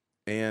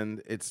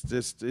 And it's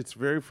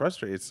very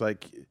frustrating. It's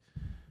like,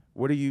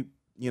 what are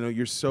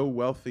you're so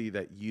wealthy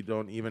that you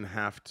don't even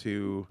have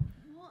to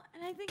Well,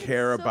 and I think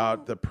care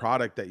about the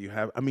product that you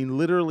have. I mean,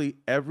 literally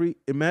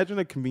imagine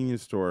a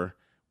convenience store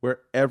where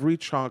every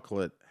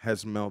chocolate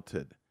has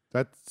melted.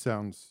 That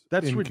sounds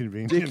That's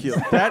inconvenient.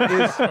 ridiculous. That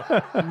is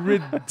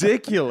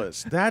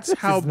ridiculous. That's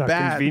how is not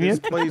bad this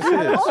convenient. place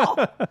is.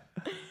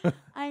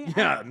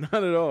 Yeah.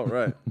 Not at all,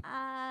 right.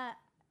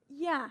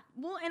 Yeah.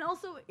 Well, and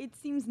also it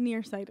seems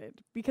nearsighted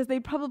because they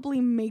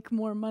probably make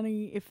more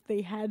money if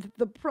they had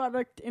the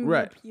product in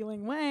Right. an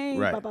appealing way.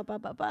 Right. Ba, ba, ba,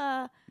 ba,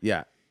 ba.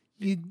 Yeah.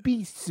 You'd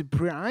be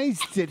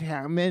surprised at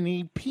how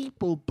many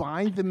people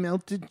buy the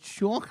melted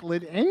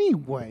chocolate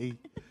anyway.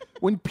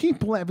 When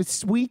people have a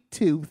sweet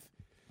tooth.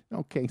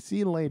 Okay, see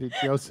you later,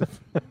 Joseph.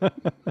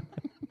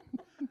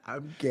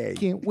 I'm gay.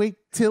 Can't wait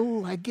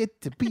till I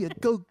get to be a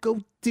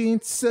go-go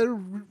dancer at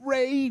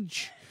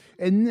Rage.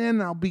 And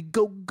then I'll be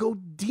go-go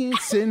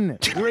dancing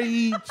at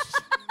Rage.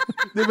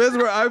 The best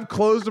part, I've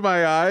closed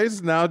my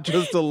eyes now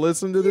just to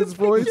listen to this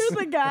voice. Picture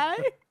the guy.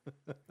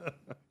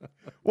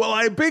 Well,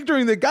 I'm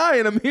picturing the guy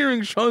and I'm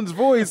hearing Sean's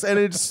voice and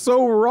it's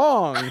so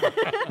wrong.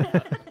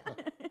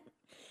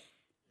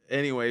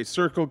 Anyway,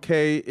 Circle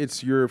K,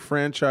 it's your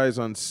franchise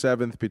on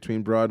 7th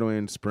between Broadway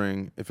and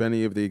Spring. If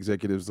any of the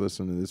executives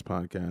listen to this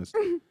podcast,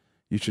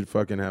 you should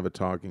fucking have a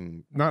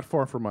talking Not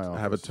far from my office.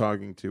 have a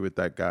talking to with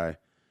that guy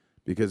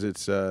because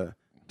it's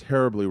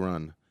terribly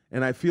run.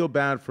 And I feel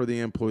bad for the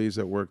employees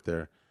that work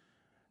there.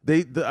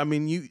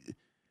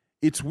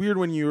 It's weird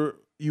when you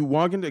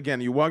walk into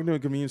a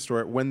convenience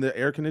store when the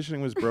air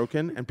conditioning was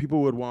broken and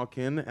people would walk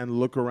in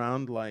and look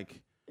around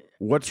like,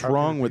 what's How can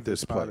wrong it with be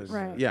this spotted?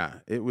 place? Right. Yeah,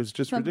 it was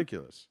just Some-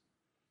 ridiculous.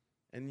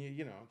 And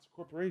you know, it's a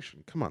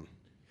corporation. Come on.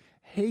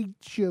 Hey,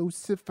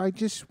 Joseph, I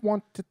just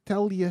want to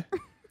tell you.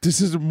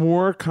 This is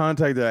more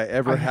contact that I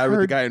ever I had with the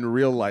heard- guy in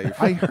real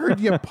life. I heard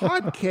your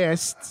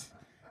podcast,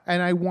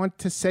 and I want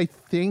to say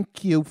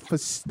thank you for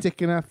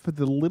sticking up for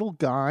the little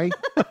guy.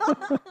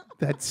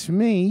 That's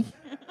me.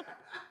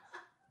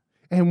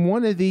 And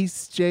one of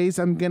these days,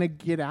 I'm going to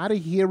get out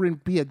of here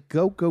and be a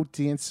go-go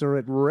dancer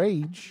at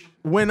Rage.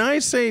 When I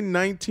say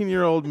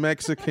 19-year-old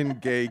Mexican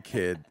gay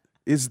kid,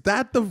 is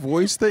that the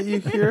voice that you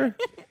hear?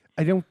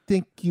 I don't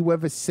think you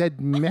ever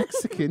said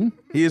Mexican.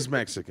 He is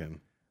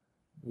Mexican.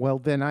 Well,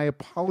 then I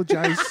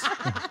apologize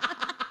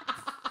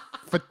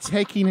for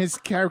taking his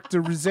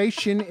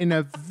characterization in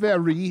a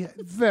very,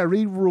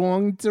 very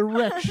wrong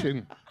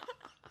direction.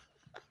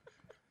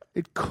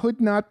 It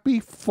could not be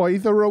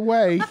further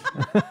away.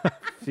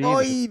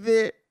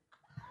 Jesus.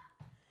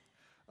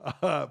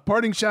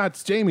 Parting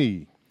shots,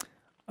 Jamie.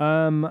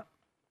 I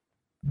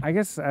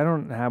guess I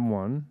don't have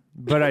one,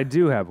 but I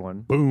do have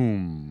one.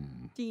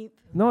 Boom. Deep.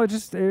 No, I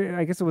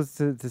guess it was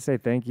to say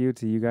thank you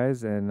to you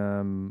guys,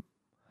 and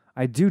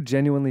I do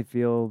genuinely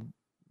feel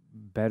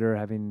better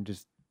having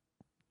just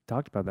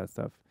talked about that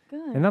stuff.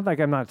 Good. And not like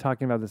I'm not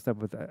talking about this stuff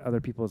with other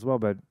people as well,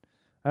 but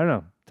I don't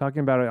know,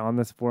 talking about it on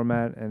this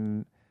format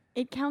and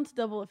It counts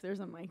double if there's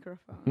a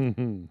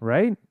microphone.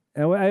 right.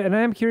 And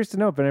I am curious to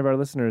know if any of our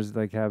listeners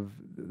like have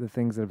the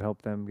things that have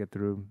helped them get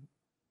through.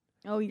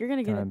 Oh, you're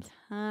gonna get Times.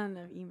 a ton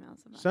of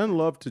emails about Send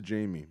love to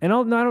Jamie. And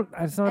it's not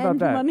that. about And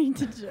that. money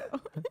to Joe.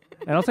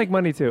 And I'll take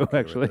money too,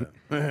 actually.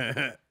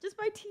 Just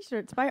buy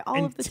T-shirts. Buy all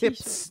and of the tips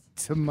T-shirts.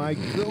 to my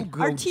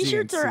go-go Our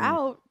T-shirts are dancing.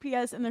 out.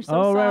 P.S. And they're so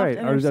Oh, soft. right.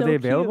 And Are they're so they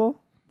cute. available?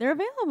 They're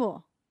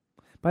available.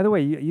 By the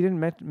way, you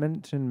didn't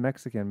mention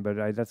Mexican, but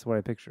that's what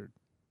I pictured.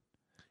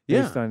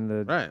 Yeah, Based on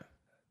the right.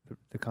 the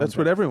That's context.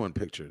 what everyone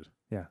pictured.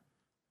 Yeah.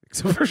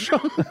 Except for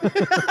Sean.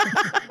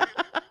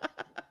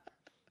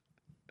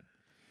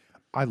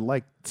 I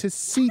like to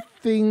see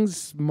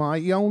things my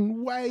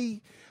own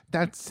way.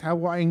 That's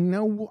how I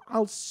know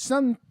I'll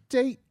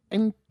someday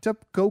end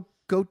up go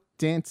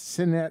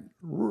dancing at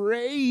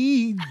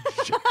Rage.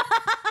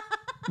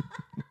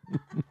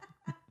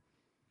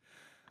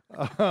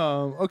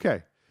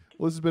 Okay.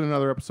 Well, this has been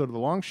another episode of The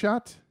Long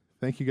Shot.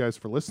 Thank you guys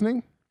for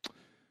listening.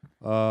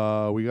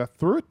 We got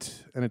through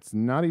it, and it's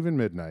not even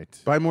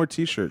midnight. Buy more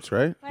T-shirts,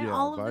 right? Buy Yeah,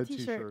 all buy of the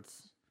T-shirts.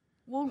 T-shirts.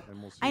 Well,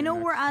 And we'll see I you know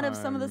we're next out of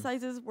some of the time.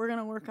 sizes. We're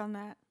gonna work on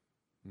that.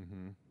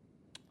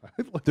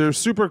 They're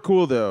super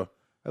cool, though.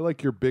 I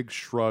like your big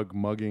shrug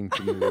mugging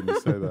to me when you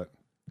say that.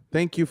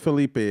 Thank you,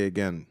 Felipe,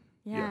 again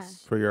Yeah.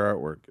 Yes. for your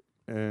artwork.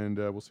 And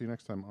we'll see you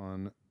next time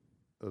on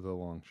The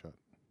Long Shot.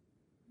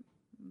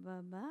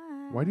 Bye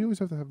bye. Why do you always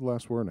have to have the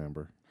last word,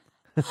 Amber?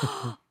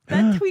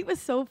 That tweet was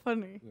so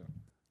funny.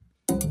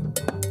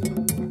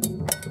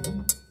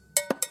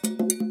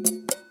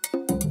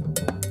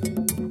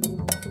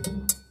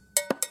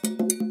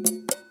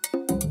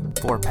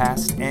 For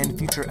past and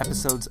future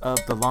episodes of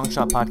the Long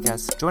Shot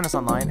Podcast, join us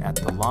online at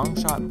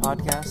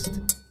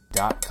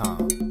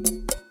thelongshotpodcast.com.